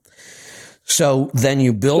soil. So then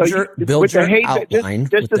you build your outline.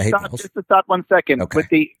 Just to stop 1 second.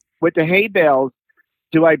 Okay. With the hay bales,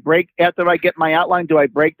 do I break after I get my outline? Do I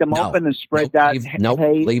break them open and spread that?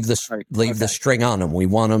 Leave the string on them. We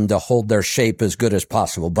want them to hold their shape as good as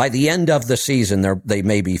possible. By the end of the season, they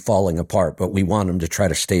may be falling apart, but we want them to try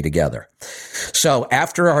to stay together. So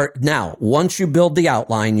once you build the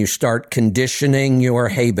outline, you start conditioning your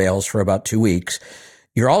hay bales for about 2 weeks.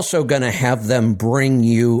 You're also going to have them bring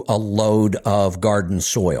you a load of garden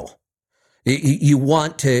soil. You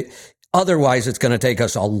want to. Otherwise, it's going to take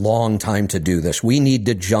us a long time to do this. We need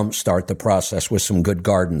to jumpstart the process with some good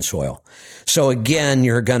garden soil. So again,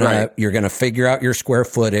 you're gonna figure out your square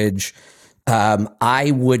footage.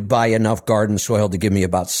 I would buy enough garden soil to give me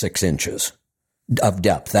about 6 inches of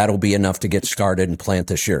depth. That'll be enough to get started and plant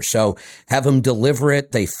this year. So have them deliver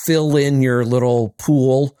it. They fill in your little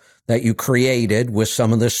pool that you created with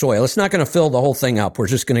some of the soil. It's not going to fill the whole thing up. We're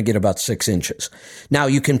just going to get about 6 inches. Now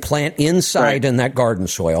you can plant inside in that garden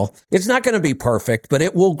soil. It's not going to be perfect, but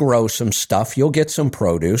it will grow some stuff. You'll get some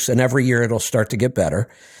produce, and every year it'll start to get better.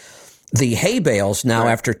 The hay bales, now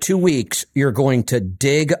after 2 weeks, you're going to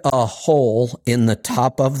dig a hole in the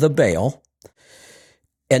top of the bale,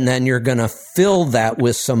 and then you're going to fill that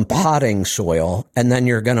with some potting soil, and then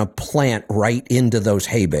you're going to plant right into those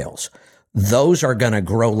hay bales. Those are going to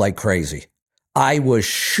grow like crazy. I was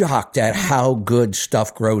shocked at how good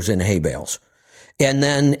stuff grows in hay bales. And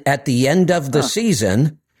then at the end of the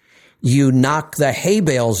season, you knock the hay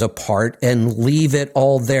bales apart and leave it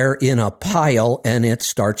all there in a pile, and it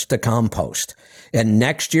starts to compost. And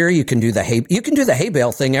next year you can do the hay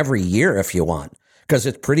bale thing every year if you want, because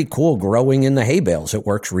it's pretty cool growing in the hay bales. It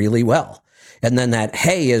works really well. And then that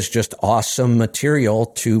hay is just awesome material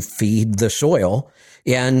to feed the soil.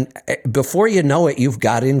 And before you know it, you've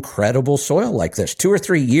got incredible soil like this. 2 or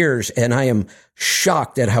 3 years, and I am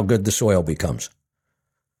shocked at how good the soil becomes.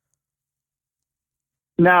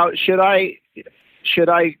 Now, should I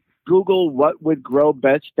Google what would grow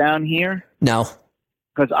best down here? No.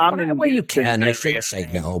 Because I'm in. Well, you can. I shouldn't say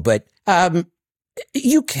no, but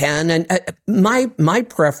you can. And my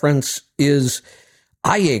preference is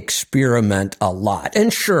I experiment a lot.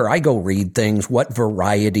 And sure, I go read things, what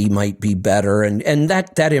variety might be better, and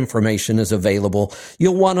that information is available.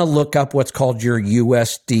 You'll want to look up what's called your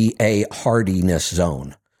USDA hardiness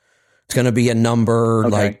zone. It's going to be a number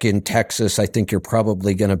like in Texas. I think you're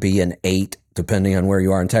probably going to be an 8, depending on where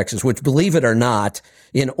you are in Texas, which, believe it or not,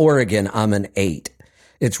 in Oregon, I'm an 8.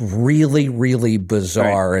 It's really, really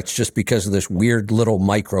bizarre. Right. It's just because of this weird little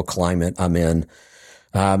microclimate I'm in.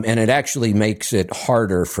 And it actually makes it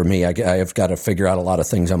harder for me. I've got to figure out a lot of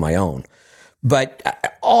things on my own.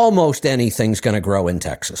 But almost anything's going to grow in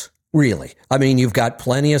Texas. Really. I mean, you've got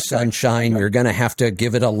plenty of sunshine. You're going to have to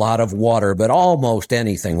give it a lot of water, but almost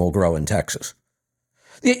anything will grow in Texas.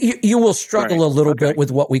 You will struggle a little bit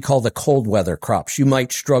with what we call the cold weather crops. You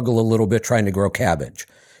might struggle a little bit trying to grow cabbage.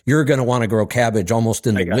 You're going to want to grow cabbage almost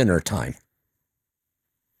in the winter time.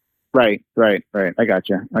 Right. I got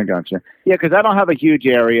you. Yeah, because I don't have a huge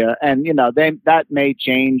area, and that may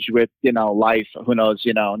change with life. Who knows?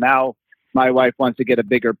 Now my wife wants to get a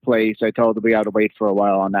bigger place. I told her we had to wait for a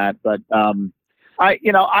while on that. But when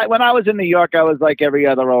I was in New York, I was like every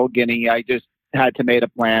other old guinea. I just had tomato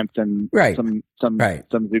plants and some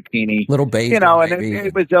zucchini, little basil, and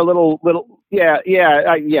it was a little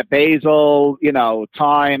basil,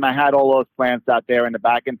 thyme. I had all those plants out there in the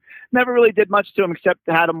back, and never really did much to them except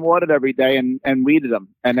had them watered every day and weeded them,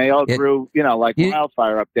 and they all grew, like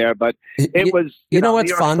wildfire up there. But it was, what's New York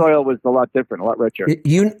fun? Soil was a lot different, a lot richer.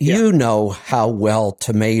 You know how well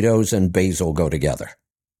tomatoes and basil go together,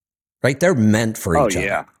 right? They're meant for each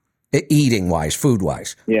other. Eating wise, food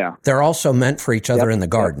wise. Yeah. They're also meant for each other in the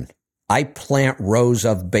garden. I plant rows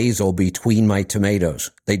of basil between my tomatoes.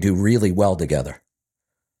 They do really well together.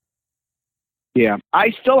 Yeah.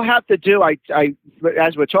 I still have to do,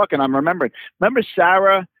 as we're talking, I'm remembering. Remember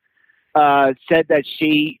Sarah said that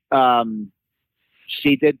she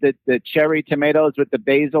did the cherry tomatoes with the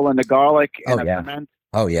basil and the garlic and ferment?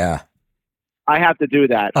 Oh, yeah. I have to do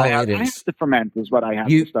that. I have to ferment is what I have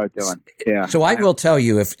to start doing. Yeah. So I will tell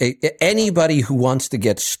you, if anybody who wants to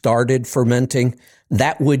get started fermenting,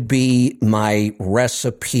 that would be my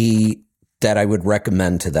recipe that I would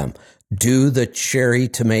recommend to them. Do the cherry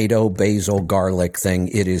tomato, basil, garlic thing.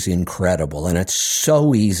 It is incredible. And it's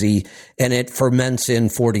so easy. And it ferments in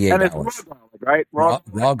 48 hours. Raw garlic, right?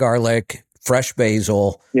 Raw garlic, fresh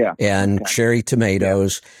basil, and cherry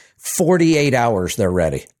tomatoes. 48 hours, they're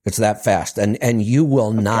ready. It's that fast. And you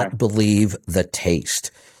will not believe the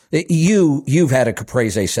taste. You've had a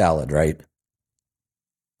caprese salad, right?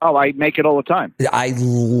 Oh, I make it all the time. I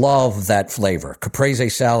love that flavor.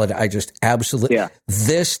 Caprese salad, I just absolutely... Yeah.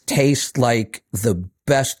 This tastes like the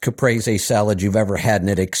best caprese salad you've ever had,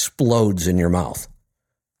 and it explodes in your mouth.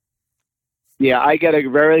 Yeah, I get a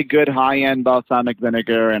very good high-end balsamic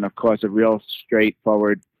vinegar and, of course, a real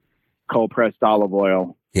straightforward cold-pressed olive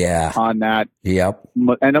oil. Yeah. On that. Yep.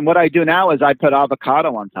 And then what I do now is I put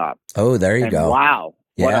avocado on top. Oh, there you go. Wow.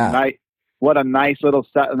 Yeah. What a nice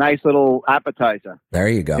little appetizer. There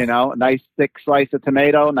you go. A nice thick slice of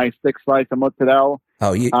tomato, nice thick slice of mozzarella.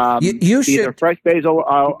 Oh, you Either should fresh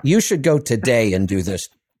basil. you should go today and do this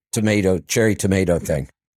cherry tomato thing.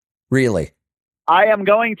 Really? I am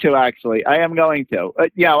going to actually. I am going to.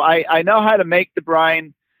 I know how to make the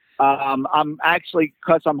brine. I'm actually,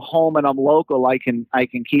 because I'm home and I'm local, I can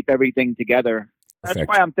keep everything together. That's Perfect.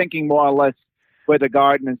 why I'm thinking more or less with a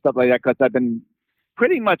garden and stuff like that, because I've been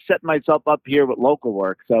pretty much setting myself up here with local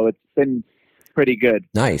work, so it's been pretty good.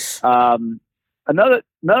 Nice. Another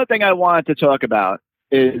thing I wanted to talk about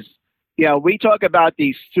is, we talk about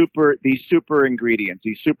these super ingredients,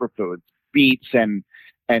 these superfoods, beets and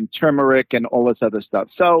turmeric and all this other stuff.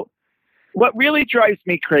 So what really drives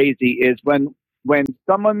me crazy is when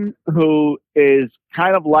someone who is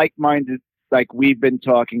kind of like-minded, like we've been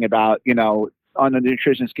talking about, on a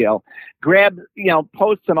nutrition scale,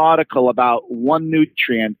 posts an article about one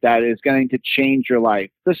nutrient that is going to change your life.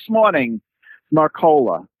 This morning,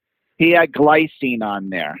 Marcola, he had glycine on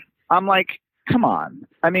there. I'm like, come on.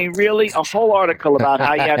 I mean, really? A whole article about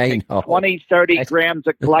how you have to take 20, 30 grams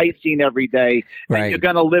of glycine every day and Right. you're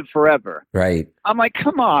going to live forever. Right. I'm like,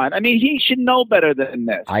 come on. I mean, he should know better than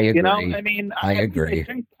this. I agree. I mean, I agree.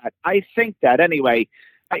 I think that anyway.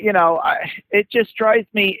 It just drives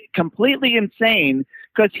me completely insane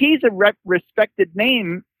because he's a respected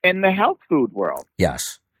name in the health food world.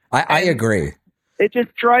 Yes. I agree. It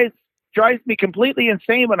just drives me completely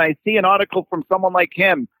insane when I see an article from someone like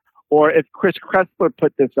him, or if Chris Kressler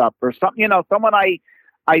put this up, or something. Someone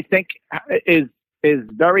I think is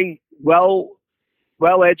very well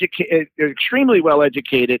educated, extremely well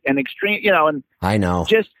educated, and and I know.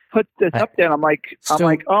 just put this up there. And I'm like,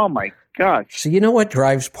 oh my gosh. So you know what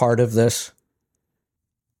drives part of this?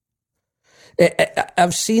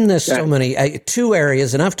 I've seen this so many, two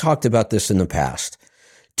areas, and I've talked about this in the past.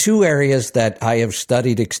 Two areas that I have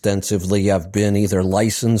studied extensively. I've been either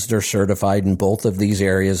licensed or certified in both of these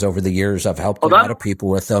areas over the years. I've helped a lot of people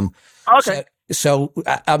with them. Okay. So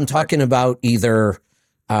I'm talking about either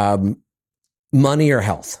money or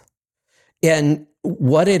health. And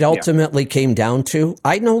what it ultimately came down to,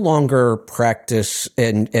 I no longer practice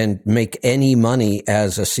and make any money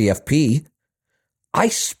as a CFP. I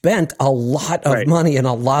spent a lot of money and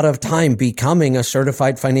a lot of time becoming a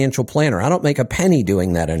certified financial planner. I don't make a penny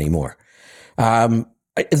doing that anymore.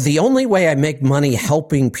 The only way I make money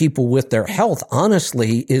helping people with their health,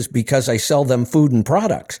 honestly, is because I sell them food and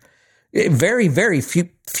products. Very, very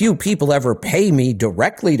few people ever pay me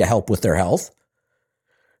directly to help with their health.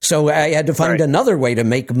 So I had to find another way to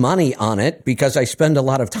make money on it because I spend a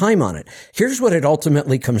lot of time on it. Here's what it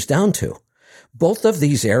ultimately comes down to. Both of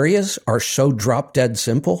these areas are so drop dead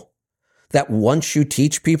simple that once you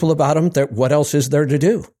teach people about them, what else is there to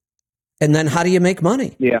do? And then how do you make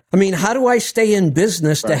money? Yeah. I mean, how do I stay in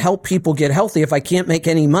business to help people get healthy if I can't make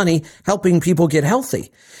any money helping people get healthy?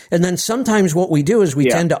 And then sometimes what we do is we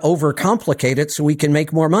tend to overcomplicate it so we can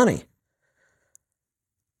make more money.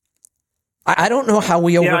 I don't know how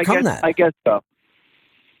we overcome that. I guess so.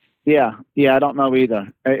 Yeah, I don't know either.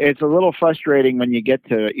 It's a little frustrating when you get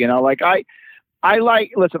to it.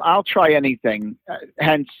 Listen, I'll try anything.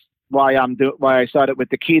 Hence why I started with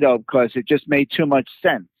the keto, because it just made too much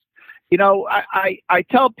sense. I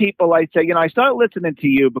tell people, I say, I started listening to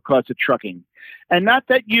you because of trucking, and not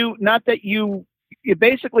that you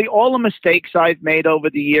basically all the mistakes I've made over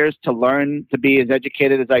the years to learn to be as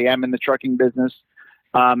educated as I am in the trucking business.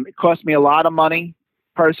 It cost me a lot of money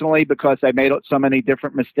personally because I made so many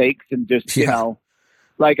different mistakes and just,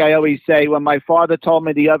 like I always say, when my father told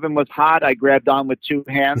me the oven was hot, I grabbed on with two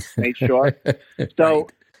hands, made sure. So,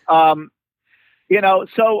 my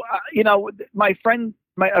friend,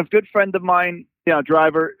 a good friend of mine,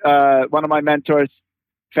 driver, one of my mentors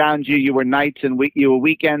found you. You were nights and you were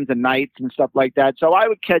weekends and nights and stuff like that. So I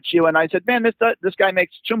would catch you and I said, man, this guy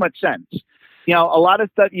makes too much sense. A lot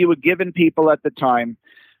of stuff you were giving people at the time,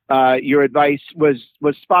 your advice was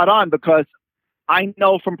spot on because I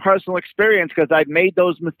know from personal experience because I've made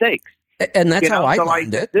those mistakes. And that's how I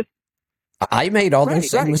learned it. I made all those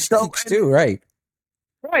same mistakes too, right?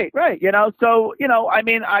 Right. I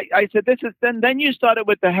mean, I said, this is, then you started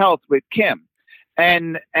with the health with Kim.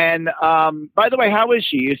 And by the way, how is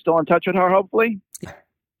she? You still in touch with her, hopefully?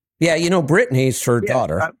 Yeah. Brittany's her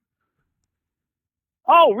daughter.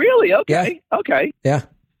 Oh, really? Okay. Yeah. Okay. Yeah.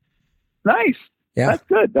 Nice. Yeah. That's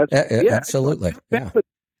good. Absolutely. Ben with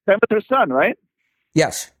her son, right?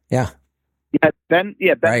 Yes. Yeah. Yeah. Ben.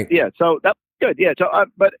 Right. Yeah. So that's good. Yeah. So,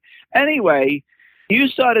 but anyway, you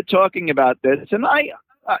started talking about this, and I,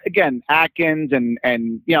 again, Atkins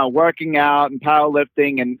and working out and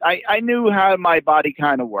powerlifting, and I knew how my body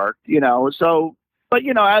kind of worked, So, but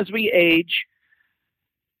as we age,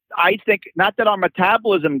 I think not that our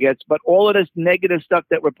metabolism gets, but all of this negative stuff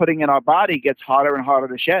that we're putting in our body gets harder and harder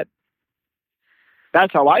to shed.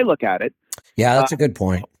 That's how I look at it. Yeah, that's a good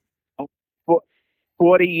point.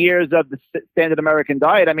 40 years of the standard American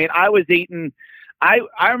diet. I mean, I was eating. I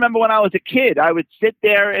remember when I was a kid, I would sit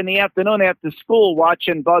there in the afternoon after school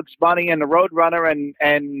watching Bugs Bunny and the Roadrunner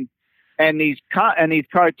and these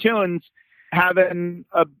cartoons, having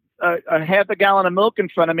a half a gallon of milk in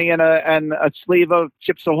front of me and a sleeve of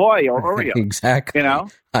Chips Ahoy or Oreo. Exactly. You know?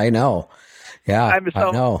 I know. Yeah, I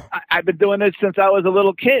know. I've been doing this since I was a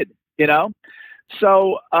little kid, you know?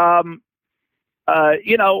 So,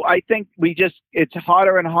 you know, I think it's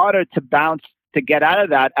harder and harder to get out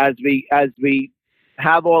of that as we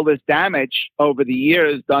have all this damage over the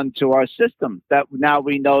years done to our system that now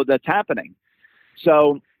we know that's happening.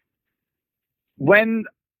 So when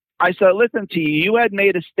I started listening to you, you had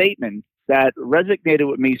made a statement that resonated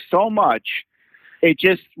with me so much. It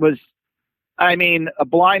just was, I mean, a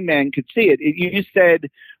blind man could see it. You said,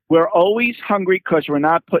 we're always hungry because we're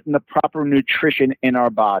not putting the proper nutrition in our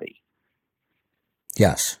body.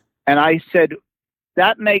 Yes. And I said,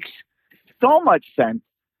 that makes so much sense.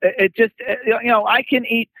 It just, you know, I can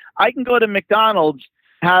go to McDonald's,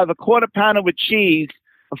 have a quarter pounder with cheese,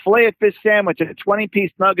 a filet of fish sandwich, a 20-piece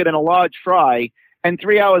nugget, and a large fry, and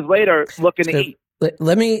 3 hours later, looking to eat.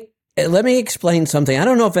 Let me explain something. I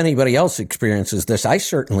don't know if anybody else experiences this. I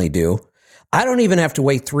certainly do. I don't even have to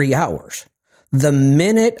wait 3 hours. The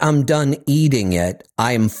minute I'm done eating it,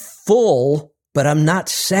 I'm full, but I'm not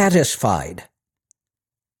satisfied.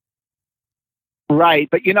 Right.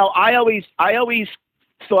 But, you know, I always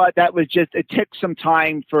thought that was just, it took some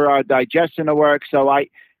time for our digestion to work. So I'm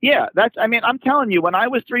telling you, when I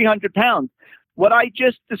was 300 pounds, what I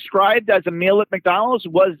just described as a meal at McDonald's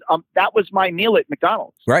that was my meal at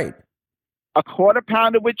McDonald's. Right. A quarter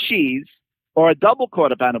pounder with cheese, or a double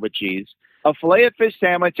quarter pounder with cheese, a filet of fish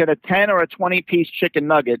sandwich, and a 10 or a 20-piece chicken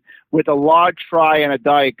nugget with a large fry and a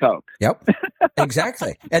Diet Coke. Yep,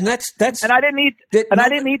 exactly. And that's and I didn't eat I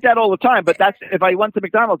didn't eat that all the time. But that's, if I went to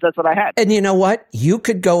McDonald's, that's what I had. And you know what? You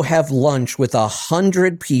could go have lunch with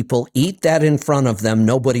 100 people, eat that in front of them.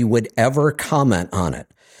 Nobody would ever comment on it.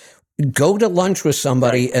 Go to lunch with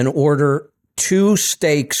somebody and order 2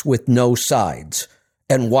 steaks with no sides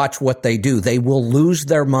and watch what they do. They will lose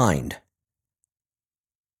their mind.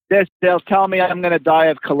 They'll tell me I'm going to die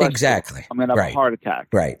of cholesterol. Exactly. I'm going to have a heart attack.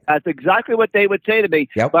 Right. That's exactly what they would say to me.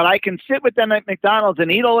 Yep. But I can sit with them at McDonald's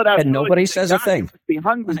and eat all of that and food nobody says a thing. You must be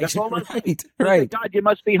hungry. That's all I say. Right. God, you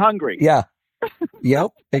must be hungry. Yeah.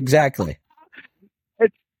 Yep. Exactly.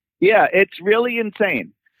 It's really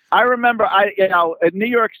insane. I remember, in New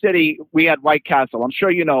York City, we had White Castle. I'm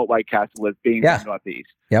sure you know what White Castle is, being from the Northeast.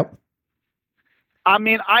 Yep. I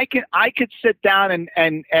mean, I could sit down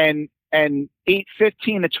and eat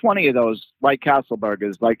 15 to 20 of those White Castle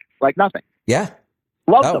burgers like nothing. Yeah.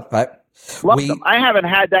 Love them. I haven't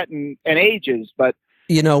had that in ages, but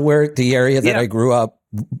you know, where the area that I grew up,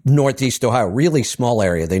 Northeast Ohio, really small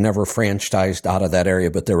area. They never franchised out of that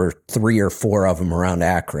area, but there were 3 or 4 of them around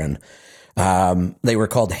Akron. They were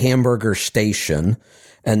called Hamburger Station,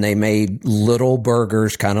 and they made little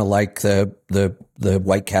burgers, kind of like the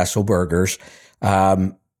White Castle burgers.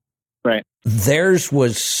 Right. Theirs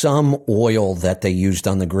was some oil that they used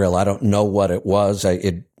on the grill. I don't know what it was. I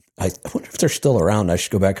wonder if they're still around. I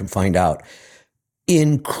should go back and find out.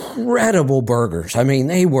 Incredible burgers. I mean,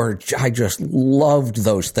 I just loved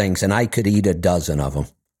those things, and I could eat a dozen of them.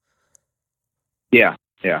 Yeah.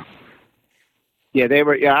 Yeah. Yeah, they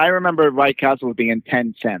were. Yeah, I remember White Castle being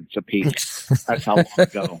 10 cents a piece. That's how long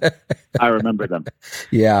ago I remember them.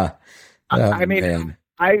 Yeah. I mean,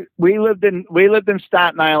 we lived in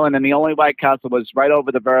Staten Island, and the only White Castle was right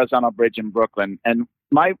over the Verrazano Bridge in Brooklyn. And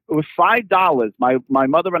it was $5. My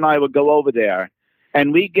mother and I would go over there,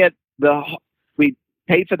 and we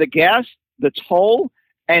pay for the gas, the toll,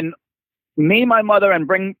 and me, my mother, and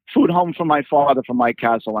bring food home from my father from White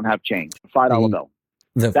Castle and have change, $5 bill.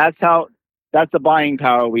 That's the buying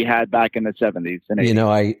power we had back in the 70s and 80s. You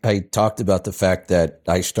know, I talked about the fact that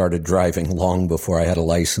I started driving long before I had a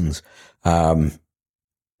license. You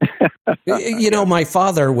know, my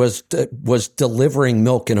father was delivering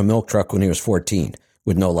milk in a milk truck when he was 14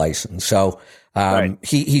 with no license. So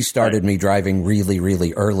he started me driving really,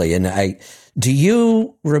 really early. And do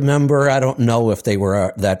you remember, I don't know if they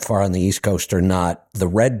were that far on the East Coast or not, the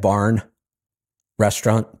Red Barn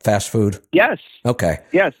restaurant, fast food? Yes. Okay.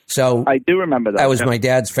 Yes. So I do remember that. That was my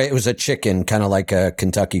dad's it was a chicken, kind of like a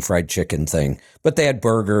Kentucky Fried Chicken thing, but they had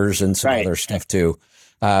burgers and some other stuff too.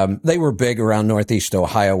 They were big around Northeast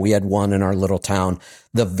Ohio. We had one in our little town.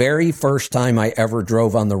 The very first time I ever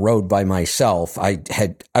drove on the road by myself, I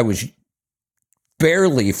was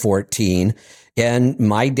barely 14, and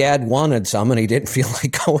my dad wanted some, and he didn't feel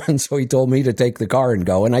like going, so he told me to take the car and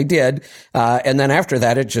go, and I did. And then after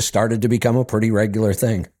that, it just started to become a pretty regular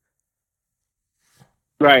thing.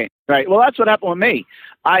 Right. Well, that's what happened with me.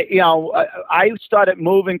 I started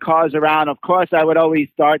moving cars around. Of course, I would always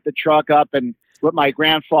start the truck up and with my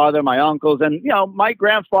grandfather, my uncles, and my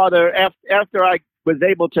grandfather. After I was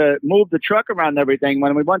able to move the truck around and everything,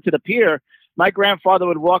 when we went to the pier, my grandfather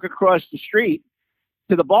would walk across the street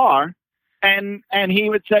to the bar, and he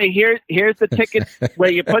would say, "Here's the ticket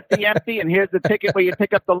where you put the empty, and here's the ticket where you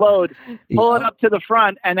pick up the load. Pull it up to the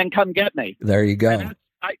front, and then come get me." There you go.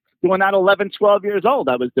 Doing that 11, 12 years old,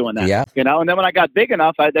 I was doing that. Yeah. And then when I got big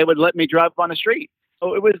enough, they would let me drive on the street.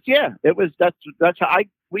 So that's how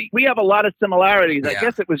we have a lot of similarities. Yeah. I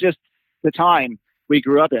guess it was just the time we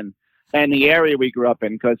grew up in and the area we grew up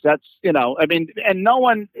in, because that's, and no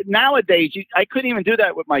one nowadays, I couldn't even do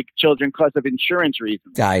that with my children because of insurance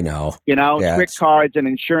reasons. I know. Strict cards and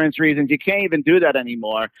insurance reasons. You can't even do that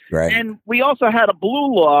anymore. Right. And we also had a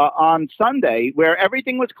blue law on Sunday where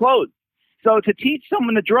everything was closed. So to teach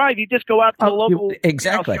someone to drive, you just go out to the local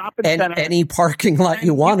shopping center. Any parking lot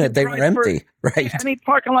you wanted, they were empty, right? Any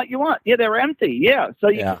parking lot you want. Yeah, they were empty. Yeah. So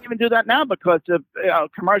you can't even do that now because of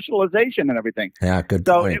commercialization and everything. Yeah, good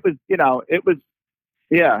so point. So it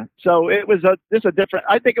was just a different,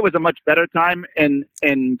 I think it was a much better time in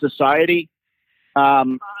society.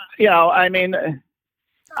 I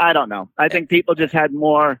don't know. I think people just had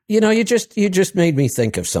more. You just made me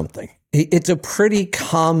think of something. It's a pretty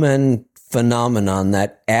common phenomenon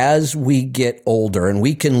that as we get older, and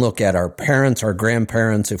we can look at our parents, our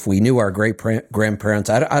grandparents, if we knew our great grandparents,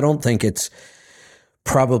 I don't think it's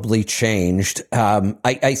probably changed.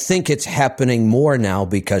 I think it's happening more now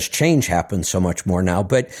because change happens so much more now,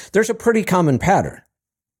 but there's a pretty common pattern.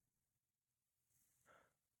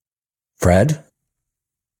 Fred?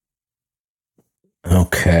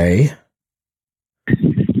 Okay.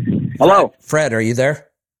 Hello. Fred, are you there?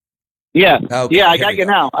 Yeah. Okay, yeah, I got you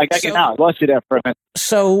now. I lost you there for a minute.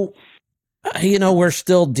 So, we're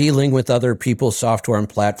still dealing with other people's software and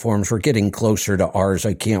platforms. We're getting closer to ours.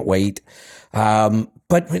 I can't wait.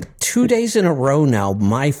 But 2 days in a row now,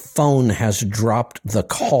 my phone has dropped the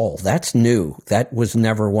call. That's new. That was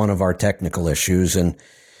never one of our technical issues, and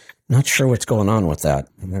not sure what's going on with that.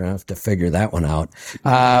 I'm going to have to figure that one out.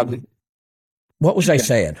 What was I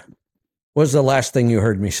saying? What was the last thing you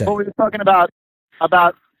heard me say? Well, we were talking about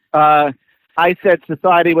I said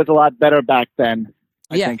society was a lot better back then.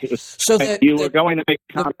 I think it was. So you were going to make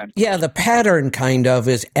a comment. The pattern kind of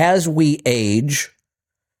is as we age,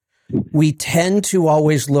 we tend to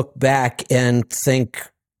always look back and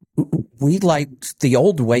think we liked the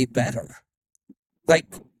old way better.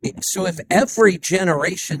 So if every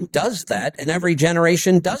generation does that, and every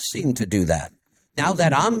generation does seem to do that, now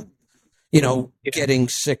that I'm getting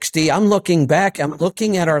 60, I'm looking back, I'm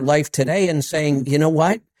looking at our life today and saying, you know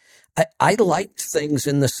what? I liked things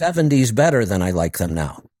in the 70s better than I like them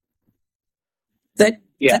now.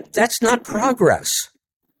 That's not progress.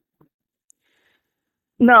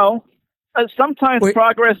 No. Sometimes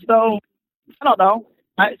progress, though, I don't know.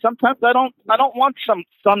 Sometimes I don't want some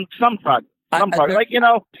progress. Progress.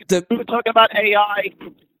 We were talking about AI.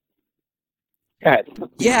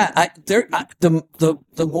 Yeah,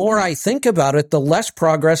 the more I think about it, the less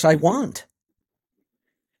progress I want.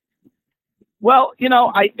 Well,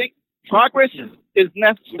 I think progress is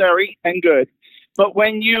necessary and good, but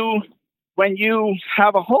when you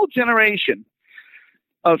have a whole generation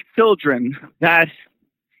of children that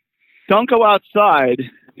don't go outside,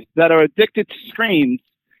 that are addicted to screens,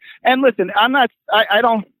 and listen,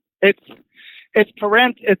 it's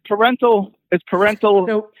parental.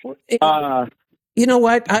 You know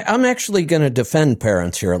what? I'm actually going to defend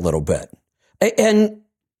parents here a little bit, and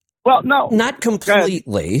not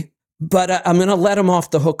completely, but I'm going to let them off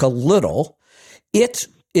the hook a little. It's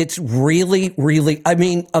really, really,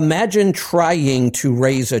 imagine trying to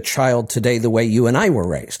raise a child today the way you and I were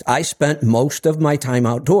raised. I spent most of my time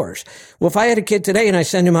outdoors. Well, if I had a kid today and I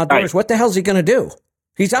send him outdoors, what the hell's he going to do?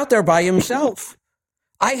 He's out there by himself.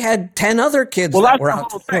 I had 10 other kids that were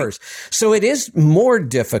outdoors. So it is more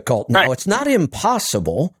difficult now. Right. It's not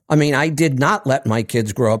impossible. I did not let my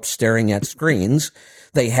kids grow up staring at screens.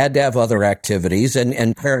 They had to have other activities,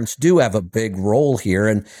 and parents do have a big role here,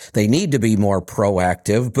 and they need to be more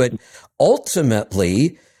proactive. But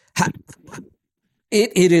ultimately,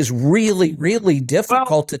 It is really, really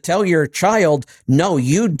difficult to tell your child, no,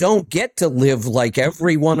 you don't get to live like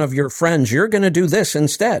every one of your friends. You're going to do this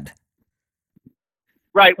instead.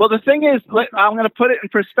 Right. Well, the thing is, I'm going to put it in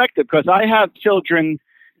perspective because I have children.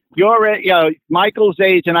 Michael's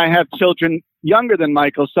age, and I have children younger than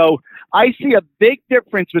Michael. So I see a big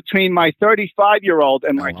difference between my 35-year-old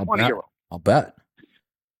and my 20-year-old. I'll bet.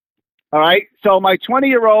 All right. So my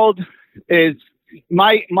 20-year-old is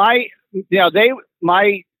my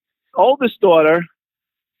oldest daughter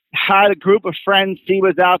had a group of friends. She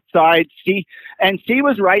was outside. She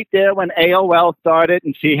was right there when AOL started,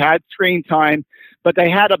 and she had screen time, but they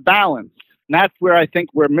had a balance. And that's where I think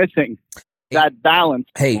we're missing that balance.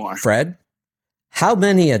 Hey, more. Fred, how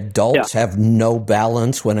many adults have no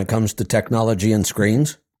balance when it comes to technology and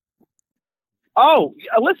screens? Oh,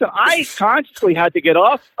 listen, I consciously had to get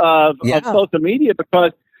off of social media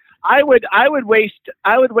because I would waste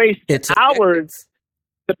hours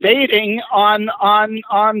debating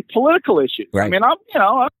on political issues. Right. I mean,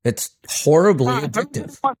 it's horribly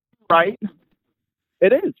addictive. Right.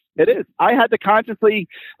 It is. I had to consciously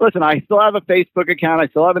listen. I still have a Facebook account. I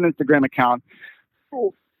still have an Instagram account.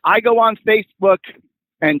 I go on Facebook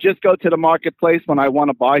and just go to the marketplace when I want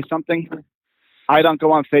to buy something. I don't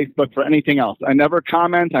go on Facebook for anything else. I never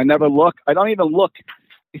comment. I never look. I don't even look.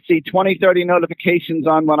 I see 20, 30 notifications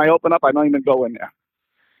on when I open up. I don't even go in there.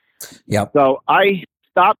 Yeah. So I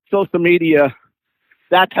stopped social media.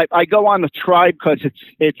 That type. I go on the Tribe because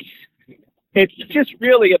it's just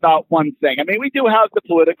really about one thing. I mean, we do have the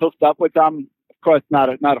political stuff, which I'm of course not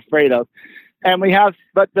afraid of, and we have.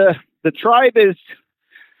 But the Tribe is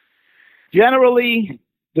generally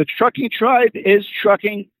the trucking Tribe is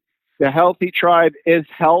trucking. The healthy Tribe is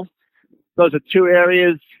health. Those are two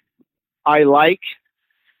areas I like,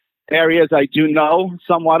 areas I do know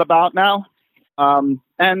somewhat about now.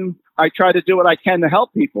 And I try to do what I can to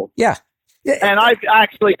help people. Yeah. And I've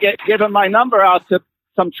actually given my number out to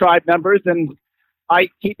some Tribe members, and I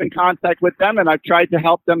keep in contact with them, and I've tried to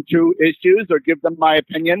help them through issues or give them my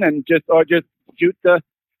opinion and just shoot the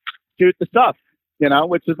stuff,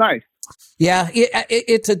 which is nice. Yeah,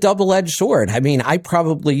 it's a double-edged sword. I mean, I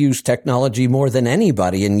probably use technology more than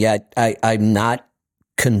anybody, and yet I'm not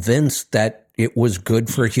convinced that it was good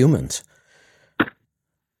for humans.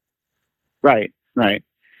 Right.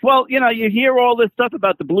 Well, you hear all this stuff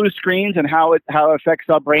about the blue screens and how it affects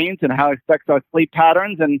our brains and how it affects our sleep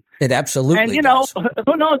patterns, and it absolutely does.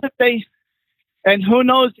 Who knows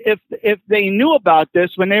if they knew about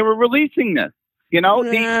this when they were releasing this. Not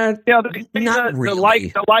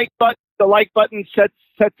really. The like button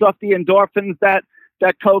sets off the endorphins that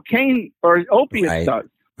cocaine or opiates does.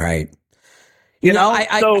 Right.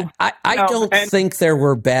 I don't think there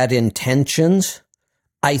were bad intentions.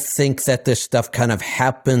 I think that this stuff kind of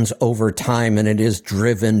happens over time, and it is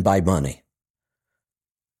driven by money.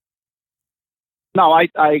 No, I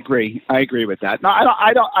agree. I agree with that. No,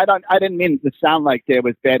 I didn't mean it to sound like there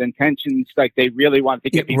was bad intentions, like they really wanted to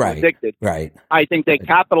get people addicted. Right. I think they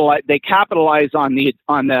capitalize on the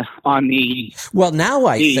well, now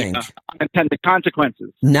I think unintended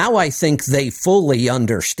consequences. Now I think they fully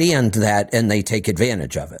understand that, and they take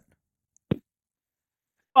advantage of it.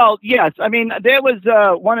 Well, yes. I mean, there was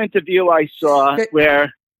one interview I saw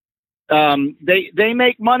where they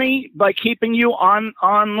make money by keeping you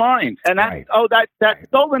online, and that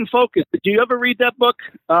Stolen Focus. Did you ever read that book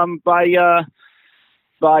by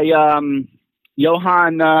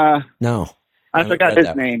Johan? No, I forgot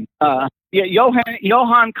his name.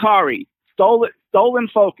 Johan Kari. Stolen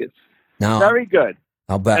Focus. No, very good.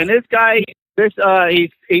 I'll bet. And this guy,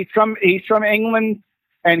 he's from England,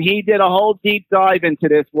 and he did a whole deep dive into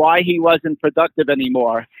this, why he wasn't productive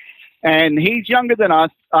anymore. And he's younger than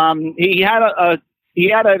us. He had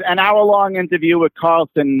an hour-long interview with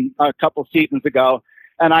Carlson a couple seasons ago,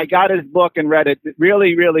 and I got his book and read it.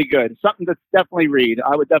 Really, really good. Something to definitely read.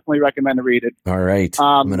 I would definitely recommend to read it. All right,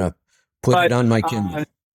 I'm gonna put it on my Kindle.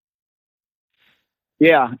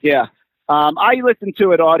 Yeah. I listen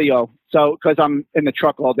to it audio, so because I'm in the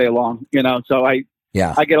truck all day long, So I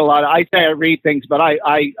get a lot. I say I read things, but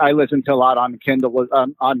I listen to a lot on the Kindle.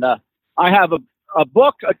 I have a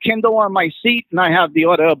book, a Kindle on my seat, and I have the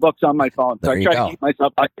audio books on my phone. So I try to keep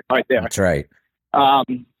myself right there. That's right.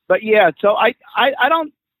 But yeah, so I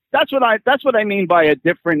don't. That's what I mean by a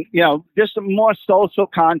different, just a more social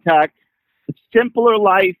contact, a simpler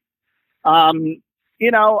life. I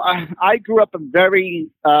grew up a very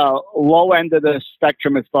low end of the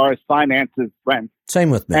spectrum as far as finances went. Same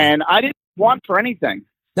with me. And I didn't want for anything.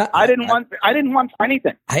 No, I didn't want for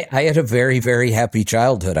anything. I had a very, very happy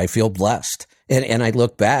childhood. I feel blessed. And I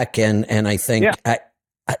look back and I think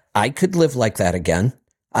I could live like that again.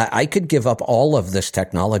 I could give up all of this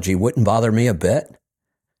technology. Wouldn't bother me a bit.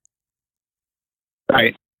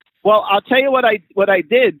 Right. Well, I'll tell you what I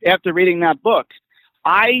did after reading that book.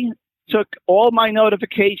 I took all my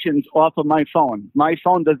notifications off of my phone. My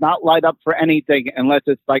phone does not light up for anything unless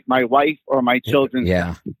it's like my wife or my children.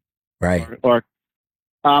 Yeah. Right. Or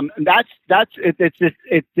it's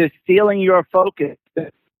just stealing your focus.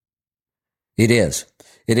 It is.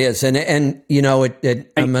 And you know,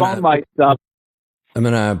 I'm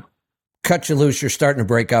gonna cut you loose. You're starting to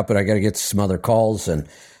break up, but I got to get some other calls, and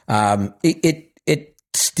it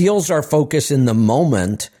steals our focus in the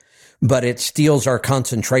moment, but it steals our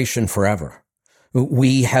concentration forever.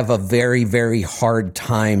 We have a very, very hard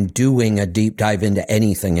time doing a deep dive into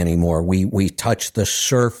anything anymore. We touch the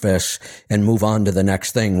surface and move on to the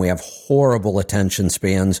next thing. We have horrible attention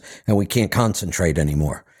spans, and we can't concentrate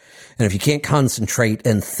anymore. And if you can't concentrate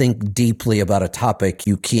and think deeply about a topic,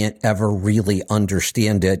 you can't ever really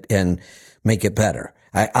understand it and make it better.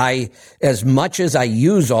 I as much as I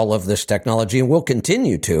use all of this technology and will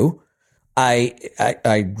continue to,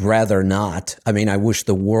 I'd rather not. I mean, I wish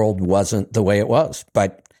the world wasn't the way it was,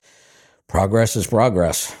 but progress is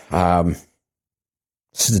progress. It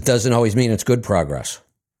doesn't always mean it's good progress.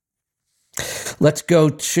 Let's go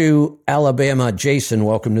to Alabama. Jason,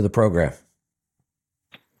 welcome to the program.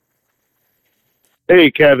 Hey,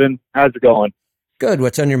 Kevin. How's it going? Good.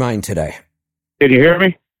 What's on your mind today? Can you hear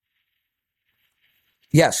me?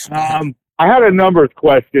 Yes. I had a numbers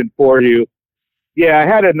question for you. Yeah, I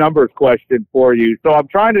had a numbers question for you. So I'm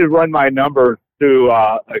trying to run my numbers through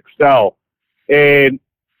Excel, and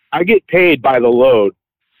I get paid by the load.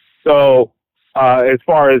 So as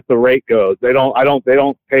far as the rate goes, they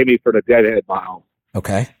don't pay me for the deadhead miles.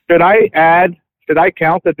 Okay. Should I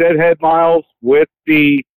count the deadhead miles with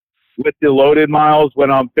the loaded miles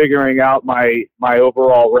when I'm figuring out my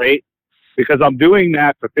overall rate? Because I'm doing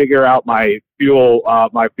that to figure out my fuel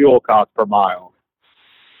cost per mile.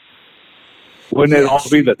 Wouldn't it all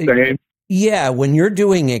be the same? Yeah, when you're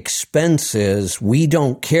doing expenses, we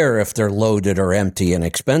don't care if they're loaded or empty. An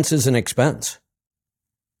expense is an expense.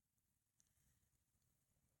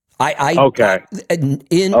 Okay.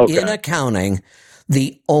 In accounting,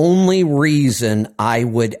 the only reason I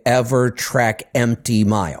would ever track empty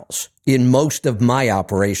miles, in most of my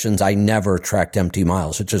operations, I never tracked empty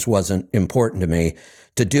miles. It just wasn't important to me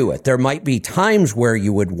to do it. There might be times where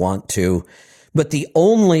you would want to, but the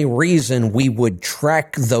only reason we would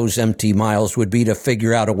track those empty miles would be to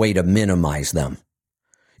figure out a way to minimize them.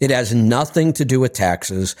 It has nothing to do with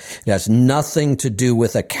taxes. It has nothing to do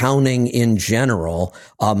with accounting in general.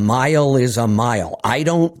 A mile is a mile. I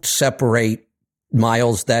don't separate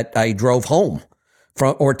miles that I drove home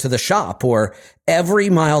from or to the shop, or every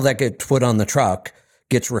mile that gets put on the truck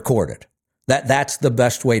gets recorded. That's the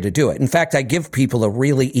best way to do it. In fact, I give people a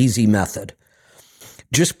really easy method.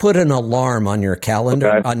 Just put an alarm on your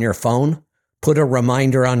calendar, on your phone. Put a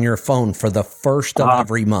reminder on your phone for the first of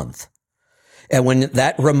every month. And when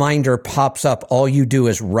that reminder pops up, all you do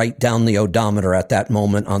is write down the odometer at that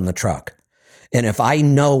moment on the truck. And if I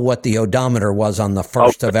know what the odometer was on the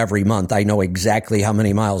first of every month, I know exactly how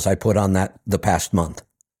many miles I put on that the past month.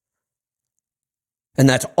 And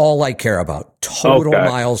that's all I care about. Total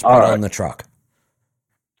miles put on the truck.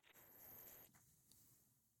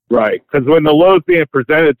 Right, because when the load's being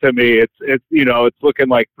presented to me, it's looking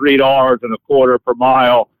like $3.25 per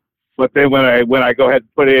mile. But then when I go ahead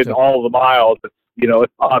and put in all the miles,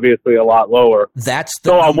 it's obviously a lot lower.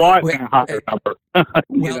 So I want a higher number.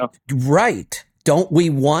 Right. Don't we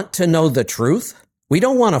want to know the truth? We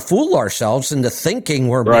don't want to fool ourselves into thinking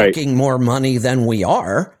we're making more money than we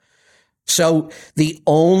are. So the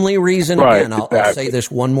only reason, again, I'll say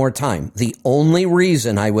this one more time, the only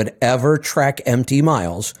reason I would ever track empty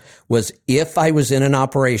miles was if I was in an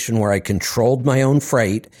operation where I controlled my own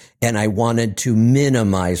freight and I wanted to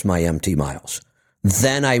minimize my empty miles.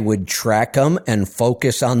 Then I would track them and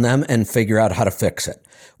focus on them and figure out how to fix it.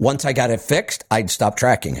 Once I got it fixed, I'd stop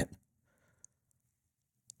tracking it.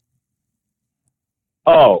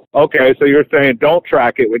 Oh, okay. So you're saying don't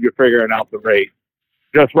track it when you're figuring out the rate.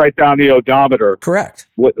 Just write down the odometer. Correct.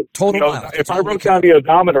 Total miles. If I wrote down the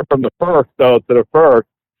odometer from the first, though, to the first,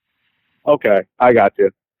 okay, I got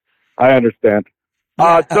you. I understand.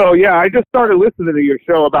 I just started listening to your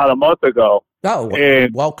show about a month ago. Oh,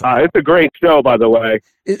 and, welcome. It's a great show, by the way.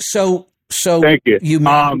 So thank you.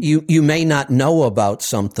 You may not know about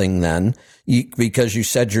something then because you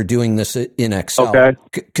said you're doing this in Excel. Okay.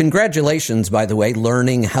 Congratulations, by the way,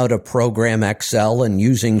 learning how to program Excel and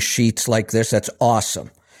using sheets like this. That's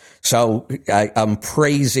awesome. So I'm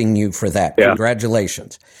praising you for that. Yeah.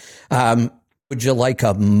 Congratulations. Would you like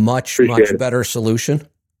a much Appreciate it. better solution?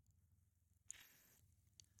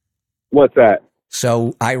 What's that?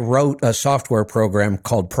 So I wrote a software program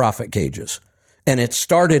called Profit Gauges, and it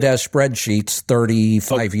started as spreadsheets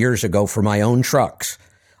 35 years ago for my own trucks.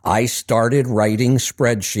 I started writing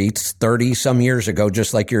spreadsheets 30 some years ago,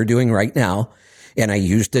 just like you're doing right now, and I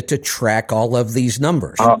used it to track all of these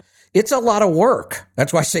numbers. It's a lot of work.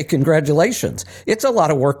 That's why I say congratulations. It's a lot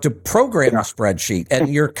of work to program a spreadsheet, and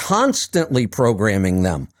you're constantly programming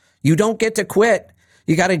them. You don't get to quit.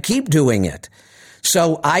 You got to keep doing it.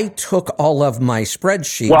 So I took all of my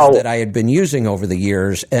spreadsheets that I had been using over the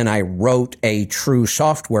years, and I wrote a true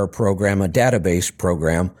software program, a database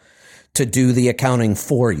program, to do the accounting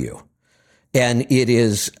for you. And it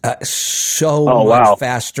is so much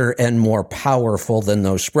faster and more powerful than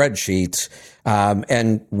those spreadsheets.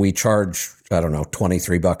 And we charge, I don't know,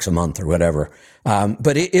 $23 a month or whatever.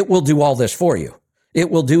 But it will do all this for you.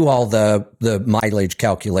 It will do all the mileage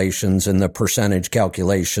calculations and the percentage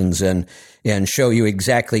calculations and show you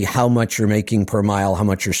exactly how much you're making per mile, how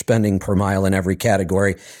much you're spending per mile in every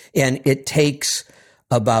category. And it takes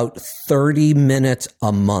about 30 minutes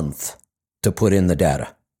a month to put in the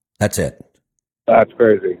data. That's it. That's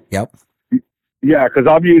crazy. Yep. Yeah,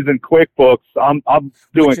 because I'm using QuickBooks. I'm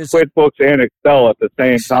doing QuickBooks and Excel at the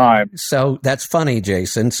same time. So that's funny,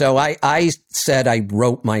 Jason. So I said I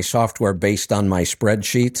wrote my software based on my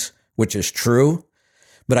spreadsheets, which is true,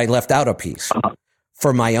 but I left out a piece.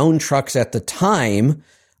 For my own trucks at the time,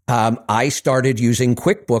 I started using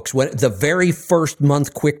QuickBooks. When the very first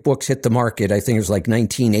month QuickBooks hit the market, I think it was like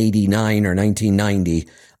 1989 or 1990,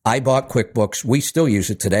 I bought QuickBooks. We still use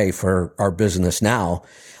it today for our business now.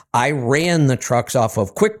 I ran the trucks off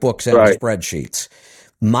of QuickBooks and spreadsheets.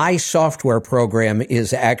 My software program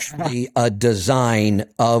is actually a design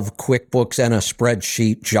of QuickBooks and a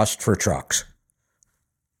spreadsheet just for trucks.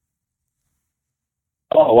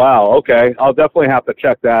 Oh, wow. Okay. I'll definitely have to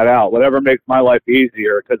check that out. Whatever makes my life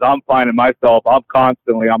easier, because I'm finding myself, I'm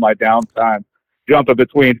constantly on my downtime jumping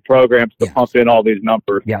between programs to pump in all these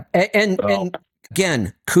numbers. Yeah. And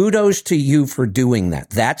again, kudos to you for doing that.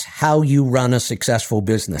 That's how you run a successful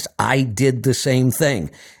business. I did the same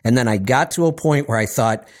thing. And then I got to a point where I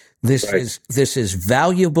thought, this is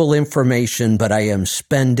valuable information, but I am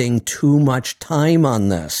spending too much time on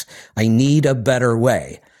this. I need a better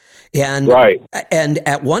way. And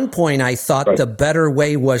at one point I thought the better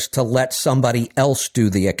way was to let somebody else do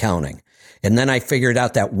the accounting. And then I figured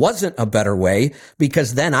out that wasn't a better way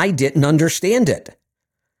because then I didn't understand it.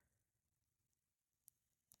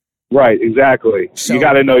 Right, exactly. So, you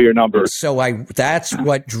got to know your numbers. So that's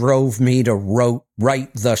what drove me to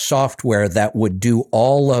write the software that would do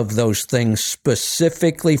all of those things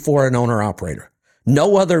specifically for an owner-operator.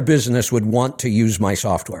 No other business would want to use my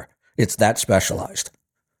software. It's that specialized.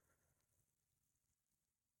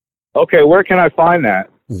 Okay, where can I find that?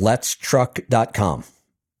 Let'sTruck.com.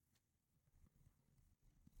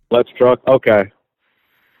 Let's Truck. Okay.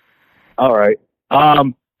 All right.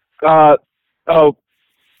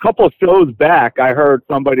 Couple of shows back, I heard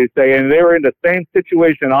somebody say, and they were in the same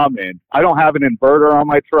situation I'm in. I don't have an inverter on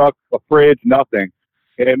my truck, a fridge, nothing.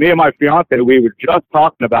 And me and my fiance, we were just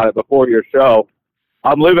talking about it before your show.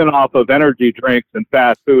 I'm living off of energy drinks and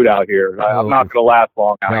fast food out here. I'm not going to last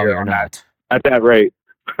long out here on that at that rate.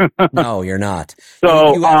 No, you're not.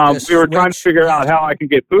 So we were trying to figure out how I can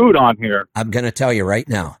get food on here. I'm going to tell you right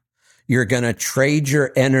now. You're going to trade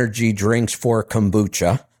your energy drinks for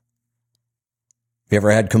kombucha. You ever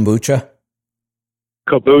had kombucha?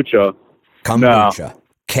 Kombucha. No.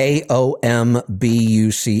 Kombucha.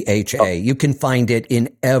 You can find it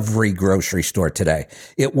in every grocery store today.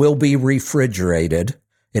 It will be refrigerated.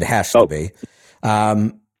 It has to be.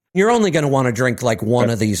 You're only going to want to drink like one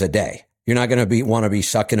of these a day. You're not going to want to be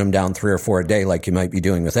sucking them down 3 or 4 a day like you might be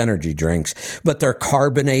doing with energy drinks. But they're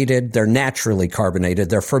carbonated. They're naturally carbonated.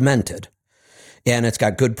 They're fermented. And it's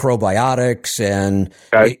got good probiotics, and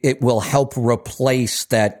it will help replace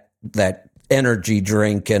that energy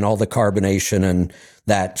drink and all the carbonation and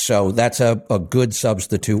that. So that's a good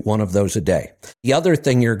substitute, one of those a day. The other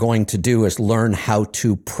thing you're going to do is learn how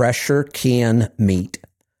to pressure can meat.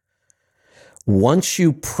 Once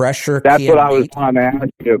you pressure That's can what I was meat, trying to ask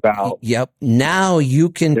you about. Yep. Now you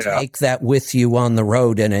can take that with you on the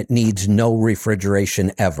road, and it needs no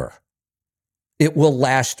refrigeration ever. It will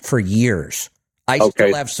last for years. I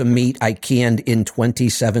still have some meat I canned in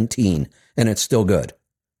 2017, and it's still good.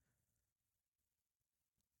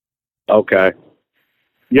 Okay.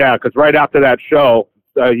 Yeah, because right after that show,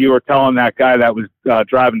 you were telling that guy that was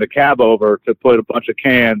driving the cab over to put a bunch of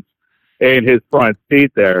cans in his front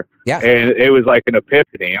seat there. Yeah. And it was like an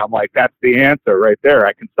epiphany. I'm like, that's the answer right there.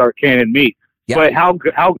 I can start canning meat. Yeah. But how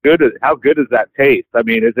good does that taste? I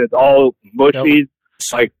mean, is it all mushy,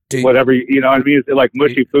 like whatever you know what I mean? Is it like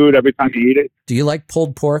mushy food every time you eat it? Do you like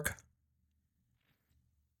pulled pork?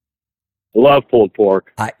 Love pulled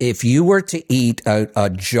pork. If you were to eat a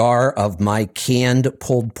jar of my canned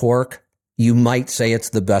pulled pork, you might say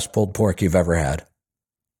it's the best pulled pork you've ever had.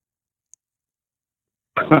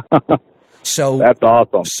 So that's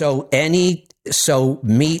awesome. So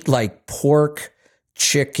meat like pork,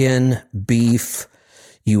 chicken, beef,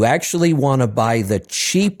 you actually want to buy the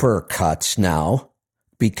cheaper cuts now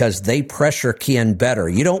because they pressure can better.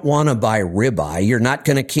 You don't want to buy ribeye. You're not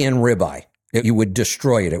going to can ribeye. You would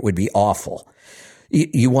destroy it. It would be awful.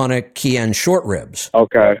 You want to can short ribs.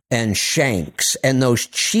 Okay. And shanks and those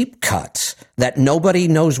cheap cuts that nobody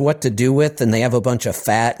knows what to do with, and they have a bunch of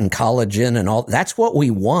fat and collagen and all. That's what we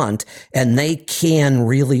want, and they can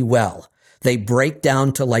really well. They break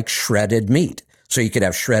down to like shredded meat. So you could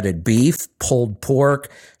have shredded beef, pulled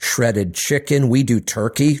pork, shredded chicken. We do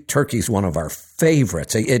turkey. Turkey's one of our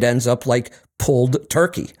favorites. It ends up like pulled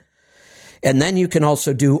turkey. And then you can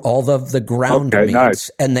also do all of the ground meats, nice.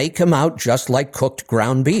 And they come out just like cooked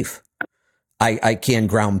ground beef. I can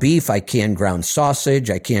ground beef, I can ground sausage,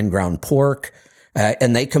 I can ground pork,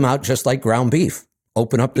 and they come out just like ground beef.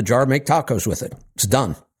 Open up the jar, make tacos with it. It's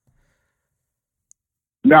done.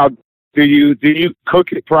 Now, do you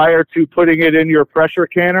cook it prior to putting it in your pressure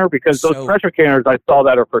canner? Because those pressure canners I saw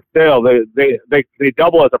that are for sale, they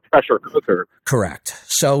double as a pressure cooker. Correct.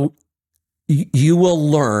 So you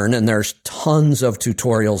will learn, and there's tons of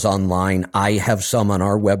tutorials online. I have some on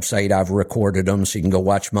our website. I've recorded them, so you can go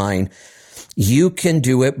watch mine. You can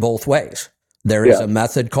do it both ways. There is a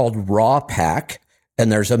method called raw pack,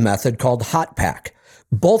 and there's a method called hot pack.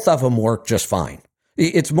 Both of them work just fine.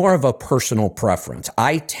 It's more of a personal preference.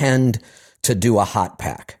 I tend to do a hot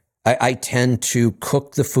pack. I tend to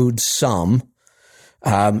cook the food some.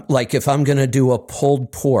 Like if I'm going to do a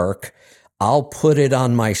pulled pork, I'll put it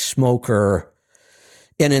on my smoker,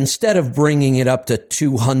 and instead of bringing it up to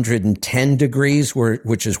 210 degrees,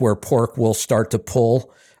 which is where pork will start to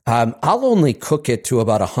pull, I'll only cook it to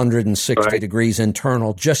about 160 degrees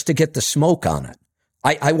internal just to get the smoke on it.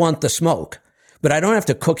 I want the smoke, but I don't have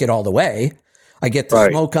to cook it all the way. I get the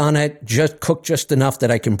smoke on it, just cook just enough that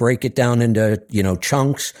I can break it down into,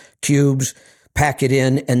 chunks, cubes, pack it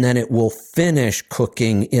in, and then it will finish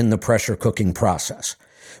cooking in the pressure cooking process.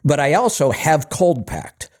 But I also have cold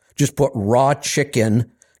packed. Just put raw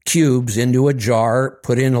chicken cubes into a jar,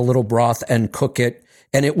 put in a little broth and cook it,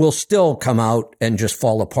 and it will still come out and just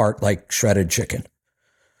fall apart like shredded chicken.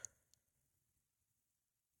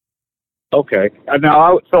 Okay.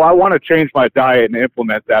 Now, I want to change my diet and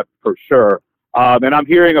implement that for sure. And I'm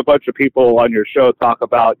hearing a bunch of people on your show talk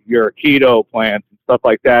about your keto plans and stuff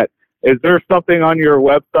like that. Is there something on your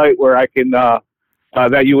website where I can that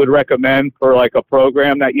you would recommend for like a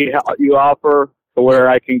program that you offer where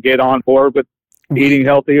I can get on board with eating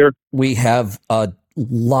healthier? We have a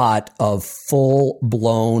lot of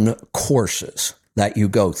full-blown courses that you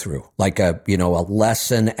go through, like a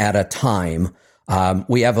lesson at a time.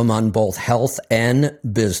 We have them on both health and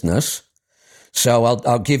business. So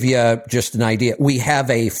I'll give you just an idea. We have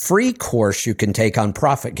a free course you can take on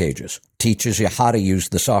profit gauges. Teaches you how to use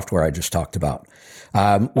the software I just talked about.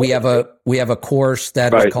 We have a course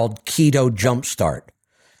that is called Keto Jumpstart.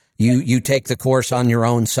 You take the course on your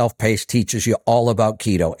own, self-paced, teaches you all about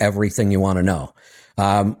keto, everything you want to know.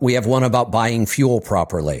 We have one about buying fuel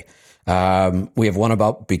properly. We have one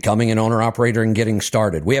about becoming an owner-operator and getting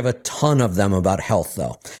started. We have a ton of them about health,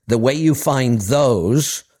 though. The way you find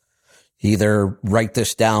those, either write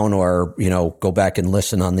this down or, go back and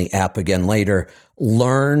listen on the app again later,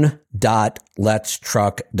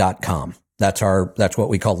 learn.letstruck.com. That's what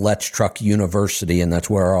we call Let's Truck University, and that's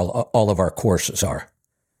where all of our courses are.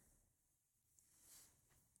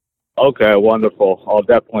 Okay, wonderful. I'll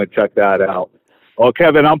definitely check that out. Well,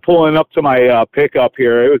 Kevin, I'm pulling up to my pickup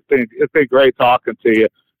here. It's been great talking to you.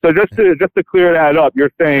 So just to clear that up,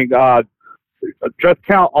 you're saying just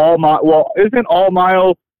count all miles. Well, isn't all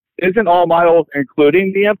miles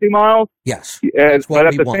including the empty miles? Yes. But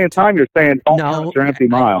at the same time, you're saying all miles are empty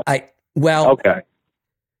miles. Okay.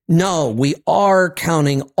 No, we are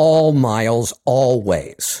counting all miles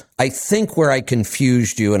always. I think where I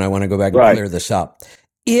confused you, and I want to go back and clear this up.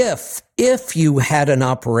 If you had an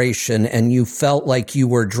operation and you felt like you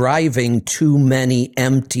were driving too many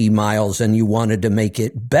empty miles and you wanted to make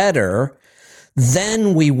it better,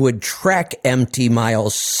 Then we would track empty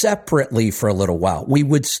miles separately for a little while. We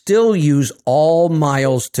would still use all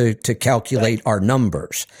miles to calculate our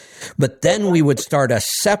numbers. But then we would start a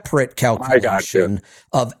separate calculation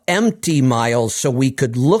of empty miles so we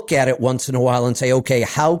could look at it once in a while and say, okay,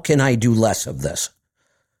 how can I do less of this?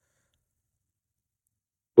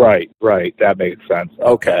 Right. That makes sense.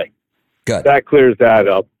 Okay. Good. That clears that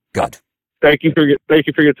up. Good. Thank you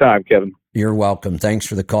for your time, Kevin. You're welcome. Thanks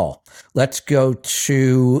for the call. Let's go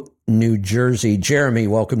to New Jersey. Jeremy,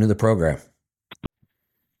 welcome to the program.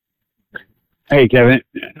 Hey, Kevin.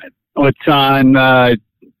 What's on? About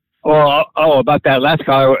that last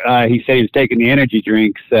caller, he said he was taking the energy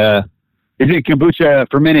drinks. Is it kombucha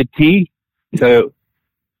fermented tea? So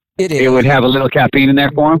it would have a little caffeine in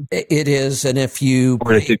there for him? It is. And if you...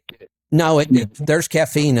 No, there's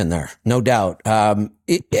caffeine in there, no doubt. You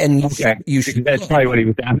should. That's probably what he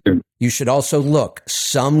was after. You should also look.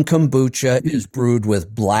 Some kombucha is brewed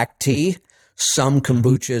with black tea. Some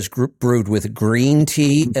kombucha is brewed with green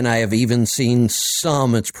tea, and I have even seen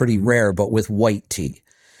some. It's pretty rare, but with white tea.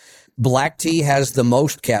 Black tea has the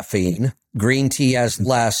most caffeine. Green tea has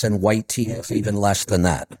less, and white tea has even less than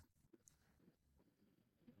that.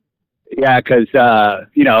 Yeah, because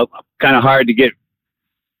kind of hard to get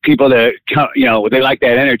people to, they like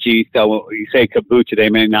that energy. So when you say kombucha, they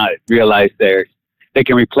may not realize they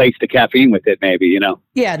can replace the caffeine with it, maybe,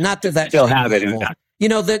 Yeah, not to that. Still have it.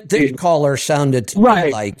 The caller sounded to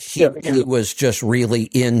me like he was just really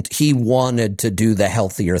he wanted to do the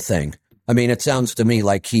healthier thing. I mean, it sounds to me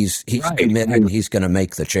like he's committed and he's going to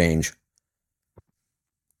make the change.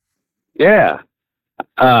 Yeah.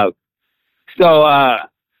 We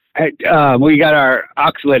got our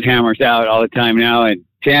oxalate hammers out all the time now, and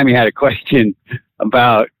Tammy had a question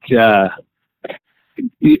about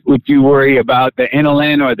would you worry about the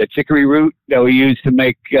inulin or the chicory root that we use to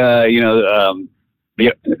make the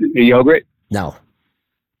yogurt? No.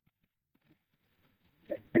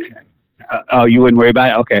 You wouldn't worry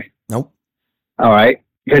about it? Okay. Nope. All right.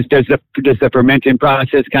 Because does the fermenting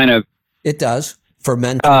process kind of... It does.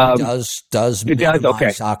 Fermenting does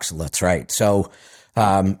minimize oxalates, right? So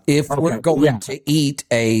if we're going to eat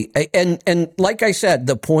and like I said,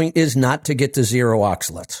 the point is not to get to zero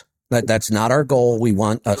oxalates. That's not our goal. We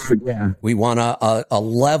want a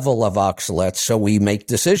level of oxalates so we make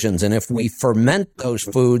decisions. And if we ferment those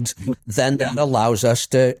foods, then that allows us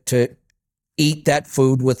to eat that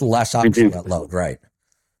food with less oxalate load, right?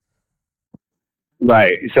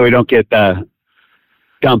 Right. So we don't get the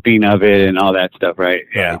dumping of it and all that stuff, right?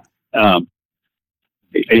 Yeah. I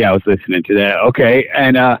was listening to that. Okay.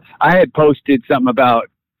 And I had posted something about,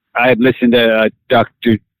 I had listened to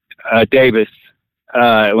Dr. Davis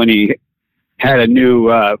when he had a new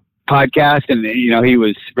podcast, and he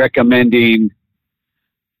was recommending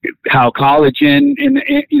how collagen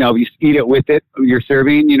you eat it with it you're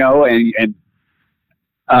serving, and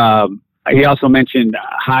he also mentioned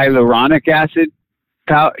hyaluronic acid,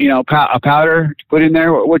 a powder to put in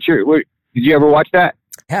there. Did you ever watch that?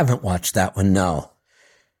 Haven't watched that one. No.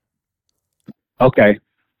 Okay.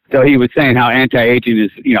 So he was saying how anti-aging is,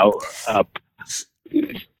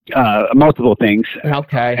 multiple things.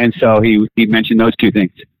 Okay. And so he mentioned those two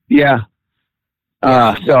things. Yeah.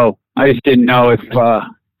 So I just didn't know if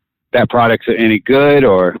that product's any good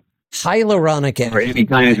or hyaluronic acid any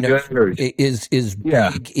kind of good is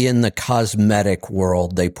big in the cosmetic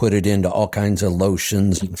world. They put it into all kinds of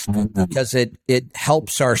lotions because it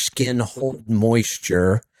helps our skin hold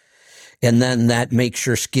moisture, and then that makes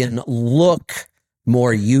your skin look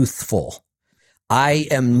more youthful. I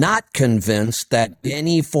am not convinced that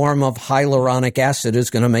any form of hyaluronic acid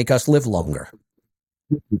is going to make us live longer.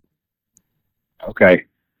 Okay.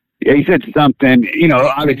 Yeah, he said something,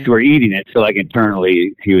 obviously we're eating it, so like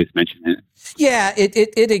internally he was mentioning it. Yeah,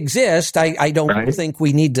 it exists. I don't think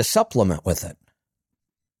we need to supplement with it.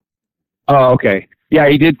 Oh, okay. Yeah,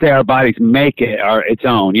 he did say our bodies make it its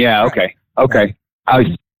own. Yeah, okay. Okay.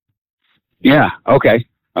 Okay.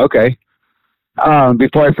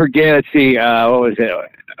 Before I forget, let's see, what was it?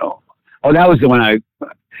 Oh, that was the one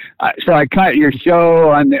so I caught your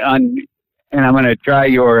show on and I'm going to try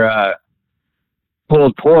your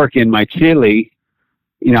pulled pork in my chili.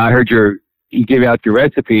 I heard you give out your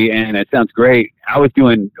recipe, and it sounds great. I was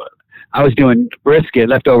doing brisket,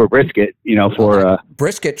 leftover brisket, for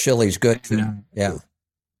brisket chili's good too. Yeah.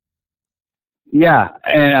 Yeah,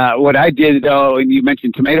 and what I did though, and you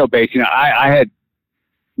mentioned tomato base, I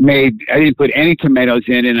didn't put any tomatoes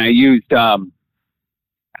in, and I used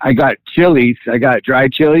I got chilies. I got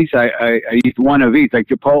dried chilies. I used one of each, like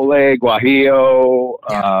Chipotle, Guajillo,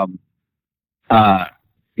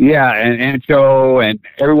 Yeah, and so and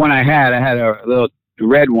everyone I had a little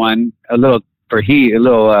red one, a little for heat, a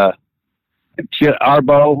little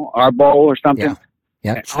Arbo or something.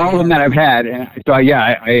 Yeah. All of them that I've had, and so I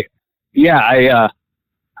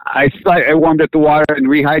warmed up the water and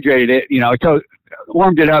rehydrated it.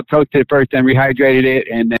 Warmed it up, toasted it first, then rehydrated it,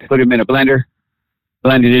 and then put them in a blender.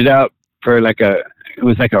 Blended it up for it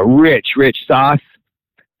was like a rich sauce.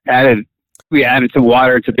 We added some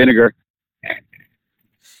water and some vinegar.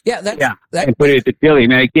 And put it to chili.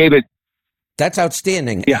 Man, I gave it. That's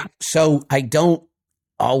outstanding. Yeah. So I don't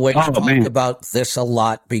always talk about this a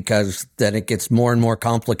lot because then it gets more and more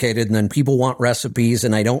complicated, and then people want recipes,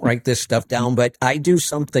 and I don't write this stuff down. But I do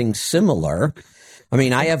something similar. I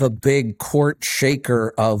mean, I have a big quart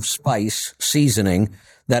shaker of spice seasoning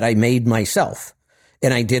that I made myself.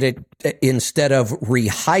 And I did it instead of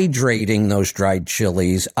rehydrating those dried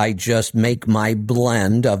chilies. I just make my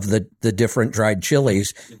blend of the different dried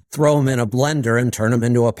chilies, throw them in a blender and turn them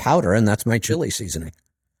into a powder. And that's my chili seasoning.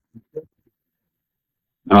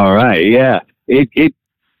 All right. Yeah. It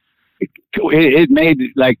made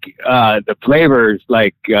the flavors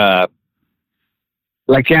like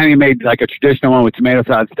Tammy made like a traditional one with tomato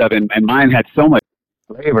sauce and stuff. And mine had so much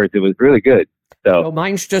flavors. It was really good. So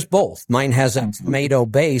mine's just both. Mine has a tomato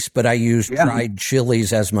base, but I use dried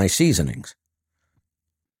chilies as my seasonings.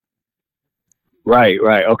 Right.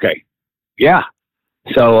 Okay. Yeah.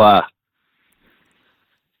 So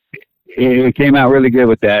it came out really good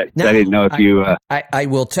with that. Now, I didn't know if you... I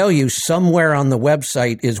will tell you, somewhere on the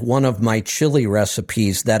website is one of my chili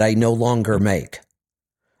recipes that I no longer make.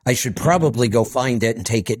 I should probably go find it and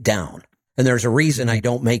take it down. And there's a reason I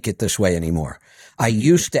don't make it this way anymore. I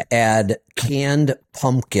used to add canned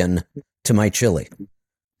pumpkin to my chili,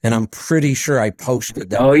 and I'm pretty sure I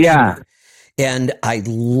posted that. Oh, yeah. And I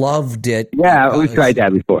loved it. Yeah, we've tried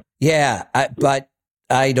that before. Yeah, but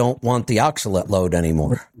I don't want the oxalate load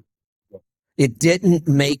anymore. It didn't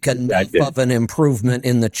make enough of an improvement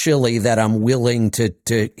in the chili that I'm willing to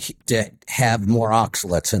have more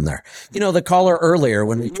oxalates in there. You know, the caller earlier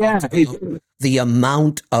when we talked about the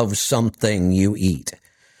amount of something you eat.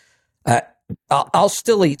 I'll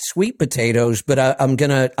still eat sweet potatoes, but I'm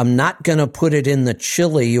not gonna put it in the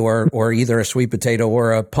chili or either a sweet potato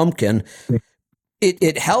or a pumpkin.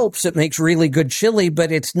 It helps. It makes really good chili,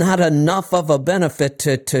 but it's not enough of a benefit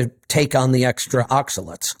to take on the extra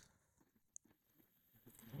oxalates.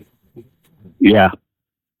 Yeah.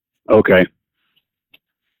 Okay.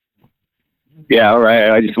 Yeah. All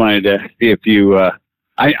right. I just wanted to see if you.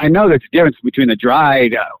 I know there's a difference between the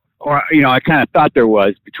dried. I kind of thought there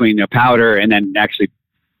was between the powder and then actually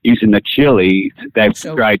using the chilies,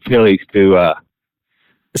 dried chilies to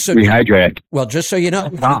rehydrate. Well, just so you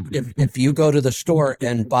know, if you go to the store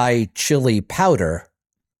and buy chili powder,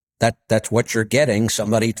 that's what you're getting.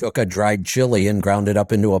 Somebody took a dried chili and ground it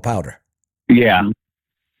up into a powder. Yeah.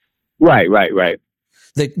 Right.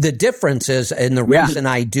 The difference is, and the reason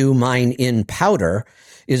I do mine in powder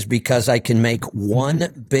is because I can make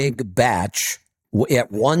one big batch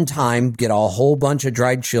at one time, get a whole bunch of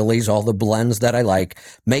dried chilies, all the blends that I like,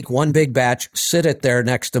 make one big batch, sit it there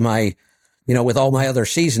next to my, with all my other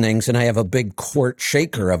seasonings, and I have a big quart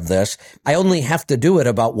shaker of this. I only have to do it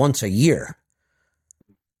about once a year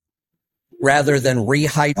rather than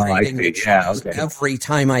rehydrating the chilies every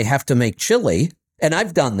time I have to make chili. And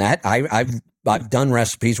I've done that. I've done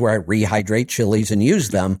recipes where I rehydrate chilies and use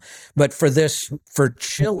them. But for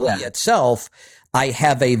chili itself, I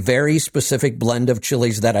have a very specific blend of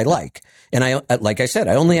chilies that I like. And like I said,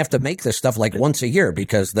 I only have to make this stuff like once a year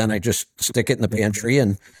because then I just stick it in the pantry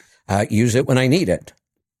and use it when I need it.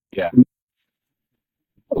 Yeah.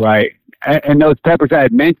 Right. And those peppers I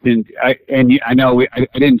had mentioned, I know I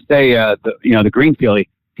didn't say the green chili.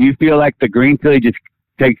 Do you feel like the green chili just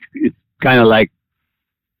it's kind of like,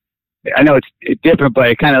 I know it's different, but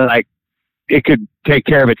it kind of like it could take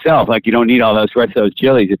care of itself. Like you don't need all those rest of those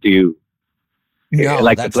chilies if you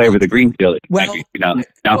like the flavor of the green chili. Well, No?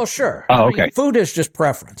 Well, sure. Oh, okay. Food is just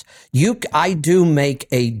preference. I do make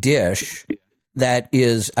a dish that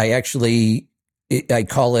is, I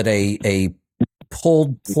call it a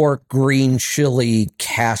pulled pork green chili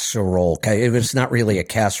casserole. It's not really a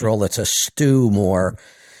casserole. It's a stew more.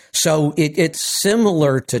 So it's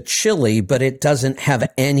similar to chili, but it doesn't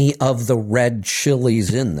have any of the red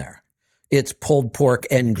chilies in there. It's pulled pork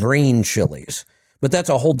and green chilies, but that's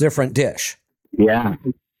a whole different dish. Yeah.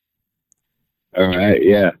 All right.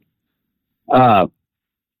 Yeah.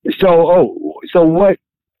 So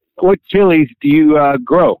what chilies do you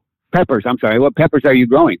grow? Peppers. I'm sorry. What peppers are you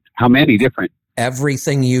growing? How many different?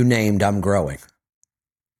 Everything you named, I'm growing.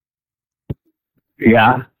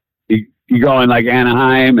 Yeah. You go in like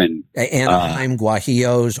Anaheim and Anaheim,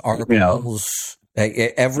 Guajillos, Argos,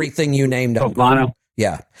 everything you named. Poblano.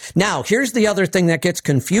 Yeah. Now, here's the other thing that gets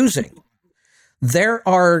confusing. There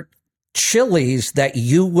are chilies that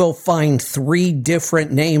you will find 3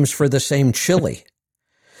 different names for the same chili.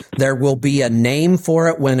 There will be a name for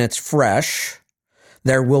it when it's fresh.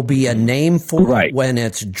 There will be a name for it when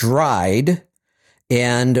it's dried.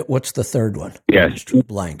 And what's the third one? Yes. It's too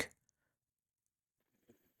blank.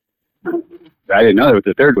 I didn't know there was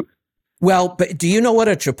a third one. Well, but do you know what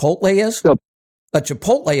a chipotle is? A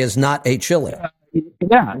chipotle is not a chili.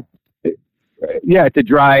 Yeah. Yeah, it's a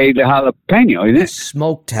dried jalapeno, isn't it?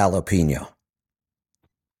 Smoked jalapeno.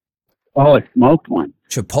 Oh, a smoked one.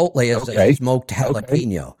 Chipotle is a smoked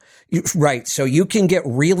jalapeno. Right. So you can get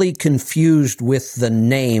really confused with the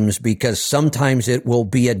names because sometimes it will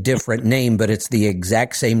be a different name, but it's the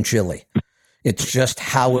exact same chili. It's just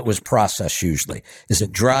how it was processed usually. Is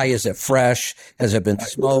it dry? Is it fresh? Has it been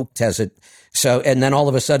smoked? And then all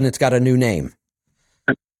of a sudden it's got a new name.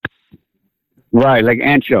 Right, like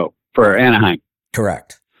ancho for Anaheim.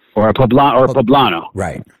 Correct. Or a poblano.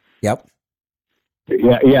 Right. Yep.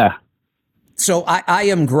 Yeah. So I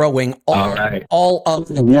am growing all of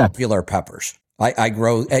the popular peppers. I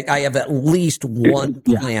have at least one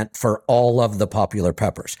plant for all of the popular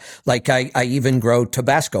peppers. Like I even grow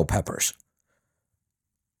Tabasco peppers.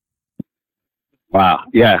 Wow.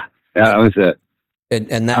 Yeah. That was it.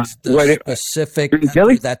 And that's the specific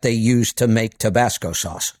pepper that they use to make Tabasco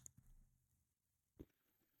sauce.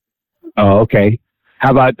 Oh, okay.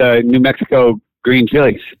 How about the New Mexico green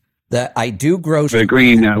chilies? That I do grow the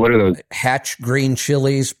green. What are those? Hatch green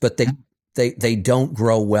chilies, but they don't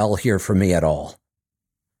grow well here for me at all.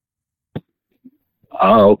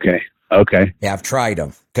 Oh, okay. Okay. Yeah, I've tried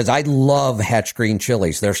them because I love Hatch green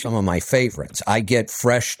chilies. They're some of my favorites. I get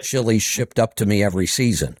fresh chilies shipped up to me every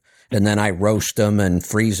season, and then I roast them and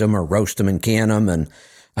freeze them or roast them and can them. And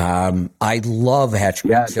I love Hatch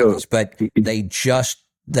green chilies, but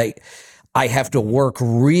I have to work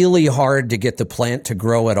really hard to get the plant to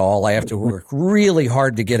grow at all. I have to work really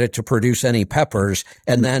hard to get it to produce any peppers.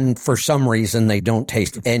 And then for some reason, they don't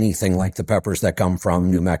taste anything like the peppers that come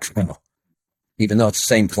from New Mexico, even though it's the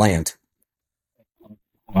same plant.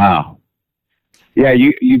 Wow. Yeah,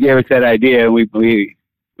 you gave us that idea. We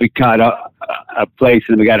caught a place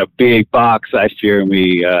and we got a big box last year and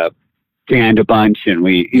we canned a bunch and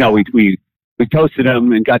we toasted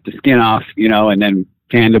them and got the skin off, and then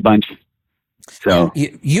canned a bunch. So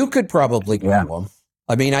you could probably grow them.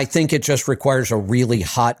 I mean, I think it just requires a really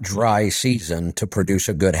hot, dry season to produce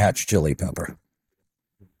a good Hatch chili pepper.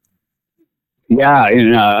 Yeah,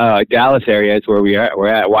 in Dallas area is where we're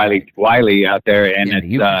at Wiley out there, and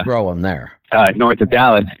you can grow them there. North of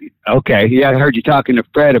Dallas. Okay, yeah, I heard you talking to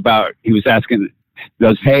Fred about. He was asking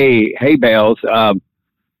those hay bales.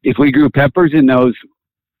 If we grew peppers in those,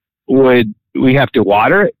 would we have to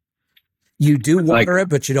water it? You do water it,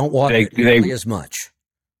 but you don't water it nearly as much.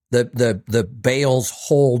 The bales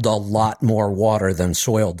hold a lot more water than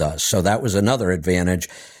soil does, so that was another advantage.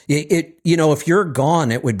 If you're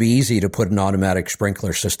gone, it would be easy to put an automatic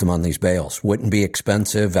sprinkler system on these bales. Wouldn't be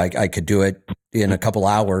expensive. I could do it in a couple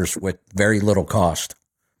hours with very little cost.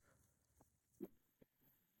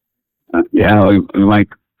 Yeah, we might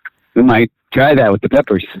try that with the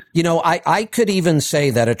peppers. I could even say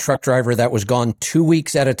that a truck driver that was gone 2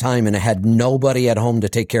 weeks at a time and had nobody at home to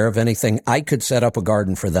take care of anything, I could set up a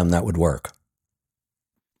garden for them that would work.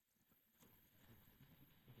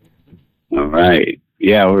 All right.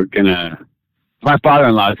 Yeah, my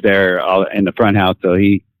father-in-law's there in the front house, so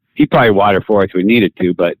he probably water for us if we needed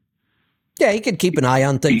to, but. Yeah, he could keep an eye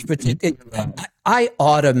on things, but I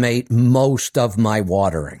automate most of my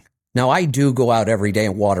watering. Now, I do go out every day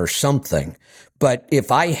and water something, but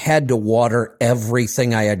if I had to water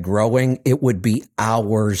everything I had growing, it would be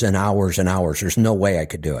hours and hours and hours. There's no way I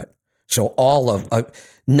could do it. So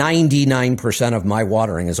 99% of my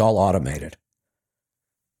watering is all automated.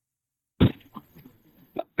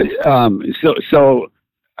 How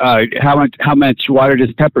much water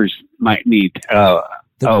does peppers might need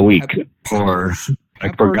a week or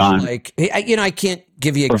like for gone? I can't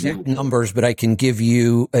give you exact numbers, but I can give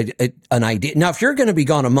you an idea. Now, if you're going to be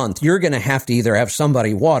gone a month, you're going to have to either have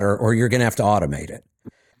somebody water or you're going to have to automate it.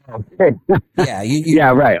 Okay. Yeah. Yeah.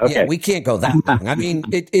 Right. Okay. Yeah, we can't go that long. I mean,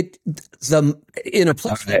 in a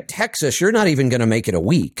place like Texas, you're not even going to make it a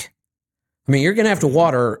week. I mean, you're going to have to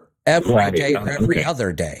water every day or every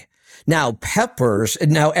other day. Now, peppers.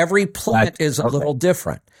 Now, every plant is a little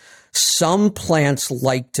different. Some plants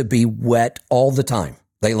like to be wet all the time.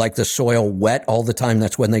 They like the soil wet all the time.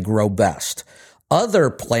 That's when they grow best.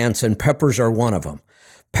 Other plants, and peppers are one of them,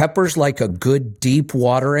 Peppers like a good deep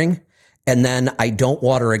watering, and then I don't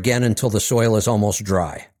water again until the soil is almost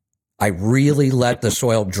dry. I really let the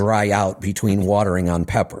soil dry out between watering on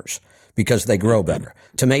peppers because they grow better.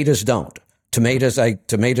 Tomatoes don't.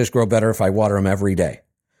 Tomatoes grow better if I water them every day.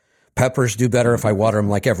 Peppers do better if I water them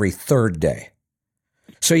like every third day.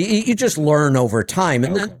 So you just learn over time,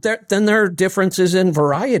 and then there are differences in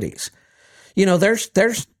varieties. You know, there's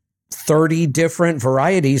 30 different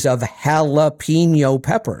varieties of jalapeno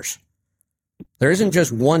peppers. There isn't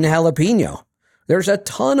just one jalapeno. There's a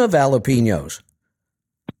ton of jalapenos.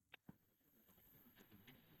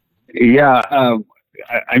 Yeah,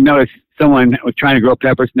 I noticed someone was trying to grow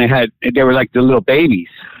peppers, and they were like the little baby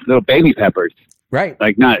peppers. Right.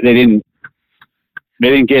 Like they didn't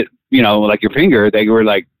get, you know, like your finger. They were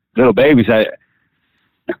like little babies.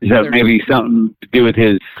 Is that maybe something to do with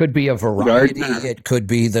his? Could be a variety. garden? It could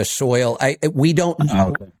be the soil. We don't know.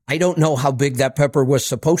 Okay. I don't know how big that pepper was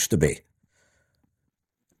supposed to be.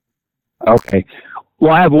 Okay.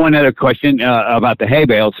 Well, I have one other question about the hay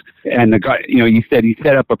bales. And you said he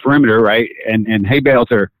set up a perimeter, right? And hay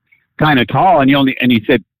bales are kind of tall, and you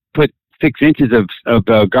said put 6 inches of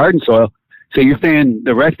garden soil. So you're saying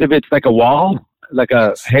the rest of it's like a wall, like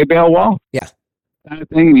a hay bale wall? Yeah. Kind of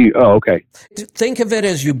thing. Okay. Think of it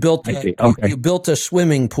as you built Okay. you built a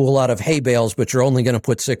swimming pool out of hay bales, but you're only going to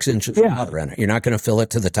put 6 inches of water in it. You're not going to fill it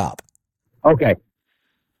to the top. Okay.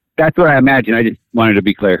 That's what I imagine. I just wanted to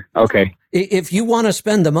be clear. Okay. If you want to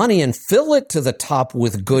spend the money and fill it to the top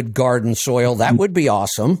with good garden soil, that would be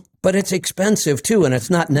awesome. But it's expensive too, and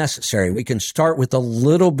it's not necessary. We can start with a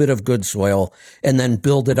little bit of good soil and then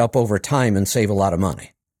build it up over time and save a lot of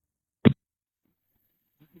money.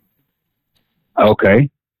 Okay.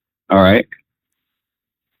 All right.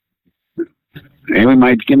 And we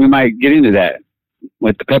might get into that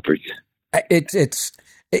with the peppers.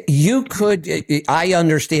 I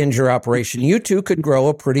understand your operation. You too could grow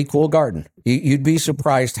a pretty cool garden. You'd be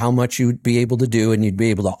surprised how much you'd be able to do, and you'd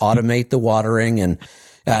be able to automate the watering. And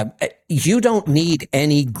you don't need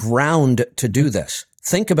any ground to do this.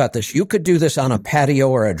 Think about this. You could do this on a patio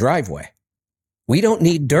or a driveway. We don't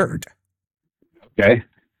need dirt. Okay.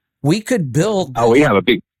 We could build. Oh, we have a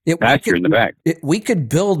big pasture in the back. We could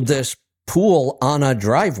build this pool on a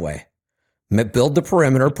driveway. Build the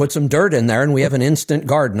perimeter, put some dirt in there, and we have an instant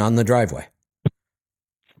garden on the driveway.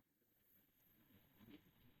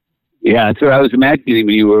 Yeah, that's what I was imagining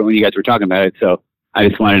when you guys were talking about it. So I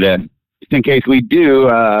just wanted to, just in case we do,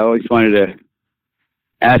 I always wanted to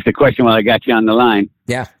ask the question while I got you on the line.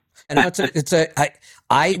 Yeah, and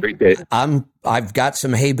I've got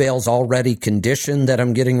some hay bales already conditioned that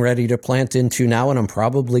I'm getting ready to plant into now, and I'm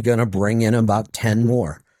probably going to bring in about 10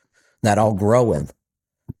 more that I'll grow in.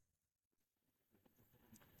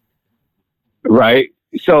 Right.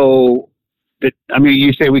 So,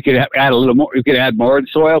 you say we could add a little more. We could add more of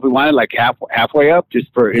the soil if we wanted, like halfway up. Is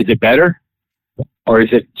it better, or is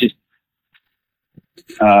it just?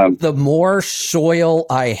 The more soil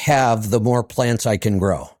I have, the more plants I can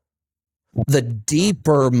grow. The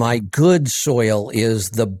deeper my good soil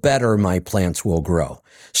is, the better my plants will grow.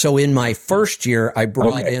 So in my first year, I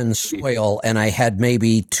brought in soil, and I had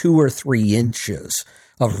maybe 2 or 3 inches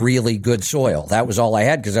of really good soil. That was all I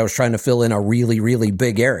had because I was trying to fill in a really, really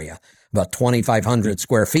big area, about 2,500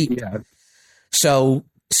 square feet. Yeah. So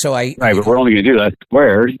I right, but we're only going to do that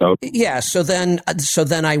square. So yeah. So then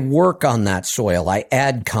I work on that soil. I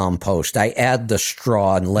add compost. I add the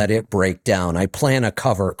straw and let it break down. I plant a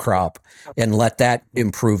cover crop and let that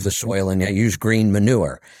improve the soil. And I use green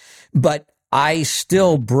manure, but I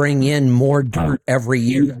still bring in more dirt every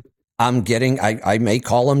year. I may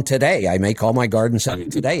call them today. I may call my garden center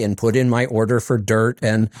today and put in my order for dirt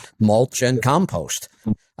and mulch and compost.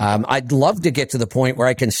 I'd love to get to the point where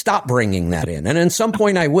I can stop bringing that in. And at some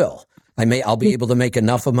point I will. I'll be able to make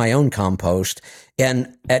enough of my own compost.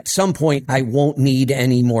 And at some point I won't need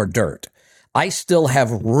any more dirt. I still have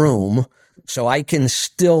room, so I can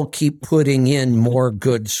still keep putting in more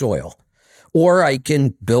good soil, or I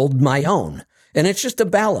can build my own. And it's just a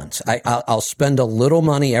balance. I'll spend a little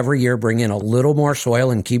money every year, bring in a little more soil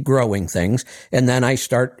and keep growing things. And then I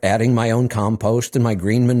start adding my own compost and my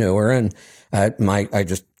green manure, and I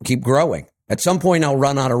just keep growing. At some point I'll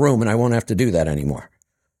run out of room and I won't have to do that anymore.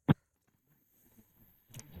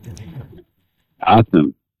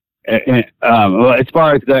 Awesome. Well, as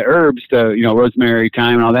far as the herbs, rosemary,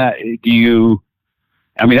 thyme, and all that,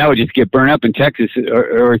 that would just get burned up in Texas,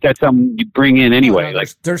 or is that something you bring in anyway? No,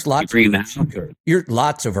 there's lots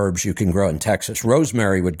lots of herbs you can grow in Texas.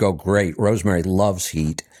 Rosemary would go great. Rosemary loves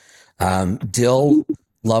heat. Dill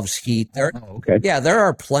loves heat. Okay. Yeah, there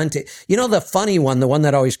are plenty. You know, the funny one, the one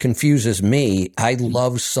that always confuses me, I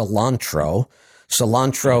love cilantro.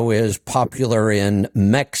 Cilantro is popular in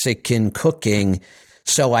Mexican cooking.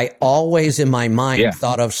 So I always in my mind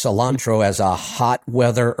thought of cilantro as a hot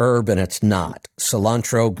weather herb, and it's not.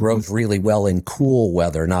 Cilantro grows really well in cool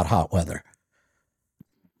weather, not hot weather.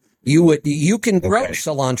 You can grow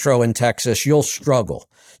cilantro in Texas. You'll struggle.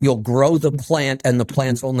 You'll grow the plant, and the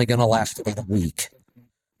plant's only going to last about a week.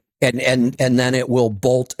 And then it will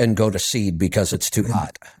bolt and go to seed because it's too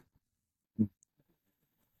hot.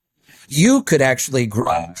 You could actually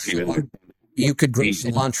grow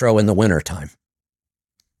cilantro in the wintertime.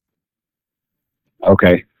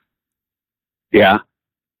 Okay. Yeah.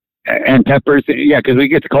 And peppers, because we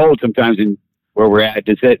get the cold sometimes in where we're at.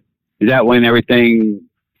 Is that when everything,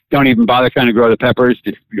 don't even bother trying to grow the peppers,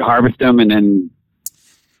 just harvest them and then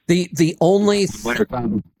the only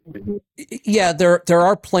there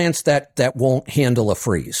are plants that won't handle a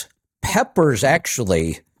freeze. Peppers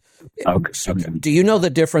actually. Okay. Do you know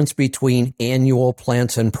the difference between annual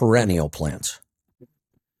plants and perennial plants?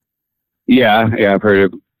 Yeah, I've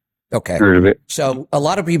heard of it. So a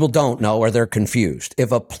lot of people don't know, or they're confused.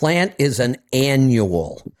 If a plant is an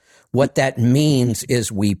annual, what that means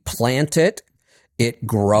is we plant it, it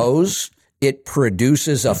grows, it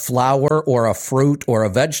produces a flower or a fruit or a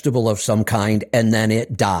vegetable of some kind, and then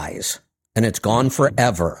it dies, and it's gone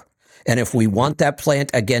forever. And if we want that plant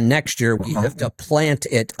again next year, we have to plant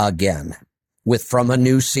it again from a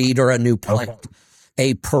new seed or a new plant.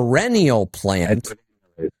 A perennial plant,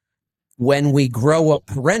 when we grow a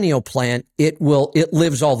perennial plant, it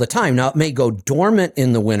lives all the time. Now, it may go dormant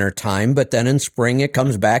in the wintertime, but then in spring it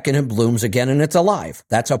comes back and it blooms again and it's alive.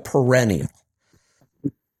 That's a perennial.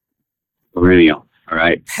 Perennial. All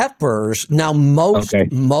right. Peppers. Now,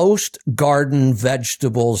 most garden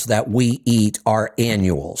vegetables that we eat are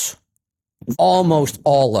annuals. Almost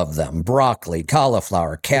all of them: broccoli,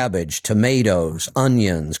 cauliflower, cabbage, tomatoes,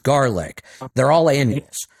 onions, garlic. They're all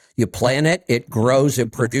annuals. You plant it, it grows,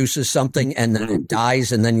 it produces something, and then it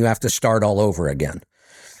dies, and then you have to start all over again.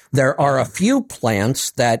 There are a few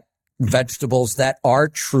vegetables that are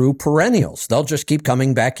true perennials. They'll just keep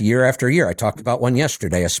coming back year after year. I talked about one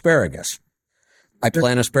yesterday, asparagus. I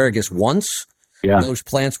plant asparagus once. Yeah. Those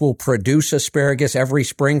plants will produce asparagus every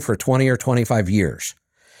spring for 20 or 25 years.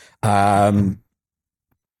 What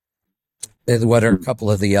are a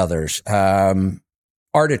couple of the others?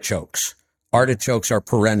 Artichokes. Artichokes are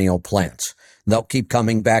perennial plants. They'll keep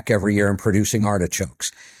coming back every year and producing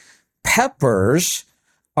artichokes. Peppers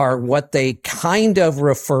are what they kind of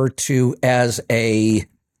refer to as a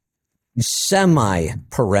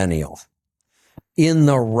semi-perennial. In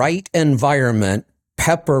the right environment,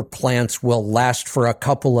 pepper plants will last for a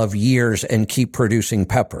couple of years and keep producing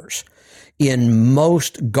peppers. In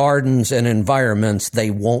most gardens and environments,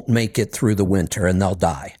 they won't make it through the winter and they'll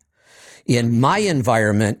die. In my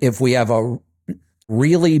environment, if we have a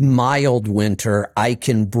really mild winter, I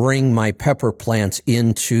can bring my pepper plants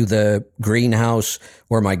into the greenhouse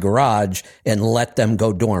or my garage and let them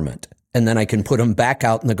go dormant. And then I can put them back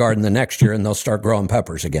out in the garden the next year and they'll start growing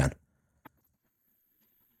peppers again.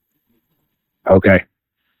 Okay.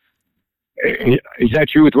 Is that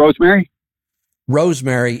true with rosemary?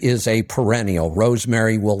 Rosemary is a perennial.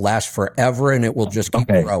 Rosemary will last forever and it will just keep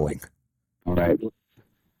growing. All right.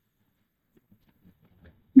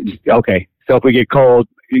 Okay. So if we get cold,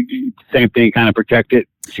 same thing, kind of protect it,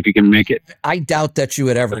 see if you can make it. I doubt that you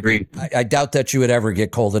would ever I doubt that you would ever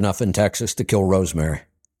get cold enough in Texas to kill rosemary.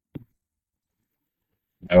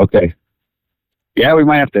 Okay. Yeah, we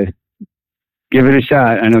might have to give it a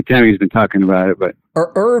shot. I know Tammy's been talking about it, but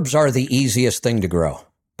herbs are the easiest thing to grow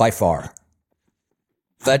by far.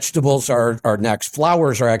 Vegetables are next.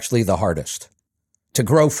 Flowers are actually the hardest to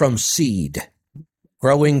grow from seed.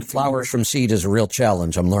 Growing flowers from seed is a real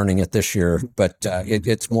challenge. I'm learning it this year, but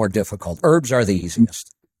it's more difficult. Herbs are the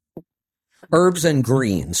easiest. Herbs and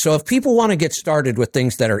greens. So if people want to get started with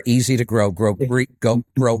things that are easy to grow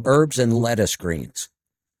herbs and lettuce greens.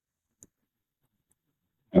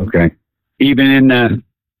 Okay. Even in the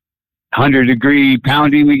 100-degree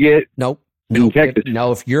pounding we get? Nope. In Texas?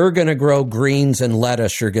 No, if you're going to grow greens and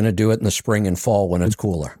lettuce, you're going to do it in the spring and fall when it's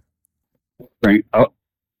cooler. Spring.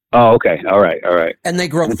 Oh, okay. All right. And they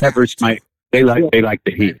grow. And the peppers they like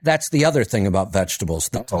the heat. That's the other thing about vegetables.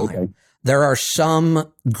 Okay. There are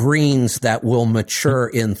some greens that will mature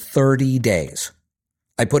in 30 days.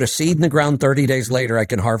 I put a seed in the ground, 30 days later, I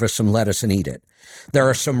can harvest some lettuce and eat it. There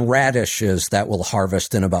are some radishes that will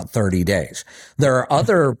harvest in about 30 days. There are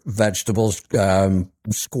other vegetables,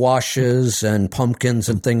 squashes and pumpkins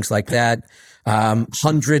and things like that,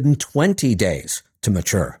 120 days to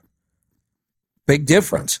mature. Big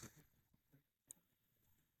difference.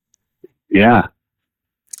 Yeah.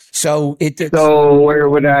 So So where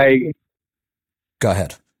would I go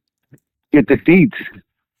ahead. get the seeds?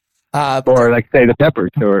 Or like say the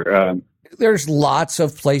peppers or There's lots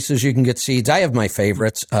of places you can get seeds. I have my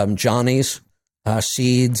favorites. Johnny's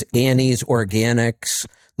Seeds, Annie's Organics.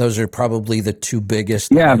 Those are probably the two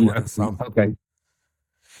biggest. yeah. From. Okay.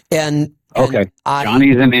 And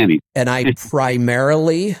Johnny's and Annie's. And I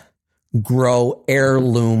primarily grow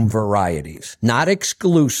heirloom varieties, not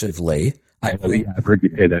exclusively. I've heard you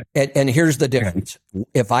say that. And here's the difference.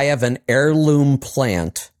 If I have an heirloom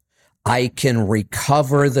plant, I can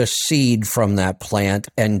recover the seed from that plant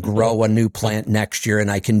and grow a new plant next year, and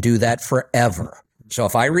I can do that forever. So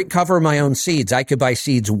if I recover my own seeds, I could buy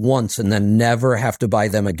seeds once and then never have to buy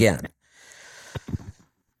them again.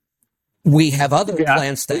 We have other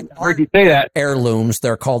plants that heard you say that. Heirlooms.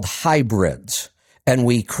 They're called hybrids. And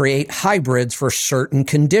we create hybrids for certain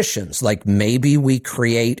conditions. Like maybe we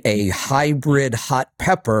create a hybrid hot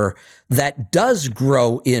pepper that does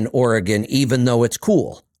grow in Oregon, even though it's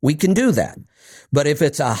cool. We can do that. But if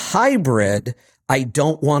it's a hybrid, I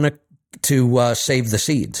don't want to save the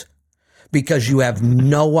seeds because you have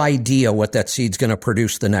no idea what that seed's going to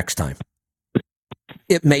produce the next time.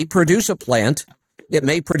 It may produce a plant. It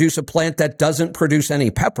may produce a plant that doesn't produce any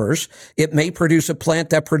peppers. It may produce a plant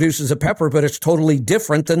that produces a pepper, but it's totally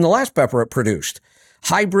different than the last pepper it produced.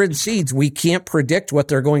 Hybrid seeds, we can't predict what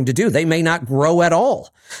they're going to do. They may not grow at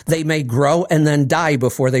all. They may grow and then die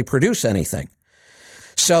before they produce anything.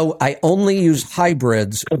 So I only use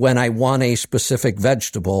hybrids when I want a specific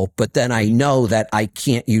vegetable, but then I know that I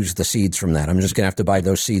can't use the seeds from that. I'm just going to have to buy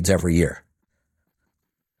those seeds every year.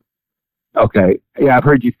 Okay. Yeah, I've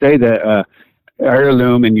heard you say that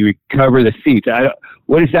heirloom and you recover the seeds.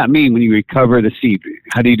 What does that mean when you recover the seed?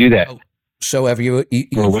 How do you do that? So have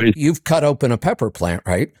you've cut open a pepper plant,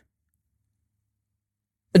 right?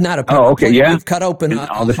 Not a pepper plant. Yeah. You've cut open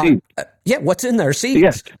all the seeds. Yeah, what's in there? Seeds.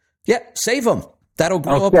 Yes. Yeah, save them. That'll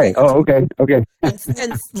grow up. Okay. Oh, okay. Okay.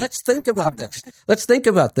 And let's think about this.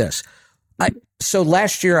 So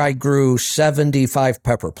last year I grew 75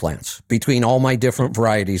 pepper plants. Between all my different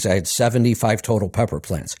varieties, I had 75 total pepper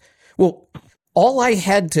plants. Well, all I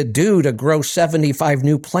had to do to grow 75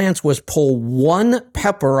 new plants was pull one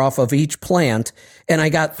pepper off of each plant, and I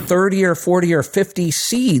got 30 or 40 or 50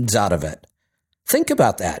 seeds out of it. Think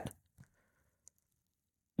about that.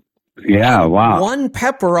 Yeah, wow. One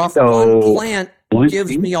pepper off one plant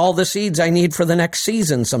gives me all the seeds I need for the next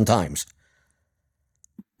season sometimes.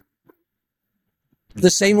 The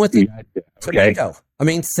same with the tomato. I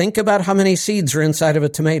mean, think about how many seeds are inside of a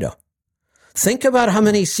tomato. Think about how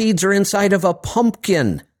many seeds are inside of a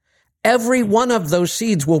pumpkin. Every one of those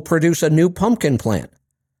seeds will produce a new pumpkin plant.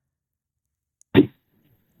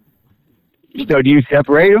 So do you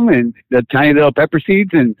separate them and the tiny little pepper seeds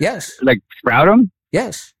and like sprout them?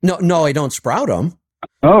 Yes. No, I don't sprout them.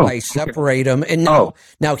 Oh, I separate them. And now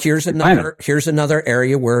here's another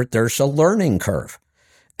area where there's a learning curve.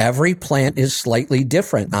 Every plant is slightly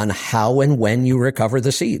different on how and when you recover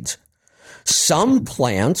the seeds. Some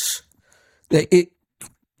plants,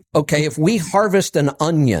 if we harvest an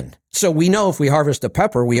onion, so we know if we harvest a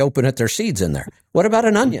pepper, we open it, there's seeds in there. What about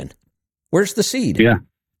an onion? Where's the seed? Yeah.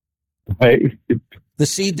 Right. The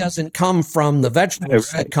seed doesn't come from the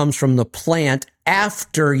vegetables. It comes from the plant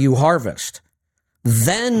after you harvest.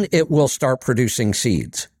 Then it will start producing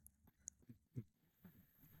seeds.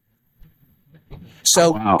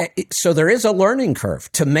 So, so there is a learning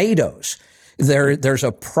curve. Tomatoes, there's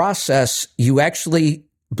a process. You actually,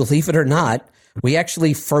 believe it or not, we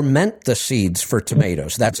actually ferment the seeds for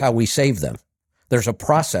tomatoes. That's how we save them. There's a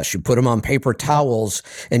process. You put them on paper towels,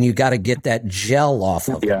 and you got to get that gel off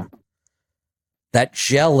of them. That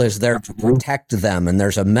gel is there to protect them, and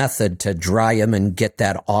there's a method to dry them and get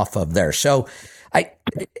that off of there. So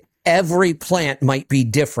every plant might be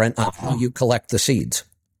different on how you collect the seeds.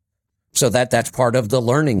 So that's part of the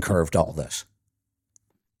learning curve to all this.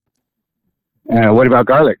 What about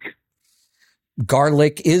garlic?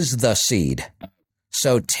 Garlic is the seed.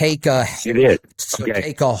 So take a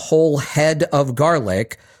whole head of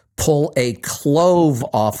garlic, pull a clove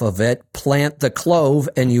off of it, plant the clove,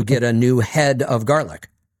 and you get a new head of garlic.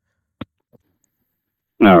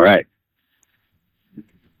 All right.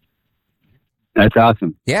 That's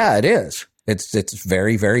awesome. Yeah, it is. It's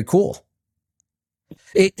very, very cool.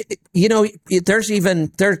 There's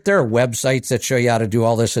even there are websites that show you how to do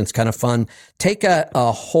all this, and it's kind of fun. Take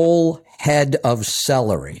a whole head of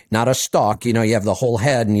celery, not a stalk. You have the whole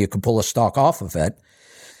head, and you can pull a stalk off of it.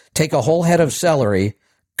 Take a whole head of celery,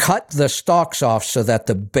 cut the stalks off so that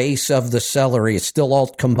the base of the celery is still all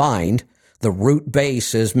combined. The root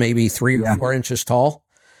base is maybe 3 or 4 inches tall.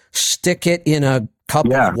 Stick it in a cup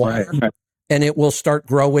of water, and it will start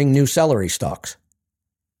growing new celery stalks.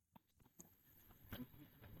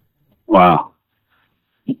 Wow.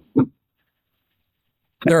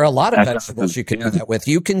 There are a lot of vegetables you can do that with.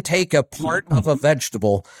 You can take a part of a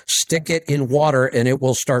vegetable, stick it in water, and it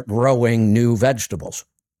will start growing new vegetables.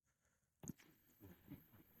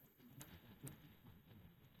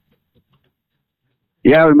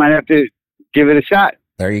 Yeah, we might have to give it a shot.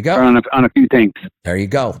 There you go. On a few things. There you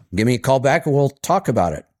go. Give me a call back and we'll talk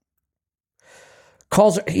about it.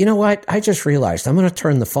 Calls. You know what? I just realized I'm going to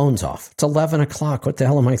turn the phones off. It's 11 o'clock. What the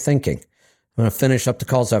hell am I thinking? I'm going to finish up the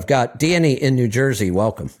calls I've got. Danny in New Jersey,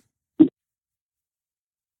 welcome.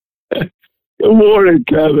 Good morning,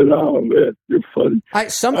 Kevin. Oh, man, you're funny.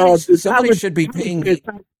 Somebody should be paying me.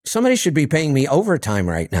 Somebody should be paying me overtime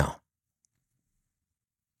right now.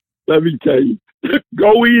 Let me tell you.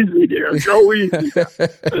 Go easy there. Go easy.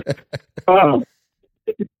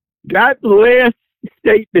 That last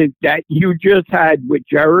statement that you just had with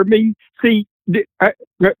Jeremy, see,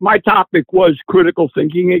 my topic was critical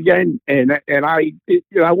thinking again, and I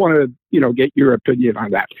want to get your opinion on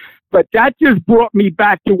that. But that just brought me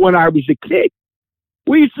back to when I was a kid.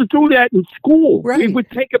 We used to do that in school. Right. We would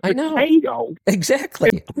take a potato.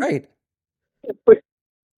 Exactly. Right.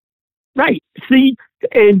 Right. See,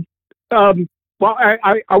 and well,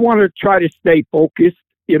 I want to try to stay focused,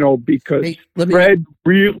 because Fred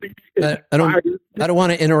really. I don't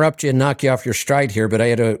want to interrupt you and knock you off your stride here, but I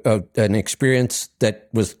had an experience that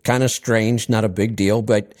was kind of strange, not a big deal,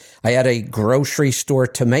 but I had a grocery store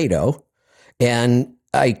tomato, and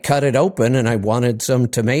I cut it open, and I wanted some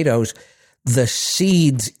tomatoes. The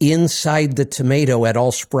seeds inside the tomato had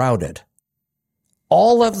all sprouted.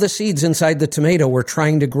 All of the seeds inside the tomato were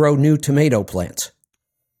trying to grow new tomato plants.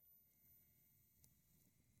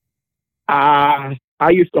 I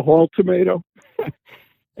used to haul tomato,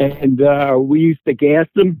 and we used to gas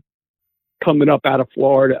them coming up out of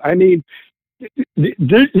Florida. I mean,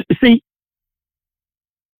 see,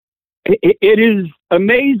 it is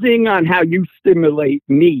amazing on how you stimulate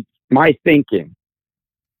my thinking.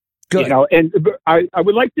 Good. And I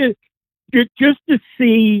would like to just to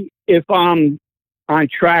see if I'm on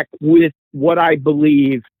track with what I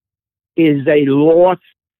believe is a lost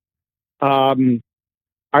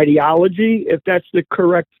ideology, if that's the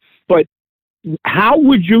correct. But how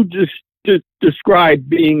would you describe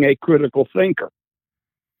being a critical thinker?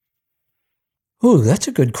 Ooh, that's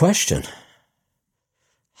a good question.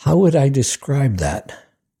 How would I describe that?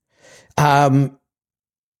 I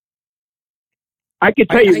could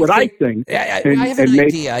tell you what I think. I have an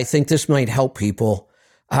idea. I think this might help people.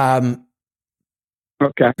 Okay.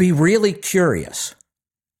 Be really curious.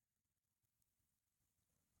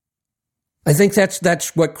 I think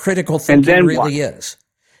that's what critical thinking really is.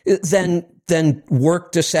 Then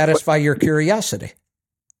work to satisfy your curiosity.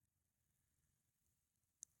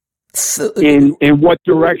 In what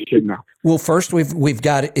direction now? Well, first we've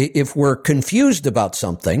got, if we're confused about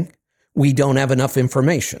something, we don't have enough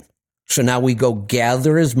information. So now we go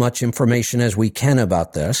gather as much information as we can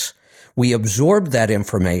about this. We absorb that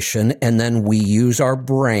information, and then we use our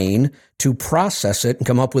brain to process it and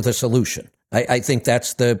come up with a solution. I think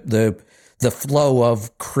that's the flow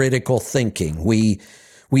of critical thinking. We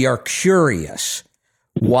are curious.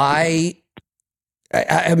 Why?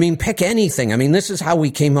 I mean, pick anything. I mean, this is how we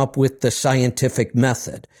came up with the scientific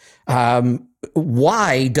method.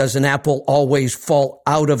 Why does an apple always fall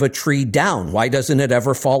out of a tree down? Why doesn't it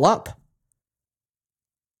ever fall up?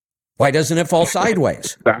 Why doesn't it fall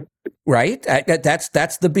sideways? Right?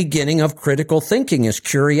 That's the beginning of critical thinking, is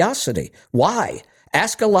curiosity. Why?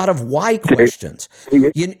 Ask a lot of why questions.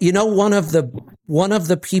 You know, one of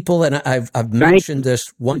the people, and I've mentioned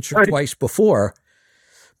this once or twice before,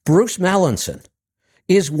 Bruce Mallinson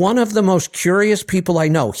is one of the most curious people I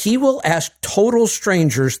know. He will ask total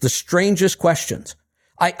strangers the strangest questions.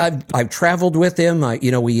 I've traveled with him.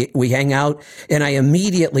 We hang out, and I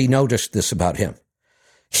immediately noticed this about him.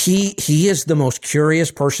 He is the most curious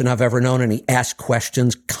person I've ever known, and he asks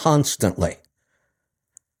questions constantly.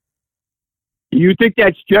 You think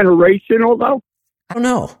that's generational, though? I don't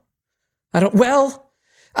know.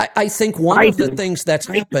 I think one of the things that's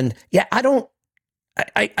happened. Yeah,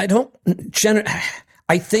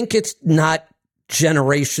 I think it's not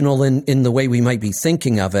generational in the way we might be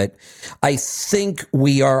thinking of it. I think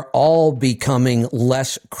we are all becoming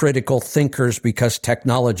less critical thinkers because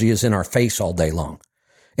technology is in our face all day long,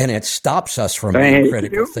 and it stops us from being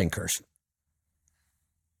critical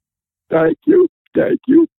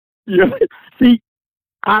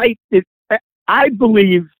I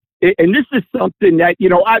believe, and this is something that,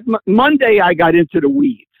 Monday I got into the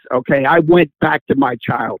weeds. Okay. I went back to my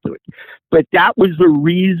childhood, but that was the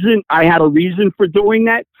reason I had a reason for doing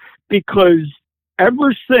that, because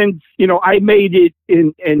ever since, I made it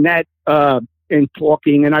in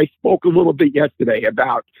talking, and I spoke a little bit yesterday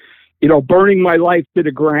about, burning my life to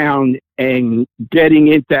the ground and getting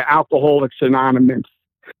into Alcoholics Anonymous.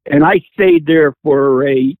 And I stayed there for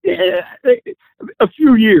a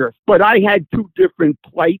few years, but I had two different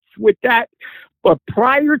plights with that. But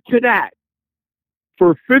prior to that,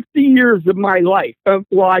 for 50 years of my life,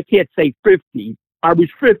 well, I can't say 50. I was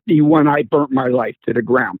 50 when I burnt my life to the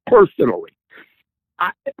ground, personally.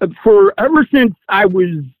 Ever since I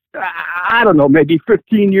was, I don't know, maybe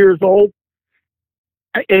 15 years old,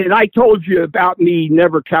 and I told you about me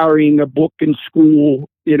never carrying a book in school.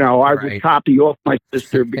 I would copy off my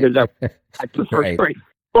sister because I took first grade.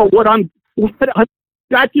 But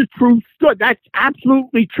that's the truth. That's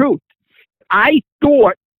absolutely truth. I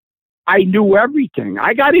thought I knew everything.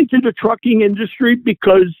 I got into the trucking industry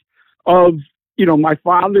because of, my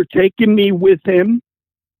father taking me with him,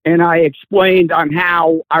 and I explained on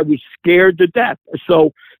how I was scared to death.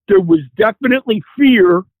 So there was definitely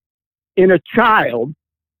fear in a child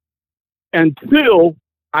until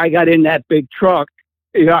I got in that big truck.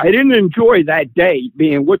 I didn't enjoy that day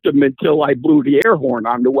being with them until I blew the air horn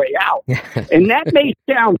on the way out. And that may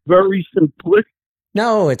sound very simplistic.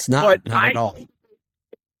 No, it's not. Not at all.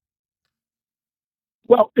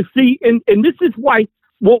 Well, see, and this is why,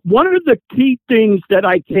 one of the key things that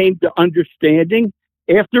I came to understanding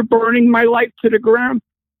after burning my life to the ground,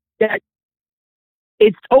 that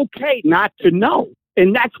it's okay not to know.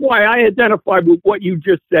 And that's why I identified with what you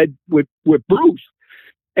just said with Bruce.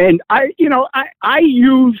 And I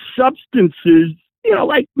use substances,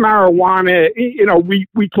 like marijuana.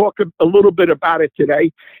 We talk a little bit about it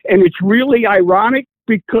today, and it's really ironic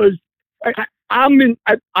because I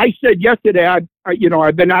said yesterday,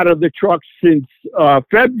 I've been out of the truck since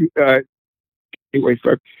February.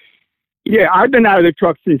 I've been out of the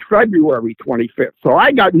truck since February 25th. So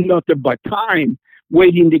I got nothing but time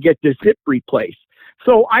waiting to get this hip replaced.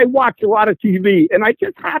 So I watch a lot of TV, and I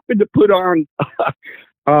just happened to put on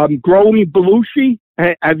Growing Belushi.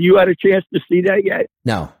 Have you had a chance to see that yet?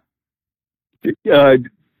 No.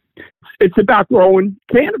 It's about growing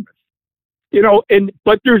cannabis,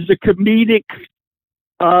 but there's a comedic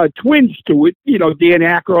twinge to it. Dan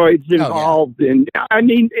Aykroyd's involved, and I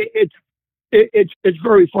mean, it's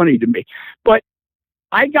very funny to me. But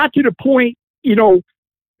I got to the point,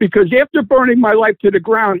 because after burning my life to the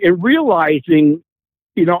ground and realizing,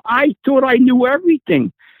 I thought I knew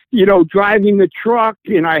everything. Driving the truck,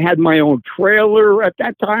 and I had my own trailer at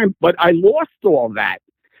that time, but I lost all that,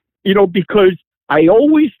 because I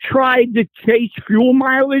always tried to chase fuel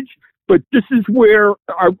mileage, but this is where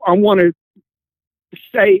I want to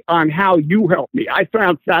say on how you helped me. I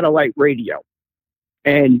found satellite radio,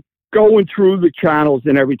 and going through the channels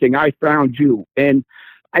and everything, I found you. And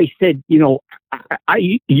I said, your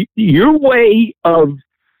way of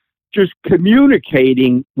just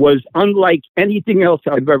communicating was unlike anything else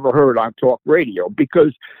I've ever heard on talk radio,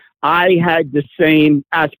 because I had the same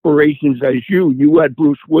aspirations as you. You had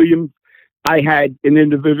Bruce Williams. I had an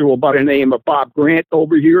individual by the name of Bob Grant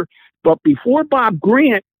over here. But before Bob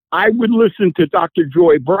Grant, I would listen to Dr.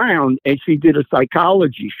 Joy Brown, and she did a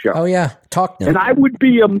psychology show. Oh, yeah. Talk now. And I would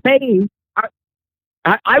be amazed.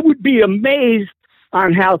 I would be amazed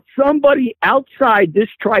on how somebody outside this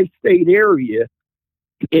tri-state area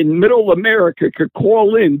in middle America could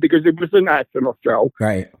call in, because it was a national show,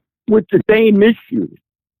 right, with the same issues,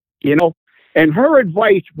 and her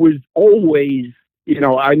advice was always,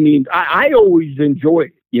 I always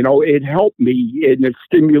enjoyed it. It helped me and it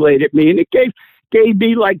stimulated me, and it gave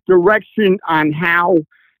me like direction on how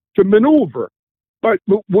to maneuver. But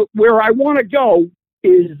where I want to go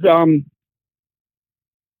is,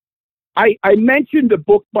 I mentioned a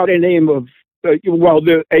book by the name of,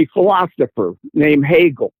 a philosopher named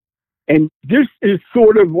Hegel. And this is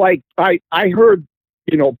sort of like, I heard,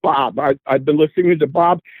 Bob. I've been listening to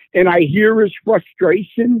Bob, and I hear his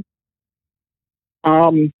frustration.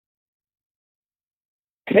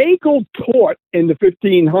 Hegel taught in the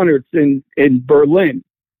 1500s in Berlin.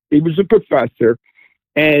 He was a professor,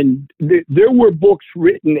 and there were books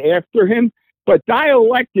written after him. But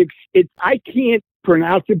dialectics, I can't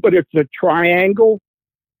pronounce it, but it's a triangle.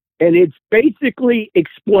 And it's basically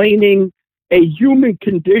explaining a human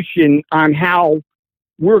condition on how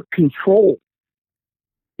we're controlled,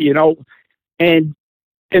 and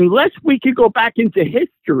unless we could go back into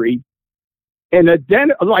history, and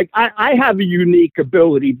like I have a unique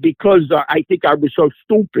ability because I think I was so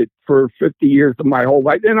stupid for 50 years of my whole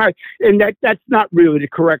life, and that's not really the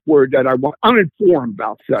correct word that I want. Uninformed,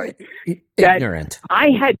 I'll say. Ignorant.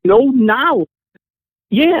 I had no knowledge.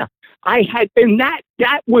 Yeah, I had, and that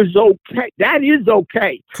was okay. That is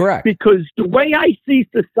okay. Correct. Because the way I see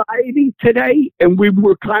society today, and we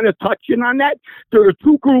were kind of touching on that, there are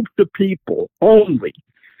two groups of people only.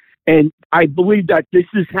 And I believe that this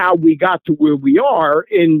is how we got to where we are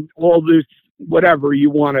in all this, whatever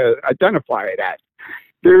you want to identify it as.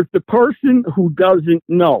 There's the person who doesn't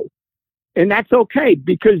know. And that's okay,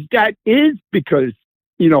 because that is because,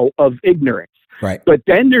 of ignorance. Right. But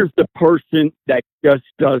then there's the person that just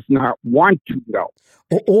does not want to know.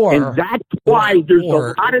 And that's why there's a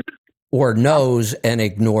lot of... Or knows and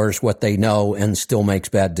ignores what they know and still makes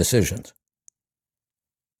bad decisions.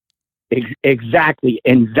 Exactly.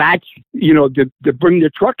 And that's, to bring the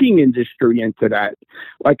trucking industry into that.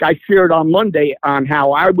 Like I shared on Monday on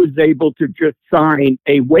how I was able to just sign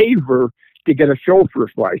a waiver to get a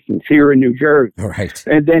chauffeur's license here in New Jersey. Right.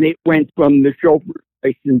 And then it went from the chauffeur's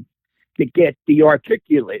license to get the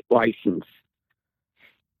articulate license.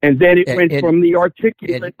 And then it went from the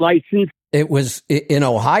articulate license. It was in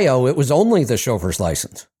Ohio, it was only the chauffeur's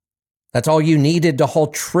license. That's all you needed to haul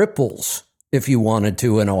triples. If you wanted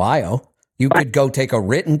to in Ohio, you could go take a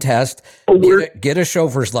written test, get a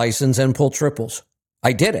chauffeur's license, and pull triples.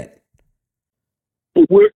 I did it.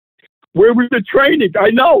 Where was the training? I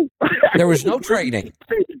know. There was no training.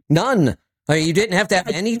 None. You didn't have to have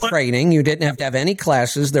any training. You didn't have to have any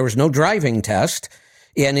classes. There was no driving test.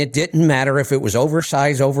 And it didn't matter if it was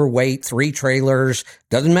oversized, overweight, 3 trailers.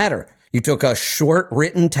 Doesn't matter. You took a short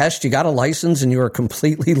written test, you got a license, and you were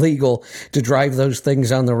completely legal to drive those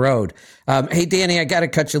things on the road. Hey, Danny, I got to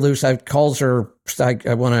cut you loose. Calls are, I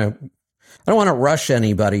don't want to rush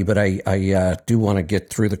anybody, but I do want to get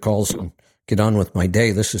through the calls and get on with my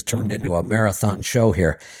day. This has turned into a marathon show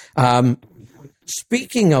here.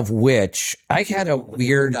 Speaking of which, I had a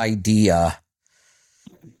weird idea.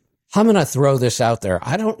 I'm going to throw this out there.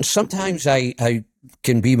 Sometimes I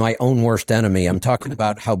can be my own worst enemy. I'm talking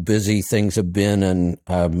about how busy things have been and,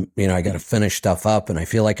 I got to finish stuff up and I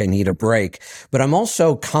feel like I need a break. But I'm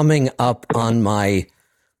also coming up on my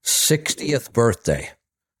 60th birthday,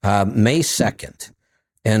 May 2nd.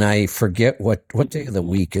 And I forget what day of the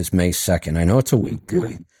week is May 2nd. I know it's a week.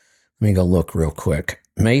 Let me go look real quick.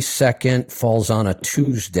 May 2nd falls on a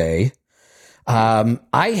Tuesday.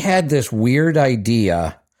 I had this weird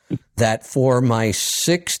idea that for my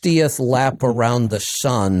 60th lap around the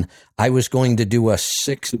sun, I was going to do a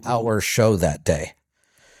 6-hour show that day.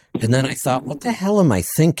 And then I thought, what the hell am I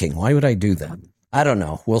thinking? Why would I do that? I don't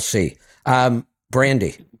know. We'll see.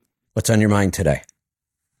 Brandy, what's on your mind today?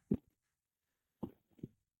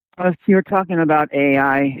 You were talking about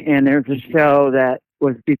AI, and there's a show that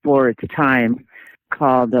was before its time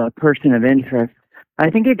called Person of Interest. I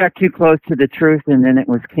think it got too close to the truth, and then it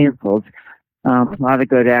was canceled. A lot of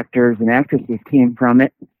good actors and actresses came from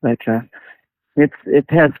it, but it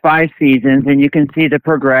has 5 seasons, and you can see the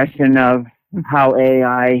progression of how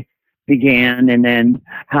AI began, and then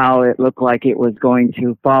how it looked like it was going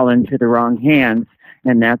to fall into the wrong hands,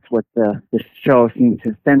 and that's what the show seems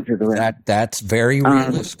to center around. That's very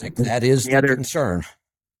realistic. That is the concern.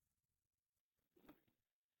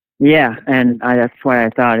 Yeah, and that's why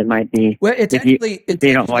I thought it might be. Well, it's actually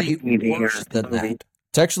worse than that.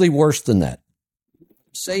 It's actually worse than that.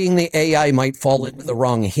 Saying the AI might fall into the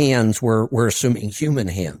wrong hands, we're assuming human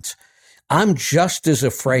hands. I'm just as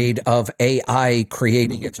afraid of AI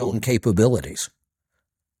creating its own capabilities.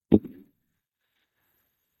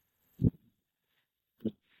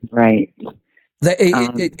 Right.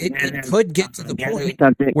 It could get to the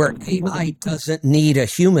point where AI doesn't need a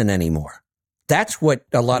human anymore. That's what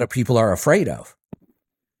a lot of people are afraid of.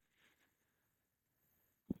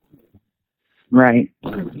 Right.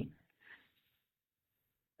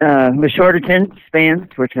 With short attention spans,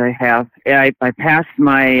 which I have, I passed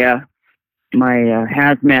my my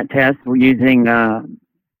hazmat test using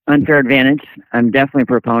Unfair Advantage. I'm definitely a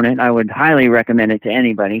proponent. I would highly recommend it to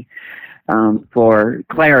anybody for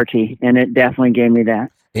clarity, and it definitely gave me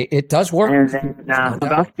that. It does work. And then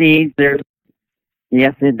about seeds,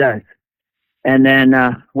 yes, it does. And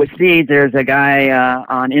then with seeds, there's a guy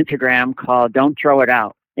on Instagram called Don't Throw It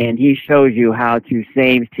Out. And he shows you how to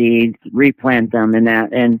save seeds, replant them,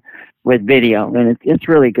 and with video, and it's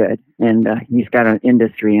really good. And he's got an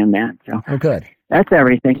industry in that. So good. That's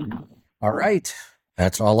everything. All right,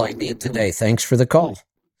 that's all I need today. Thanks for the call.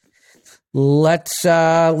 Let's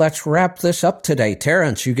wrap this up today.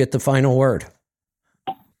 Terrence, you get the final word.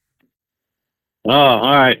 Oh,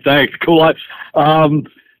 all right. Thanks. Cool.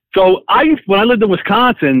 So when I lived in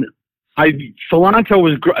Wisconsin,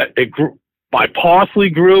 cilantro my parsley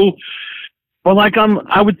grew, but my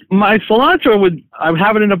cilantro I would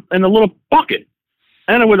have it in a little bucket,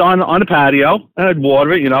 and I would on the patio, and I'd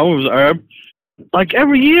water it. It was herb. Like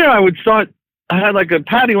every year, I had like a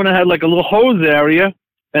patio, and I had like a little hose area,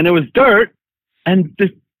 and there was dirt, and this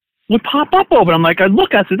would pop up over it. I'm like, I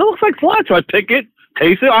said, it looks like cilantro. I pick it,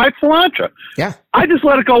 taste it. All right, cilantro. Yeah. I just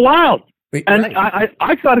let it go wild. And right.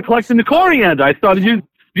 I started collecting the coriander. I started you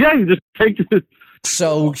just take this.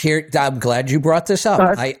 So here, I'm glad you brought this up.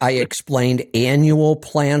 I explained annual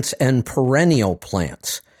plants and perennial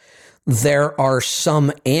plants. There are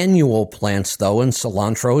some annual plants, though, and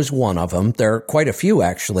cilantro is one of them. There are quite a few,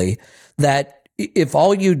 actually, that if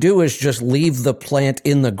all you do is just leave the plant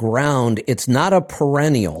in the ground, it's not a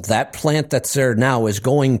perennial. That plant that's there now is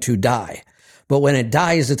going to die. But when it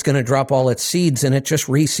dies, it's going to drop all its seeds, and it just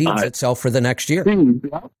reseeds itself for the next year.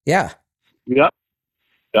 Yeah. Yep.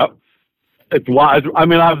 It's wild. I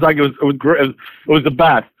mean, I was like, it was great. It was the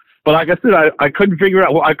best. But like I said, I couldn't figure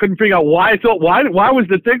out. I couldn't figure out why. Why was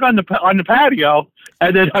the thing on the patio,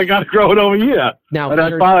 and then I got to grow it over here. Now, and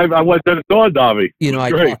I went to the dawned on me.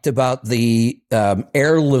 I talked about the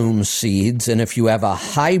heirloom seeds, and if you have a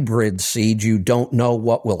hybrid seed, you don't know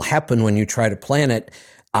what will happen when you try to plant it.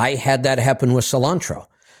 I had that happen with cilantro.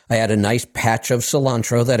 I had a nice patch of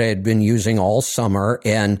cilantro that I had been using all summer.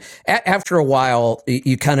 And after a while,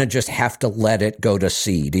 you kind of just have to let it go to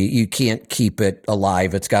seed. You can't keep it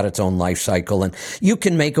alive. It's got its own life cycle. And you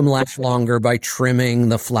can make them last longer by trimming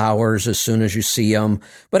the flowers as soon as you see them.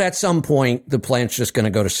 But at some point, the plant's just going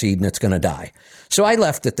to go to seed and it's going to die. So I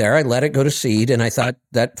left it there. I let it go to seed. And I thought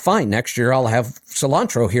that, fine, next year I'll have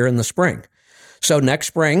cilantro here in the spring. So next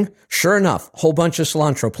spring, sure enough, a whole bunch of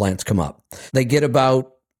cilantro plants come up. They get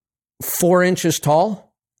about 4 inches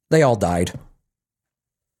tall. They all died.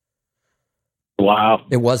 Wow.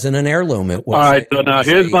 It wasn't an heirloom. It was. All right. So now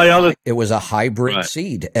here's my other. It was a hybrid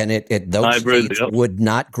seed, and those seeds would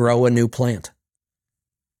not grow a new plant.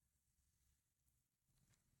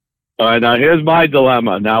 All right. Now here's my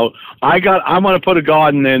dilemma. Now I'm going to put a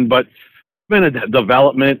garden in, but I'm in a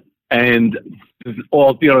development and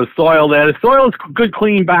all, the soil there. The soil is good,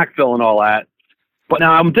 clean backfill and all that. But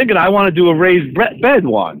now I'm thinking I want to do a raised bed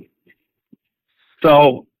one.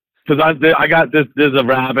 So, because I got this, there's a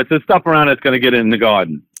rabbit, there's stuff around that's going to get in the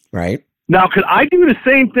garden. Right. Now, could I do the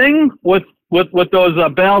same thing with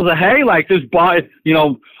those bales of hay? Like this, I'm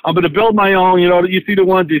going to build my own. You see the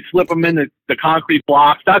ones you slip them in the concrete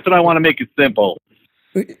blocks. That's what I want to make it simple.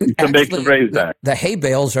 To make the raised bed. The hay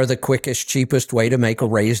bales are the quickest, cheapest way to make a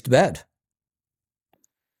raised bed.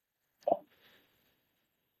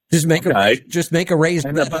 Just make a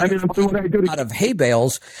raised bed out of hay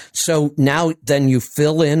bales. So now then you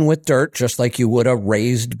fill in with dirt just like you would a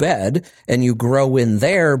raised bed, and you grow in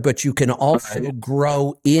there, but you can also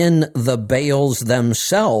grow in the bales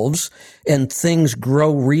themselves, and things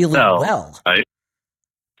grow really well. Right.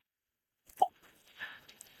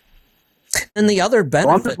 And the other benefit.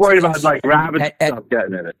 Well, I'm just worried about like rabbits stuff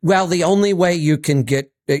getting in it. Well, the only way you can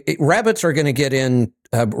get rabbits are going to get in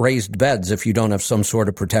raised beds if you don't have some sort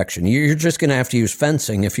of protection. You're just going to have to use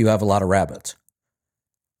fencing if you have a lot of rabbits.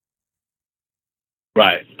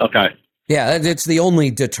 Right. Okay. Yeah, it's the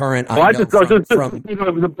only deterrent I know just do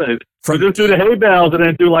the hay bales and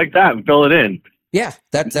then do like that and fill it in. Yeah,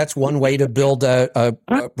 that's one way to build a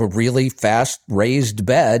really fast raised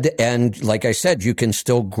bed. And like I said, you can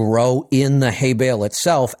still grow in the hay bale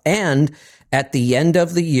itself. And at the end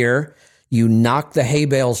of the year, you knock the hay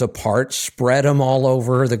bales apart, spread them all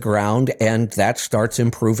over the ground, and that starts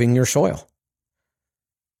improving your soil.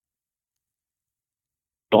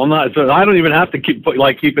 So I don't even have to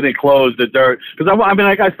keeping it closed, the dirt, because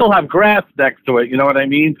I still have grass next to it. You know what I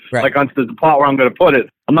mean? Right. Like on the pot where I'm going to put it,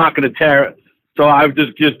 I'm not going to tear it. So I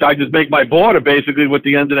just make my border basically with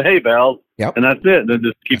the end of the hay bales, and that's it. And then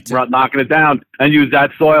just keep knocking it down and use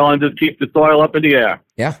that soil and just keep the soil up in the air.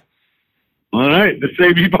 Yeah. All right, to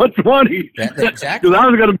save you a bunch of money. Exactly. Because I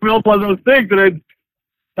was going to build one of those things, and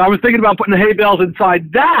I was thinking about putting the hay bales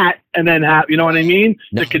inside that, and then have, you know what I mean?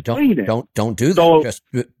 No, to contain it. Don't do that. So, just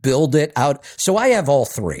build it out. So I have all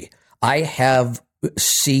three. I have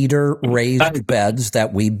cedar raised beds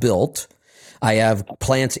that we built. I have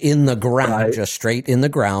plants in the ground, just straight in the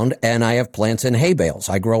ground, and I have plants in hay bales.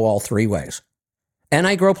 I grow all three ways, and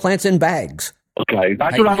I grow plants in bags. Okay,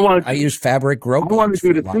 that's what I want. I use fabric grow. I want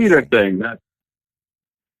to do the cedar thing.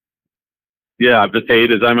 Yeah, the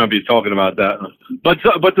potatoes. I remember you talking about that. But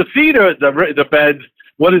the cedar, the beds.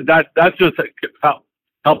 What is that? That's just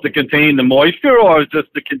help to contain the moisture, or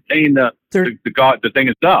just to contain the thing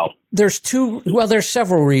itself? There's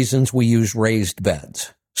several reasons we use raised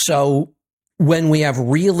beds. So when we have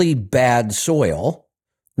really bad soil,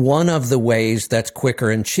 one of the ways that's quicker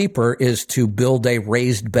and cheaper is to build a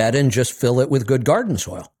raised bed and just fill it with good garden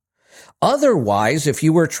soil. Otherwise, if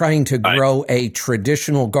you were trying to grow a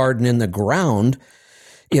traditional garden in the ground,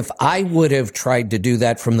 if I would have tried to do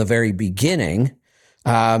that from the very beginning,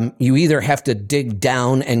 you either have to dig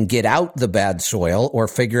down and get out the bad soil or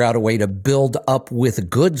figure out a way to build up with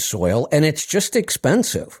good soil, and it's just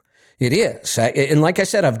expensive. It is. And like I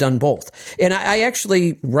said, I've done both. And I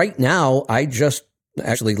actually, right now,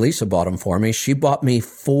 Lisa bought them for me. She bought me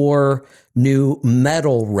 4 new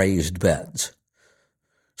metal raised beds.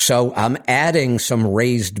 So I'm adding some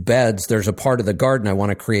raised beds. There's a part of the garden I want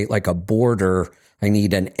to create like a border. I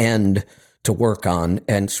need an end to work on.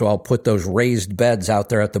 And so I'll put those raised beds out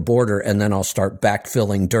there at the border, and then I'll start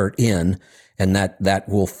backfilling dirt in, and that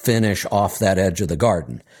will finish off that edge of the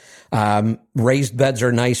garden. Raised beds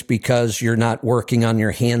are nice because you're not working on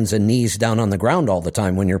your hands and knees down on the ground all the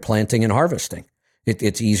time when you're planting and harvesting.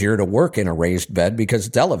 It's easier to work in a raised bed because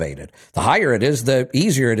it's elevated. The higher it is, the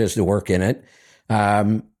easier it is to work in it.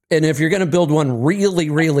 And if you're going to build one really,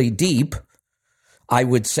 really deep, I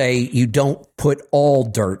would say you don't put all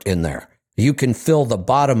dirt in there. You can fill the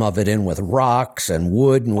bottom of it in with rocks and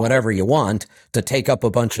wood and whatever you want to take up a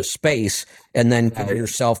bunch of space, and then give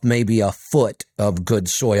yourself maybe a foot of good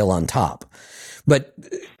soil on top. But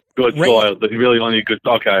good soil, but you really only need good.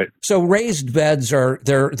 Okay. So raised beds there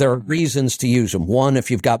are reasons to use them. One, if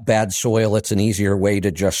you've got bad soil, it's an easier way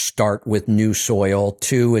to just start with new soil.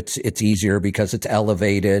 2, it's easier because it's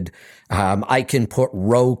elevated. I can put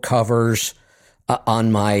row covers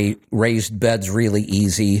on my raised beds really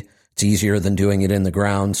easy. It's easier than doing it in the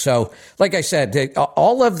ground. So, like I said,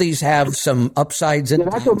 all of these have some upsides and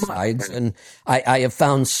downsides, and I have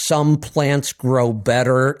found some plants grow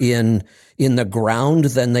better in the ground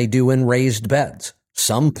than they do in raised beds.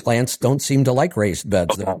 Some plants don't seem to like raised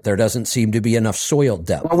beds. There doesn't seem to be enough soil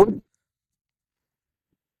depth.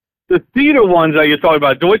 The cedar ones that you're talking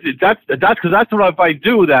about, that's what if I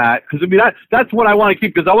do that, because I mean that's what I want to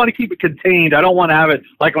keep, because I want to keep it contained. I don't want to have it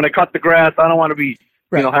like when I cut the grass. I don't want to be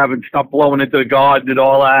having stuff blowing into the garden and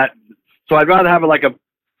all that. So I'd rather have it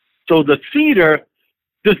so the cedar,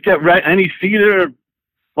 just get any cedar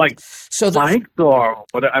planks or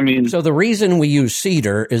what? I mean, so the reason we use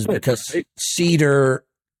cedar is because cedar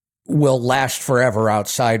will last forever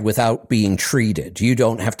outside without being treated. You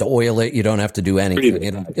don't have to oil it. You don't have to do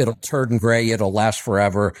anything. It'll turn gray. It'll last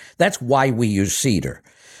forever. That's why we use cedar.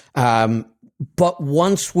 But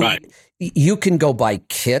once you can go buy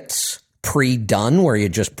kits pre-done where you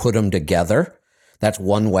just put them together. That's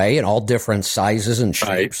one way, and all different sizes and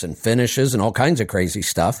shapes and finishes and all kinds of crazy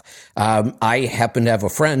stuff. I happen to have a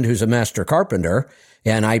friend who's a master carpenter,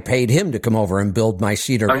 and I paid him to come over and build my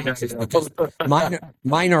cedar boxes because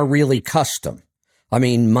mine are really custom. I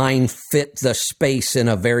mean, mine fit the space in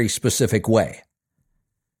a very specific way.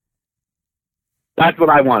 That's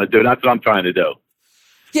what I want to do. That's what I'm trying to do.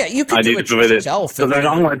 Yeah, you can do it yourself. So then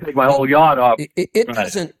I'm going to take my whole yard off. It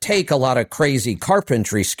doesn't take a lot of crazy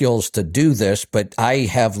carpentry skills to do this, but I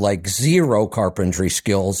have zero carpentry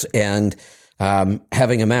skills, and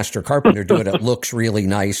having a master carpenter do it, it looks really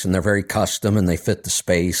nice, and they're very custom, and they fit the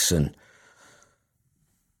space. And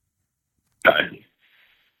okay.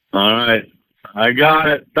 All right. I got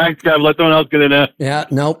it. Thanks, Kev. Let someone else get in there. Yeah,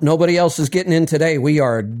 nope. Nobody else is getting in today. We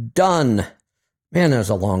are done. Man, that was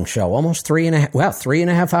a long show. Almost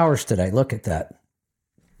 3.5 hours today. Look at that.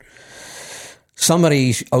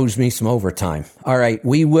 Somebody owes me some overtime. All right.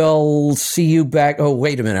 We will see you back. Oh,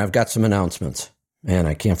 wait a minute. I've got some announcements. Man,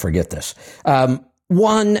 I can't forget this.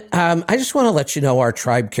 One, I just want to let you know our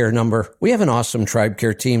Tribe Care number. We have an awesome Tribe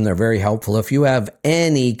Care team. They're very helpful. If you have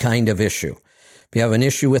any kind of issue, if you have an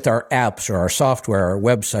issue with our apps or our software, our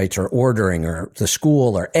websites or ordering or the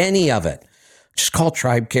school or any of it, just call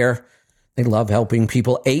Tribe Care. They love helping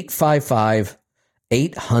people.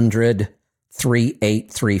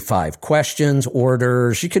 855-800-3835. Questions,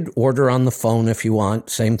 orders. You could order on the phone if you want.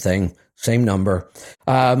 Same thing, same number.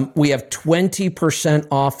 We have 20%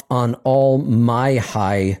 off on all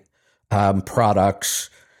MyHigh products.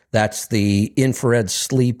 That's the infrared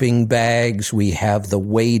sleeping bags. We have the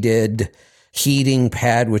weighted heating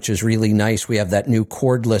pad, which is really nice. We have that new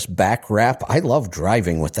cordless back wrap. I love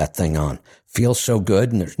driving with that thing on. Feels so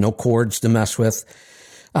good, and there's no cords to mess with.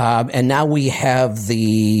 And now we have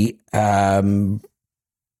the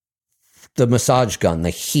the massage gun, the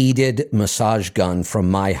heated massage gun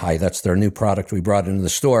from MyHigh. That's their new product we brought into the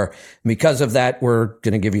store. And because of that, we're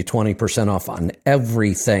going to give you 20% off on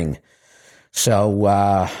everything.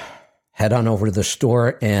 So head on over to the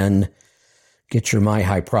store and get your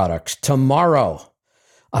MyHigh products. Tomorrow,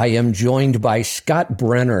 I am joined by Scott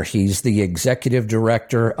Brenner. He's the executive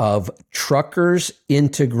director of Truckers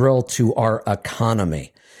Integral to Our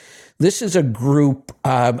Economy. This is a group,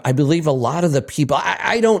 I believe a lot of the people,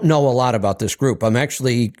 I don't know a lot about this group. I'm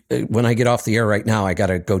actually, when I get off the air right now, I got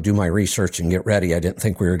to go do my research and get ready. I didn't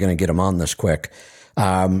think we were going to get them on this quick.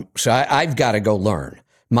 So I've got to go learn.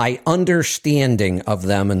 My understanding of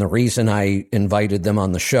them and the reason I invited them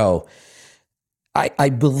on the show, I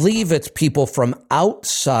believe it's people from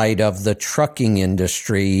outside of the trucking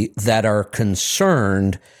industry that are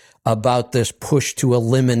concerned about this push to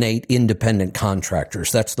eliminate independent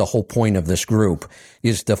contractors. That's the whole point of this group,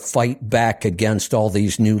 is to fight back against all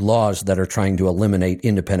these new laws that are trying to eliminate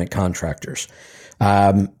independent contractors.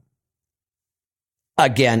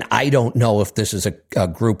 Again, I don't know if this is a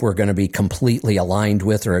group we're going to be completely aligned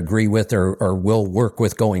with or agree with or will work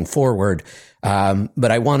with going forward.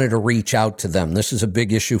 But I wanted to reach out to them. This is a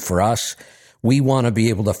big issue for us. We want to be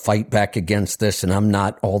able to fight back against this. And I'm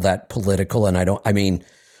not all that political. And I'm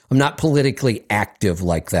not politically active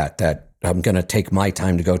like that I'm going to take my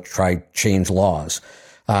time to go try change laws.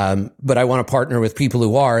 But I want to partner with people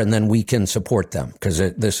who are, and then we can support them because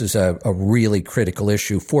this is a really critical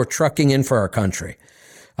issue for trucking and for our country.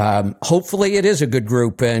 Hopefully it is a good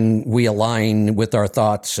group and we align with our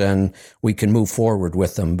thoughts and we can move forward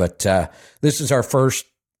with them. But this is our first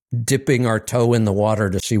dipping our toe in the water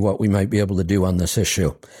to see what we might be able to do on this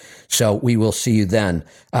issue. So we will see you then.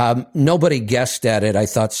 Nobody guessed at it. I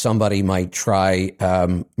thought somebody might try.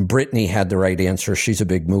 Brittany had the right answer. She's a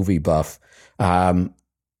big movie buff.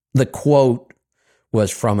 The quote was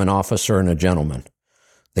from an officer and a gentleman.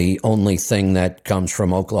 The only thing that comes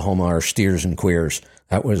from Oklahoma are steers and queers.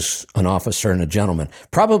 That was an officer and a gentleman.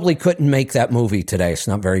 Probably couldn't make that movie today. It's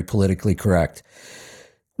not very politically correct.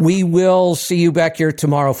 We will see you back here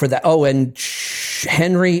tomorrow for that. Oh, and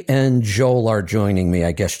Henry and Joel are joining me.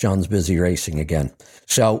 I guess John's busy racing again.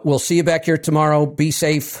 So we'll see you back here tomorrow. Be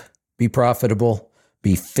safe, be profitable,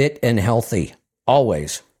 be fit and healthy.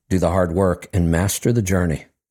 Always do the hard work and master the journey.